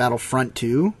battles in Battlefront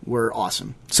 2 were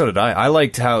awesome. So did I. I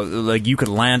liked how like you could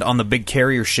land on the big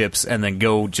carrier ships and then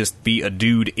go just be a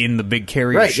dude in the big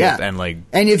carrier Right, ship yeah. and like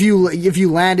And if you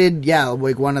landed,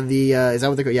 like one of the, is that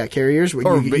what they call, carriers? Where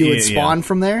Or- you would yeah, spawn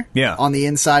from there? Yeah. On the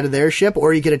inside of their ship,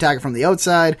 or you could attack it from the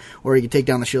outside, or you could take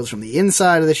down the shields from the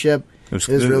inside of the ship. It was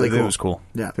really cool. It was cool.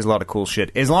 Yeah. There's a lot of cool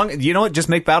shit. As long you know what, just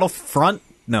make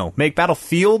make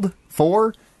Battlefield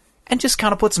 4 and just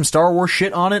kind of put some Star Wars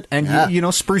shit on it and Yeah.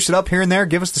 spruce it up here and there,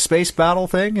 give us the space battle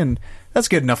thing, and that's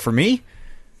good enough for me.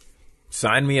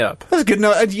 Sign me up. That's good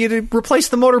enough. You replace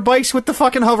the motorbikes with the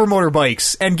fucking hover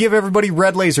motorbikes and give everybody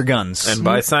red laser guns. And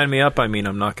by sign me up, I mean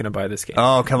I'm not going to buy this game.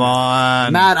 Oh, come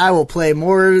on. Matt, I will play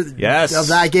more Yes. of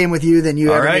that game with you than you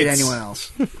All ever right. did anyone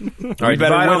else. All right,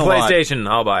 better buy it win on a lot. PlayStation.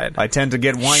 I'll buy it. I tend to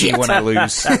get whiny when I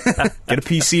lose. Get a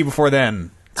PC before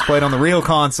then. Let's play it on the real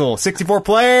console. 64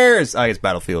 players. I guess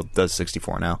Battlefield does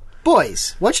 64 now.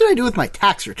 Boys, what should I do with my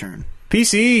tax return?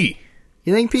 PC.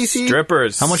 You think PC?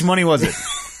 Strippers. How much money was it?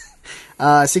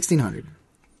 1,600.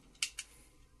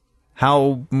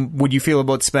 How would you feel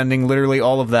about spending literally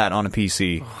all of that on a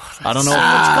PC? I don't know.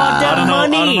 goddamn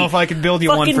money. I don't know if I could build you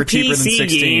one Fucking for cheaper than PC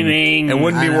 16. gaming. It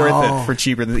wouldn't be I worth know. it for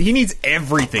cheaper than. He needs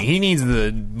everything. He needs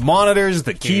the monitors,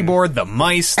 the keyboard, the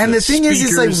mice, And the thing is,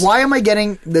 it's like, speakers. why am I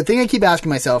getting... The thing I keep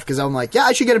asking myself, because I'm like, yeah,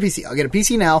 I should get a PC. I'll get a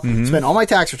PC now, spend all my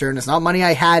tax return. It's not money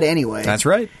I had anyway. That's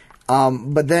right.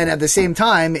 But then at the same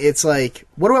time, it's like,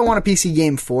 what do I want a PC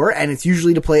game for? And it's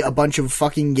usually to play a bunch of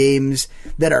fucking games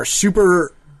that are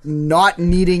super not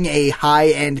needing a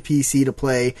high-end PC to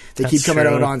play that keep coming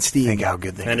true. out on Steam. Think how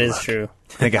good they That can is look. true.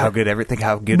 Think of how good everything.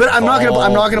 How good. But I'm not Valve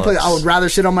gonna play. looks. I would rather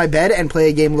sit on my bed and play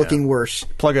a game looking worse.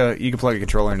 You can plug a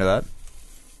controller into that.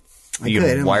 You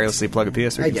could. can wirelessly plug a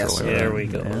PS3 I guess controller. There we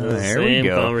go. There we Same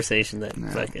go. conversation that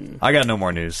fucking. I got no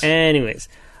more news. Anyways,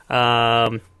 I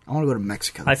want to go to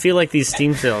Mexico. I feel like these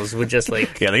Steam sales would just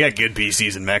like Yeah, they got good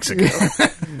PCs in Mexico.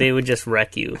 they would just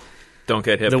wreck you. Don't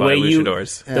get hit The by way you-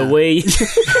 luchadors. The way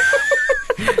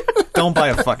Don't buy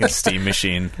a fucking Steam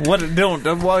machine. What?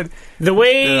 What? the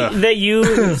way Ugh. that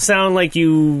you sound like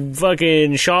you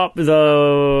fucking shop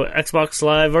the Xbox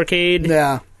Live Arcade.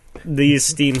 yeah. These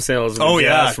Steam sales. Would Oh,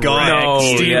 yeah, just God. wreck No,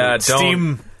 you. Steam- yeah, don't.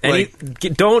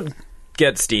 Steam, Don't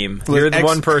get Steam. You're the X-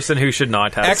 one person who should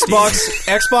not have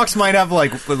Xbox might have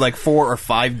like 4 or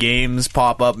 5 games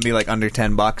pop up and be like under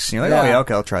 $10. You're like, oh Yeah. yeah,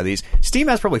 okay, I'll try these. Steam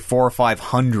has probably 400 or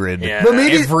 500 Yeah. But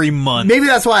maybe every month. Maybe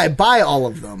that's why I buy all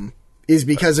of them. Is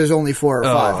because there's only 4 or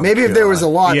 5. Oh, Maybe if there God. was a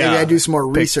lot, Yeah. maybe I'd do some more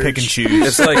research. Pick and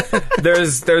choose. It's like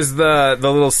there's the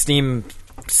little Steam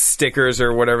stickers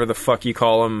or whatever the fuck you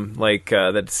call them, like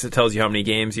that tells you how many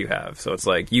games you have. So it's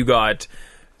like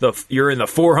you're in the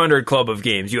 400 club of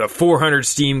games. You have 400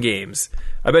 Steam games.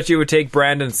 I bet you it would take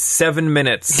Brandon 7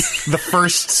 minutes. The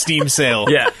first Steam sale.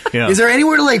 Yeah. Is there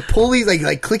anywhere to like pull these,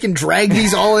 like click and drag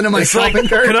these all into my shopping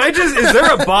cart? Can I just? Is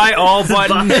there a buy all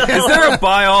button? Is there a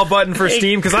buy all button for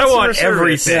Steam? Because I want Customer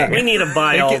service. everything. We need a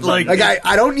buy all. like- button. Like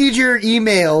I don't need your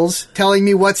emails telling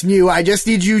me what's new. I just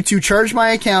need you to charge my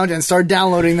account and start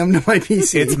downloading them to my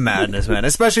PC. It's madness, man.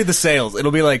 Especially the sales. It'll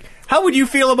be like, how would you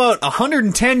feel about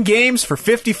 110 games for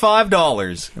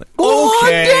 $55?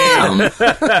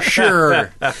 Okay. Sure.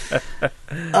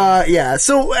 Yeah.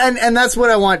 So and that's what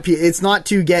I want. It's not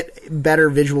to get better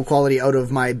visual quality out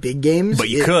of my big games. But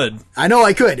you could. I know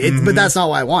I could. But that's not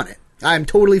why I want it. I'm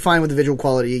totally fine with the visual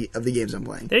quality of the games I'm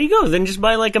playing. There you go. Then just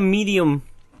buy like a medium.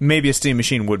 Maybe a Steam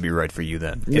machine would be right for you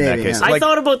then. In that Maybe, case. yeah. I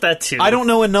thought about that too. I don't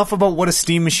know enough about what a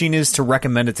Steam machine is to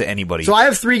recommend it to anybody. So I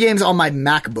have 3 games on my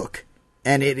MacBook,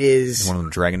 and it is One of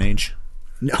them, Dragon Age.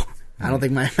 no. I don't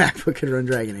think my MacBook could run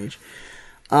Dragon Age.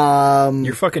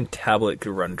 Your fucking tablet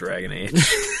could run Dragon Age.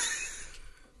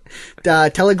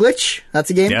 Teleglitch, that's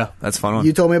a game. Yeah, that's a fun one.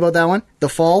 You told me about that one. The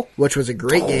Fall, which was a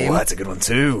great game. Oh, that's a good one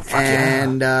too. Fuck yeah.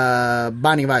 And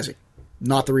Binding of Isaac,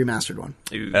 not the remastered one.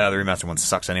 Ooh. The remastered one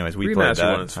sucks anyways. We played Remastered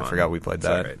that. one is I fun. forgot we played It's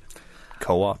that. alright.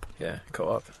 Co-op. Yeah,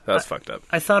 co-op. That's fucked up.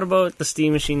 I thought about the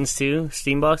Steam machines too,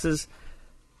 Steam boxes,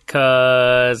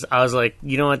 because I was like,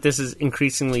 you know what, this is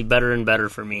increasingly better and better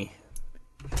for me.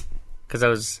 Because I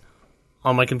was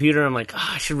on my computer. I'm like,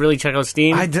 I should really check out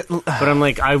Steam. But I'm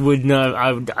like, I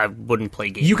wouldn't play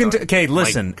games. You can okay.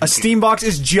 Listen, a Steam box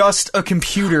is just a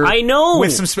computer. I know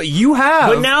with some space. You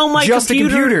have, but now my just a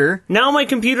computer. Now my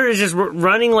computer is just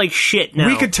running like shit. Now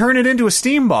we could turn it into a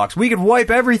Steam box. We could wipe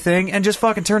everything and just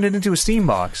fucking turn it into a Steam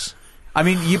box. I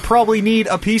mean, you probably need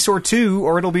a piece or two,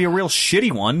 or it'll be a real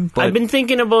shitty one. But I've been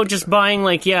thinking about just buying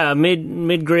a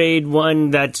mid-grade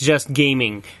one that's just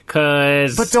gaming.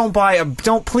 But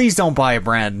please don't buy a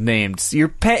brand named.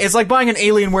 It's like buying an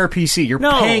Alienware PC. You're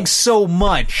paying so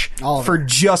much for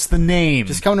just the name.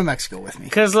 Just come to Mexico with me.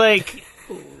 Because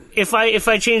if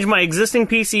I change my existing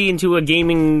PC into a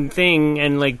gaming thing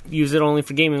and use it only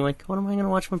for gaming, what am I going to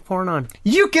watch my porn on?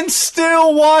 You can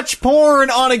still watch porn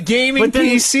on a gaming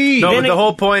PC. No, but the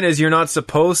whole point is you're not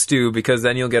supposed to, because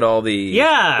then you'll get all the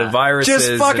viruses.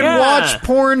 Just fucking watch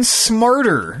porn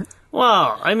smarter.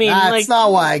 Well, I mean, that's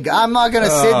not why. I'm not going to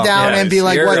sit down and be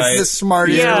like, "What's the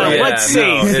smartest?" Let's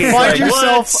see. Find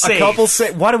yourself a couple.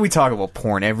 Why do we talk about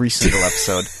porn every single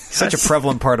episode? Such a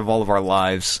prevalent part of all of our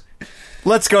lives.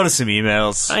 Let's go to some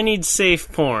emails. I need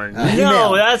safe porn.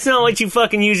 No, that's not what you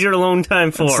fucking use your alone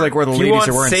time for. It's like where the ladies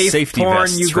are wearing safety porn,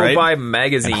 vests, you go right? buy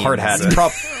magazines. And hard hats.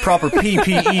 Proper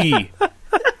PPE.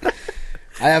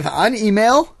 I have an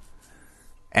email.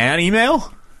 An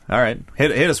email? All right.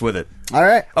 Hit us with it. All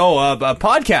right. Oh, a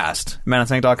podcast.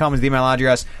 ManaTank.com is the email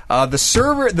address. The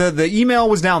server, the email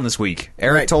was down this week.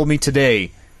 Eric told me today.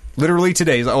 Literally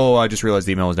today. He's like, I just realized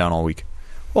the email was down all week.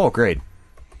 Oh, great.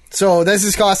 So this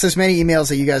has cost us many emails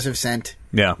that you guys have sent.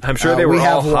 Yeah. I'm sure they were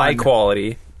all high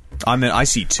quality. I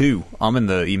see 2. I'm in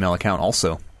the email account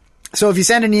also. So if you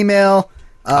send an email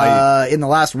in the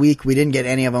last week, we didn't get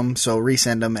any of them, so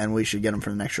resend them, and we should get them for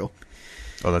the next show.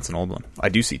 Oh, that's an old one. I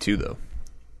do see 2, though.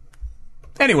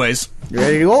 Anyways. You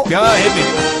ready to go? Yeah, hit me.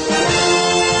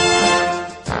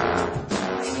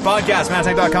 Podcast,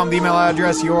 ManaTank.com, the email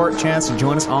address, your chance to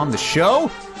join us on the show.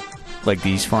 Like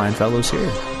these fine fellows here.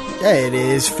 It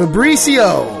is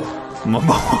Fabricio. My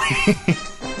boy.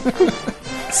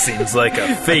 Seems like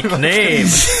a fake name.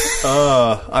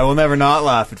 I will never not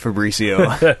laugh at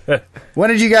Fabricio. When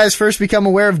did you guys first become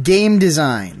aware of game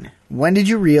design? When did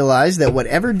you realize that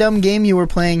whatever dumb game you were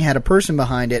playing had a person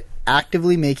behind it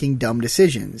actively making dumb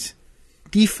decisions?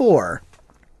 D4.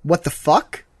 What the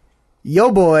fuck? Yo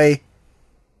boy.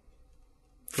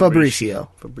 Fabricio.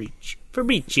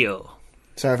 Fabricio.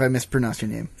 Sorry if I mispronounced your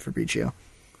name, Fabricio.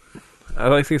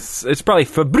 I think it's probably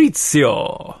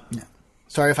Fabrizio. No.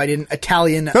 Sorry if I didn't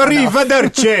Italian enough.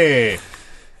 Arrivederci.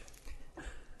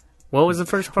 What was the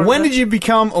first part? When did you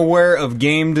become aware of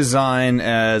game design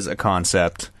as a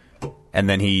concept? And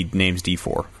then he names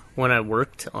D4. When I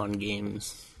worked on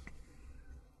games.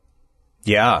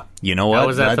 Yeah, you know what? I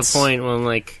was at the point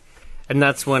when and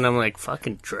that's when I'm like,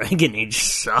 fucking Dragon Age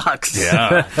sucks.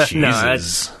 Yeah, Jesus. No,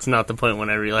 that's not the point when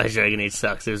I realized Dragon Age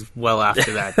sucks. It was well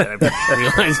after that I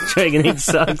realized Dragon Age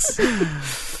sucks.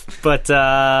 But,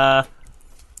 at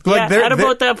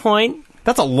about that point.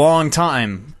 That's a long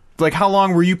time. How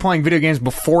long were you playing video games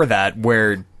before that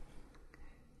where...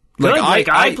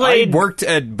 I worked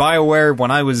at BioWare when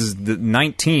I was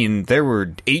 19. There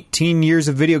were 18 years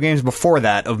of video games before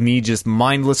that of me just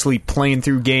mindlessly playing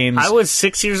through games. I was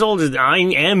 6 years old. I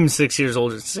am 6 years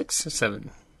older. 6 or 7?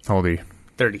 How old are you?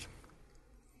 30.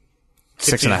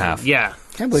 6.5. Yeah.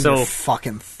 I can't believe you're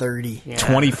fucking 30. Yeah.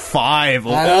 25.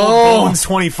 Old Bones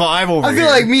 25 over here. I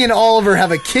feel like me and Oliver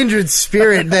have a kindred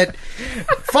spirit that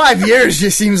 5 years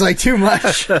just seems like too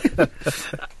much.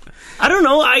 I don't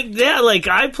know.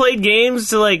 I played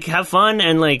games to have fun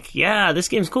and this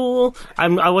game's cool.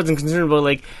 I wasn't concerned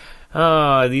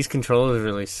about these controllers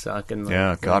really suck. And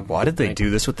yeah, God, why did they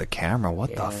do this with the camera?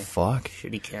 What the fuck?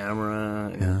 Shitty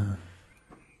camera. Yeah.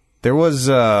 There was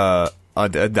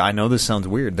I know this sounds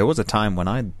weird. There was a time when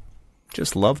I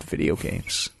just loved video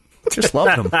games. Just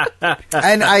loved them.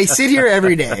 And I sit here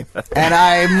every day and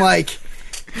I'm like,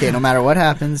 okay, no matter what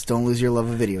happens, don't lose your love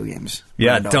of video games.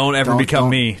 Yeah, don't ever become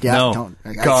me. Yeah, no.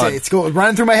 Don't. It's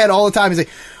running through my head all the time. It's like,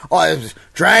 this is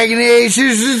Dragon Age,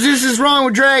 this is wrong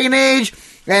with Dragon Age,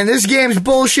 and this game's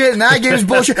bullshit, and that game's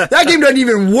bullshit. That game doesn't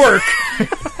even work.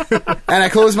 And I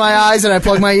close my eyes and I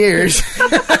plug my ears.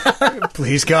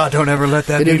 Please, God, don't ever let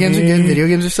that Video be games me. are good. Video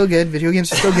games are still good. Video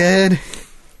games are still good.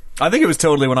 I think it was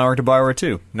totally when I worked at BioWare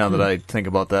too, now that I think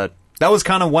about that. That was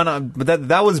kind of when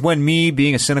that was when me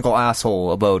being a cynical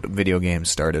asshole about video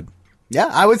games started. Yeah,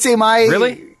 I would say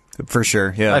Really? For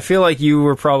sure, yeah. I feel like you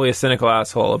were probably a cynical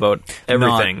asshole about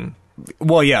everything.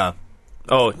 Well, yeah.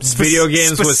 Video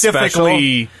games was special?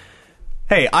 specifically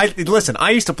Hey, listen,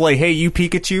 I used to play Hey You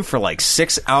Pikachu for like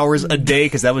 6 hours a day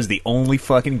because that was the only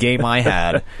fucking game I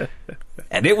had.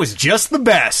 And it was just the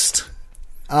best.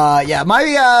 Yeah,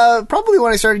 my probably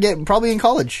when I started getting probably in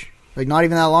college, like not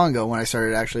even that long ago when I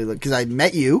started actually because I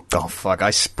met you. Oh fuck!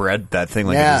 I spread that thing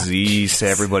like a disease to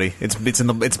everybody. It's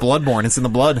bloodborne. It's in the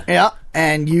blood. Yeah,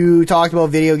 and you talked about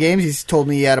video games. You told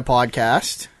me you had a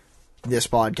podcast. This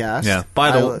podcast. Yeah.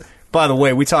 By the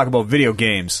way, we talk about video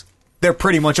games. They're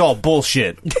pretty much all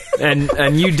bullshit. And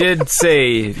you did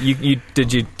say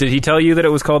did he tell you that it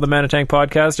was called the ManaTank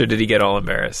Podcast, or did he get all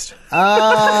embarrassed?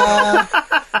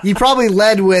 You probably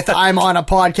led with I'm on a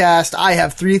podcast. I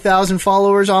have 3,000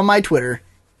 followers on my Twitter.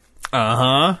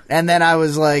 Uh-huh. And then I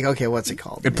was like, okay, what's it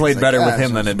called? It played better with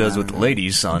him than it does with the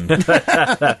ladies, son.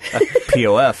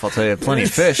 POF, I'll tell you, plenty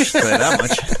of fish. Tell you that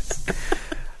much.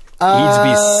 He'd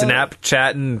be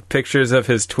Snapchatting pictures of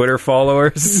his Twitter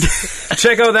followers.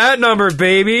 Check out that number,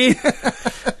 baby.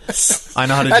 I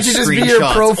know how to That do should just be screenshots,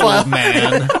 your profile. old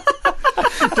man.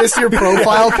 Just your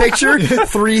profile picture,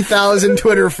 3,000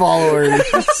 Twitter followers.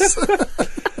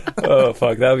 Oh,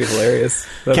 fuck, that would be hilarious.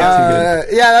 That'd be too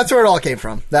good. Yeah, that's where it all came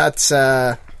from. That's,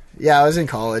 I was in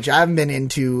college. I haven't been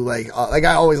into, like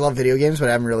I always love video games, but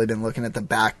I haven't really been looking at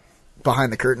the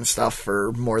behind the curtain stuff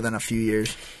for more than a few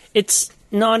years. It's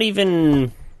not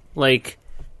even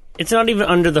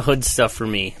under the hood stuff for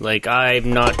me. Like,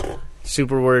 I'm not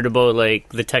super worried about like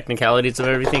the technicalities of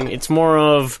everything. It's more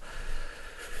of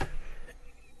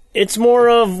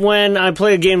when I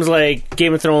play games like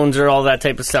Game of Thrones or all that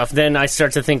type of stuff, then I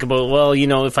start to think about, well,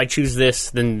 if I choose this,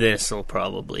 then this will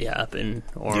probably happen.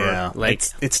 Or like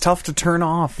it's tough to turn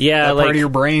off. Yeah, that part of your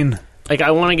brain. Like,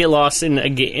 I want to get lost in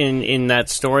that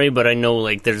story, but I know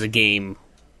like there's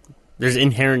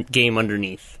inherent game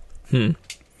underneath.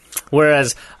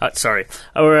 Whereas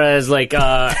like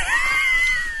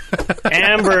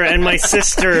Amber and my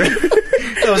sister.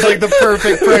 That was like the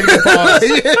perfect pregnant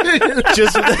pause.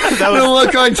 Just that was the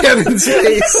look on Kevin's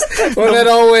face when it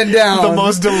all went down. the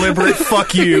most deliberate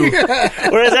fuck you.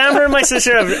 Whereas Amber and my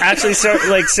sister have actually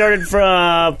started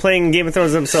playing Game of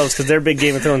Thrones themselves because they're big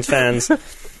Game of Thrones fans.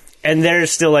 And they're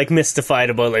still like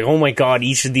mystified about like, oh my god,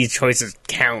 each of these choices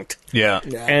count. Yeah.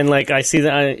 And like I see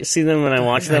them when I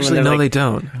watch them. Actually, and no, like, they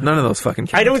don't. None of those fucking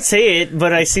count. I don't say it,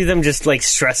 but I see them just like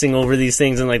stressing over these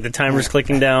things and like the timer's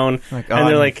clicking down. Like, and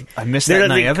they're like, I miss they're that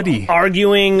like, naivety.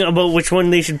 arguing about which one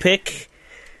they should pick.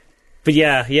 But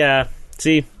yeah.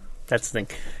 See, that's the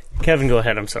thing. Kevin, go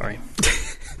ahead. I'm sorry.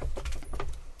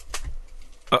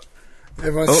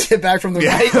 Everyone sit back from the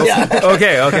mic. Yeah.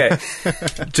 Okay.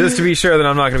 Just to be sure that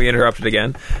I'm not going to be interrupted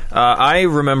again, I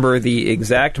remember the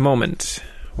exact moment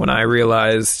when I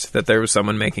realized that there was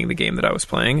someone making the game that I was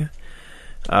playing.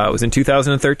 It was in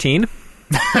 2013.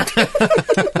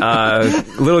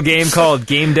 Little game called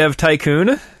Game Dev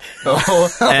Tycoon.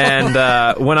 And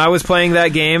when I was playing that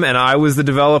game and I was the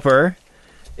developer,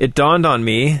 it dawned on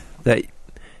me that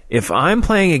if I'm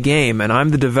playing a game and I'm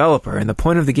the developer and the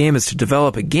point of the game is to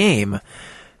develop a game,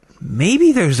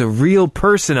 maybe there's a real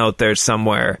person out there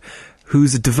somewhere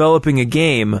who's developing a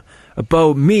game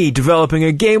about me developing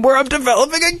a game where I'm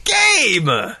developing a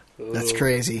game. That's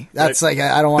crazy. That's like,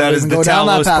 I don't want to even go the down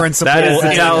that Talos path. Principle. That is the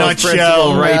in a Talos nutshell.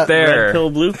 Principle right there. Red pill,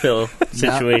 blue pill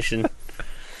situation.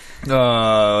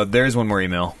 There's one more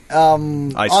email.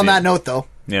 On that note, though,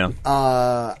 Yeah.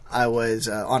 I was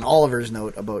on Oliver's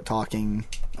note about talking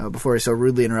before he so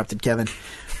rudely interrupted Kevin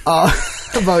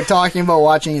about talking about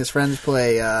watching his friends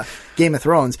play Game of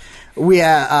Thrones.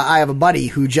 I have a buddy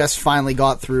who just finally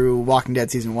got through Walking Dead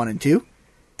season 1 and 2,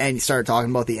 and he started talking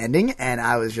about the ending, and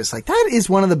I was just like, that is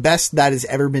one of the best that has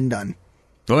ever been done.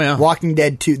 Oh yeah. Walking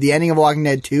Dead 2, the ending of Walking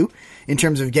Dead 2, in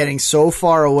terms of getting so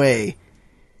far away.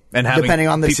 And having depending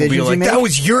on the people decisions be like, you make. that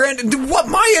was your ending. What?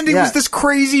 My ending was this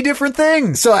crazy different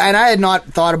thing. So, and I had not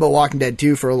thought about Walking Dead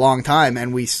 2 for a long time,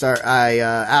 and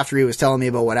after he was telling me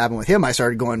about what happened with him, I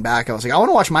started going back. I was like, I want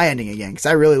to watch my ending again, because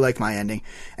I really liked my ending.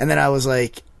 And then I was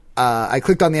like, I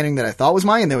clicked on the ending that I thought was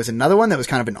mine, and there was another one that was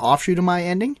kind of an offshoot of my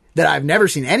ending that I've never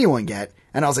seen anyone get.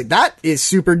 And I was like, that is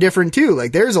super different too.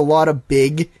 Like, there's a lot of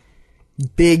big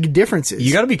differences.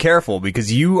 You got to be careful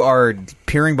because you are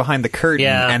peering behind the curtain,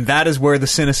 and that is where the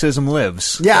cynicism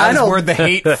lives. Yeah, that I know. is where the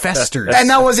hate festers. And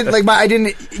that wasn't like I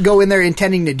didn't go in there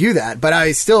intending to do that, but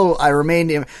I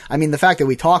remained. I mean, the fact that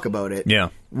we talk about it,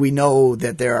 we know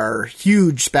that there are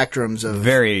huge spectrums of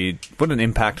what an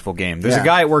impactful game. There's a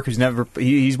guy at work who's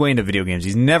he's way into video games.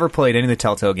 He's never played any of the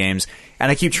Telltale games,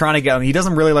 and I keep trying to get him. He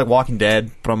doesn't really like Walking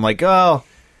Dead, but I'm like,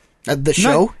 The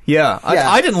show? Yeah. Yeah.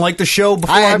 I didn't like the show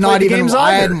before I I, had played not the even. games I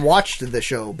either. hadn't watched the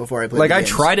show before I played. Like, the I games.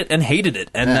 tried it and hated it,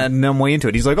 and then I'm way into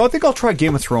it. He's like, "Oh, I think I'll try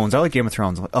Game of Thrones. I like Game of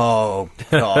Thrones." I'm like, oh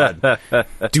God,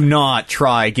 do not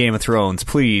try Game of Thrones,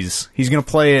 please. He's gonna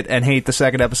play it and hate the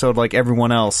second episode like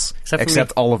everyone else,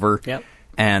 except Oliver. Yep.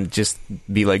 And just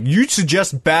be like, "You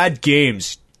suggest bad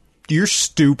games. You're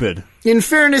stupid." In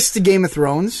fairness to Game of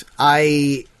Thrones,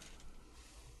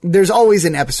 there's always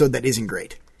an episode that isn't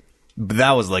great. But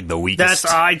that was like the weakest.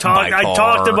 I by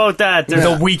talked far. about that.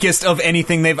 The weakest of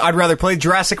anything they've. I'd rather play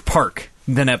Jurassic Park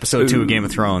than episode 2 of Game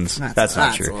of Thrones. That's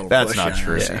not a true. little That's push, not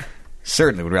true. yeah.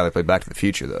 Certainly would rather play Back to the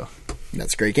Future though.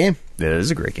 That's a great game. It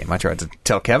is a great game. I tried to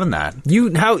tell Kevin that. You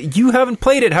haven't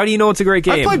played it. How do you know it's a great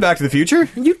game? I played Back to the Future.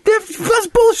 That's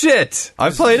bullshit.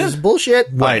 I've played It's it. bullshit.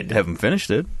 I haven't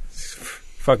finished it.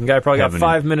 Fucking guy probably got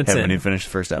 5 minutes haven't in. even finished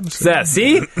the first episode.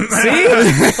 See?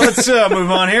 Let's move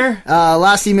on here.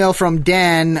 Last email from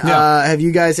Dan. Have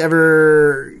you guys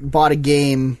ever bought a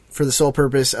game for the sole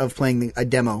purpose of playing a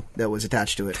demo that was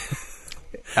attached to it?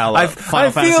 I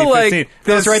feel like 15.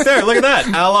 That's right there. Look at that.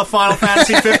 A la Final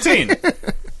Fantasy 15.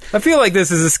 I feel like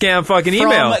this is a scam fucking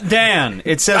email. From Dan.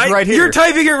 It says right here. You're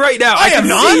typing it right now. I am can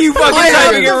not. see you fucking I have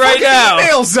typing it the right fucking now.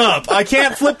 Emails up. I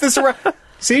can't flip this around.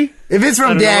 See? If it's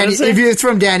from know Dan, what I'm saying. if it's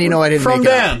from Dan, you know I didn't From make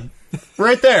it up. Dan.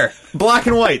 Right there. Black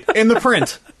and white. In the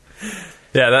print.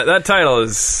 Yeah, that title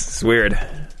is weird.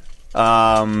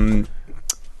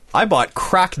 I bought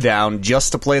Crackdown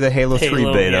just to play the Halo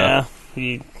 3 beta.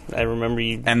 Yeah. I remember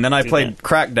you. And then I played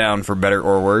Crackdown for better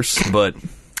or worse, but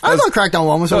I thought Crackdown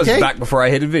 1 was that was okay. back before I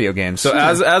hated video games. So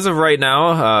as of right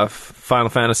now, Final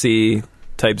Fantasy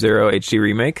Type 0 HD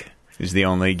Remake. is the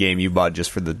only game you bought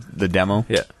just for the demo.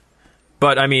 Yeah.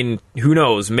 But, I mean, who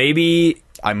knows? Maybe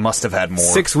I must have had more.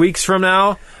 6 weeks from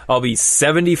now, I'll be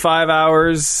 75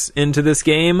 hours into this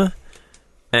game,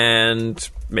 and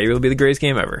maybe it'll be the greatest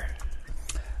game ever.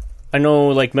 I know,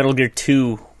 like, Metal Gear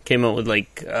 2 came out with,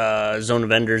 like, Zone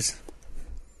of Enders.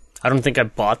 I don't think I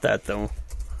bought that, though.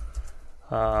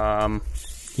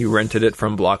 You rented it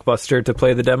from Blockbuster to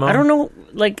play the demo? I don't know.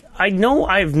 Like, I know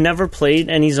I've never played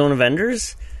any Zone of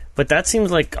Enders, but that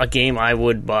seems like a game I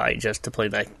would buy just to play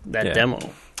that Yeah. demo.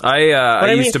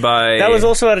 I used to buy... That was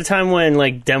also at a time when,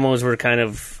 like, demos were kind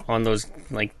of on those,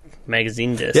 like,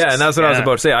 magazine discs. Yeah, and that's what I was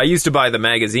about to say. I used to buy the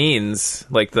magazines,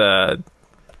 like the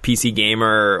PC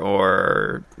Gamer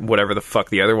or whatever the fuck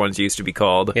the other ones used to be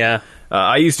called. Yeah.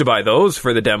 I used to buy those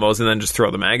for the demos and then just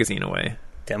throw the magazine away.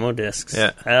 Demo discs.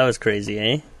 Yeah. That was crazy,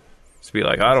 eh? Just be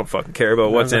like, I don't fucking care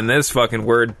about what's in this fucking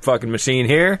word fucking machine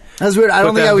here. That's weird. I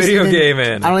don't Put think that I was video even, game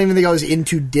in. I don't even think I was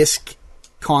into disc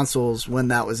consoles when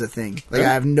that was a thing. Like,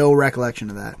 I have no recollection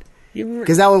of that.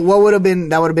 Because that would, what would have been?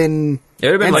 That would have been. It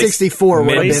would have been like N64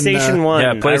 would have been PlayStation 1.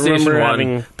 Yeah, I PlayStation remember 1.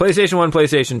 having... PlayStation 1,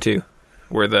 PlayStation 2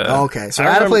 were the... Oh, okay, so I I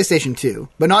had a remember- PlayStation 2,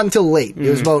 but not until late. It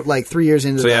was about like 3 years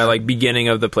into. So yeah, the, like beginning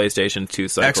of the PlayStation 2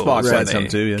 cycle. Xbox when had they some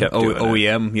too. Yeah. kept doing it.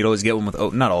 OEM. You'd always get one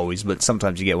with not always, but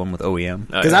sometimes you get one with OEM.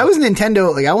 because I was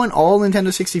Nintendo. Like I went all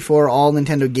Nintendo 64, all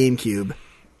Nintendo GameCube,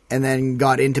 and then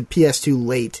got into PS2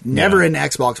 late. Never into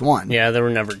Xbox One. Yeah, there were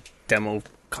never demo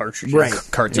cartridges. Right.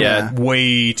 Carts Yeah. are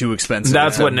way too expensive.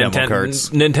 That's to what have demo carts.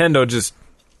 Nintendo just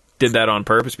did that on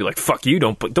purpose. Be like, fuck you,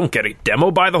 don't get a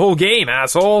demo, buy the whole game,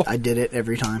 asshole. I did it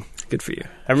every time. Good for you.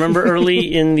 I remember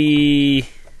early in the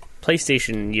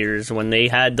PlayStation years when they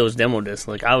had those demo discs.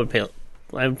 Like I would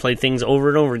play things over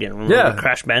and over again. Remember Yeah.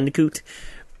 Crash Bandicoot,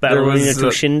 There was, Ballerina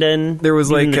Toshinden. There was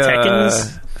even like the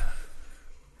Tekkens.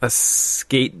 a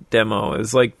skate demo. It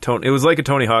was like a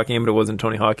Tony Hawk game, but it wasn't a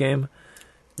Tony Hawk game.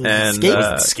 And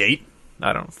Skate? Skate.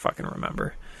 I don't fucking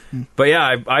remember. But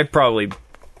yeah, I probably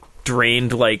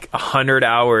drained like 100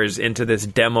 hours into this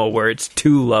demo where it's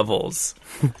 2 levels.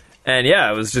 And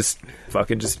yeah, it was just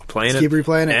fucking just playing Just keep it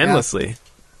replaying it, yeah. endlessly.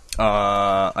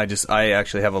 I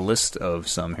actually have a list of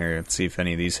some here. Let's see if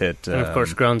any of these hit. And of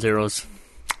course, Ground Zeroes,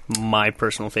 my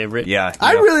personal favorite. Yeah,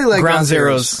 I really like Ground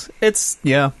Ground Zeroes. It's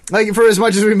Like for as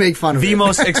much as we make fun of the it.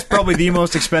 most probably the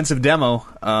most expensive demo.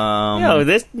 Yo,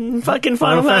 this fucking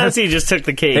Final Fantasy just took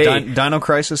the cake. Dino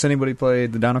Crisis. Anybody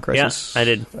played the Dino Crisis? Yeah, I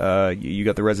did. You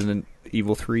got the Resident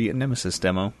Evil 3 and Nemesis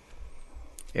demo.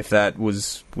 If that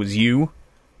was you,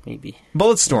 Maybe.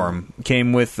 Bulletstorm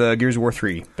came with Gears of War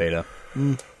 3 beta.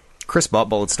 Chris bought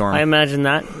Bulletstorm. I imagine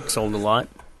that sold a lot.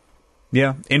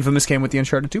 Yeah, Infamous came with the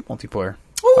Uncharted 2 multiplayer.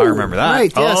 Ooh, I remember that.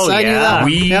 Right, yes, Oh, I knew yeah. that.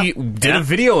 We Yep. did a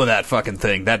video of that fucking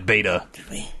thing, that beta. Did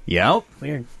we? Yep.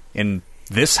 Weird. In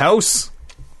this house.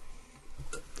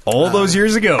 All those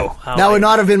years ago. How That I- would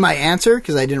not have been my answer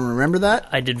because I didn't remember that.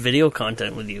 I did video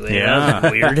content with you. Eh? Yeah. That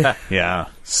was weird. Yeah.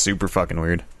 Super fucking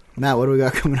weird. Matt, what do we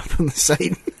got coming up on the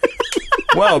site?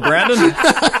 Well, Brandon,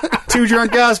 two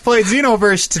drunk guys played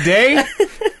Xenoverse today.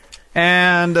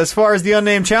 And as far as the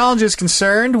unnamed challenge is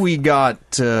concerned, we got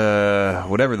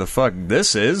whatever the fuck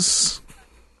this is.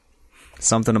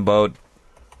 Something about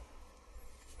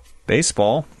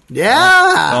baseball.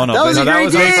 Yeah. Oh no, that was a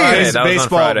great game. That was on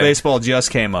Friday. Baseball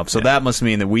just came up, so that must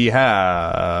mean that we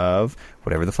have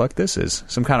whatever the fuck this is,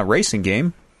 some kind of racing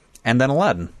game, and then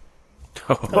Aladdin.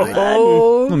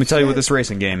 Oh, Let me tell you what this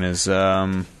racing game is.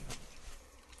 One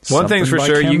thing's for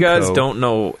sure, you guys don't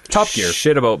know Top Gear.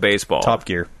 shit about baseball. Top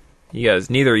Gear.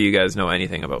 Neither of you guys know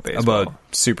anything about baseball. About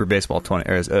Super Baseball 20.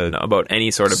 No, about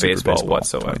any sort of Super baseball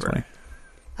whatsoever. 2020.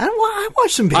 I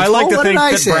watched some baseball. I like to what think did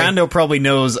I that say? Brando probably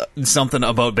knows something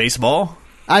about baseball.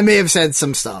 I may have said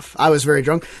some stuff. I was very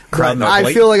drunk. Crowd on But the I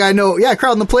plate? feel like I know. Yeah,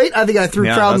 crowd on the plate. I think I threw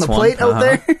Yeah, crowd on that's the one. plate out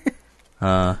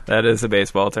there. That is a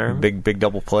baseball term. Big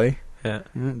double play. Yeah.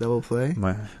 Double play.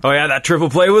 Oh yeah, that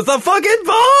triple play was the fucking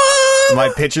bomb!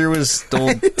 My pitcher was the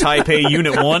old Taipei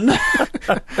Unit 1.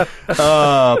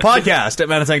 Podcast at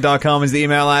ManaTank.com is the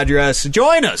email address.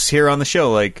 Join us here on the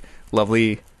show, like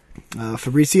lovely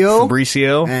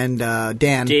Fabricio and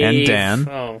Dan. Dave. And Dan.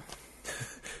 Oh.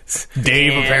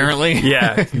 Dave, Dan. apparently.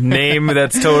 Yeah, name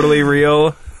that's totally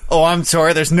real. Oh, I'm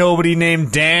sorry, there's nobody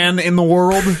named Dan in the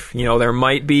world. You know, there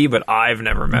might be, but I've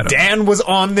never met him. Dan was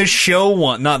on this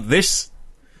show not this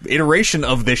iteration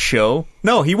of this show.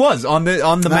 No, he was on the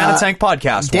ManaTank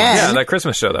podcast. Dan. Yeah, that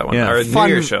Christmas show, that one. Yeah. Or New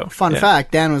Year's show. Fun Yeah.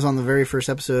 fact, Dan was on the very first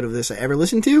episode of this I ever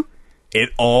listened to, It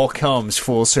all comes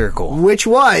full circle. which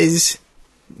was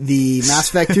the Mass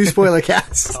Effect 2 spoiler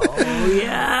cast. Oh,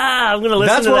 yeah. I'm going to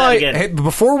listen That's to what that I. again. Hey,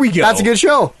 before we go, That's a good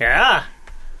show. Yeah.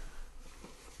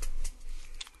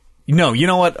 No, you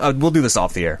know what? We'll do this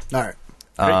off the air. All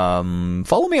right.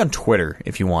 Follow me on Twitter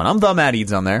if you want. I'm the Matt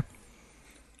Eads on there.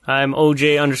 I'm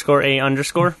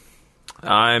OJ_A_.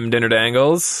 I'm Dinner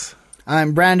Dangles.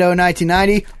 I'm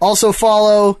Brando1990. Also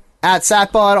follow at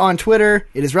Satbot on Twitter.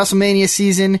 It is WrestleMania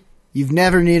season. You've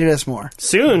never needed us more.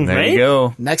 Soon, There right? you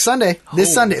go. Next Sunday.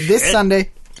 This shit. Sunday.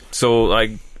 So,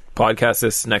 like, podcast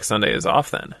this next Sunday is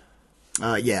off then.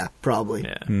 Yeah, probably.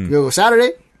 Yeah. Go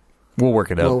Saturday. We'll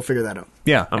work it out. We'll figure that out.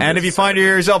 Yeah, I'm and just if you find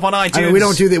yourself on iTunes, I mean, we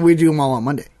don't do that. We do them all on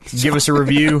Monday. give us a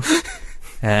review.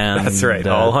 And That's right,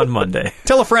 all on Monday.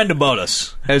 tell a friend about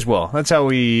us as well. That's how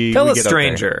we Tell we a get out there.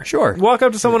 stranger. Sure. Walk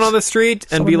up to someone on the street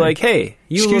and be Someone like, hey,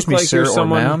 you Excuse look me, like sir you're or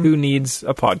someone ma'am. who needs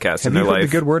a podcast Have in you their heard life. the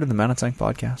good word of the ManaTank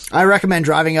podcast? I recommend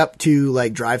driving up to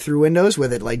like drive-through windows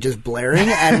with it like just blaring,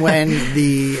 and when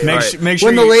the Make sure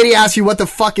when the you- lady asks you what the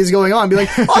fuck is going on, be like,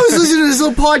 "Oh, I was listening to this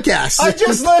little podcast."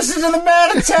 just listened to the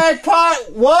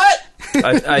ManaTank What?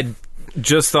 I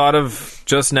just thought of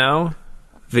just now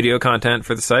video content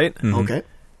for the site. Okay.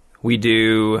 We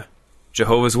do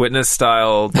Jehovah's Witness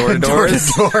style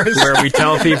door-to-doors Door-to-doors. where we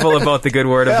tell people about the good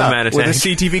word of the With a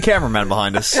ManaTank. CTV cameraman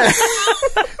behind us.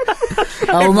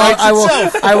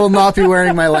 I will not be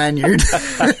wearing my lanyard.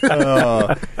 All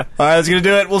right, that's going to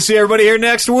do it. We'll see everybody here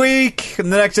next week in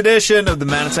the next edition of the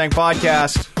ManaTank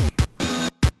Podcast.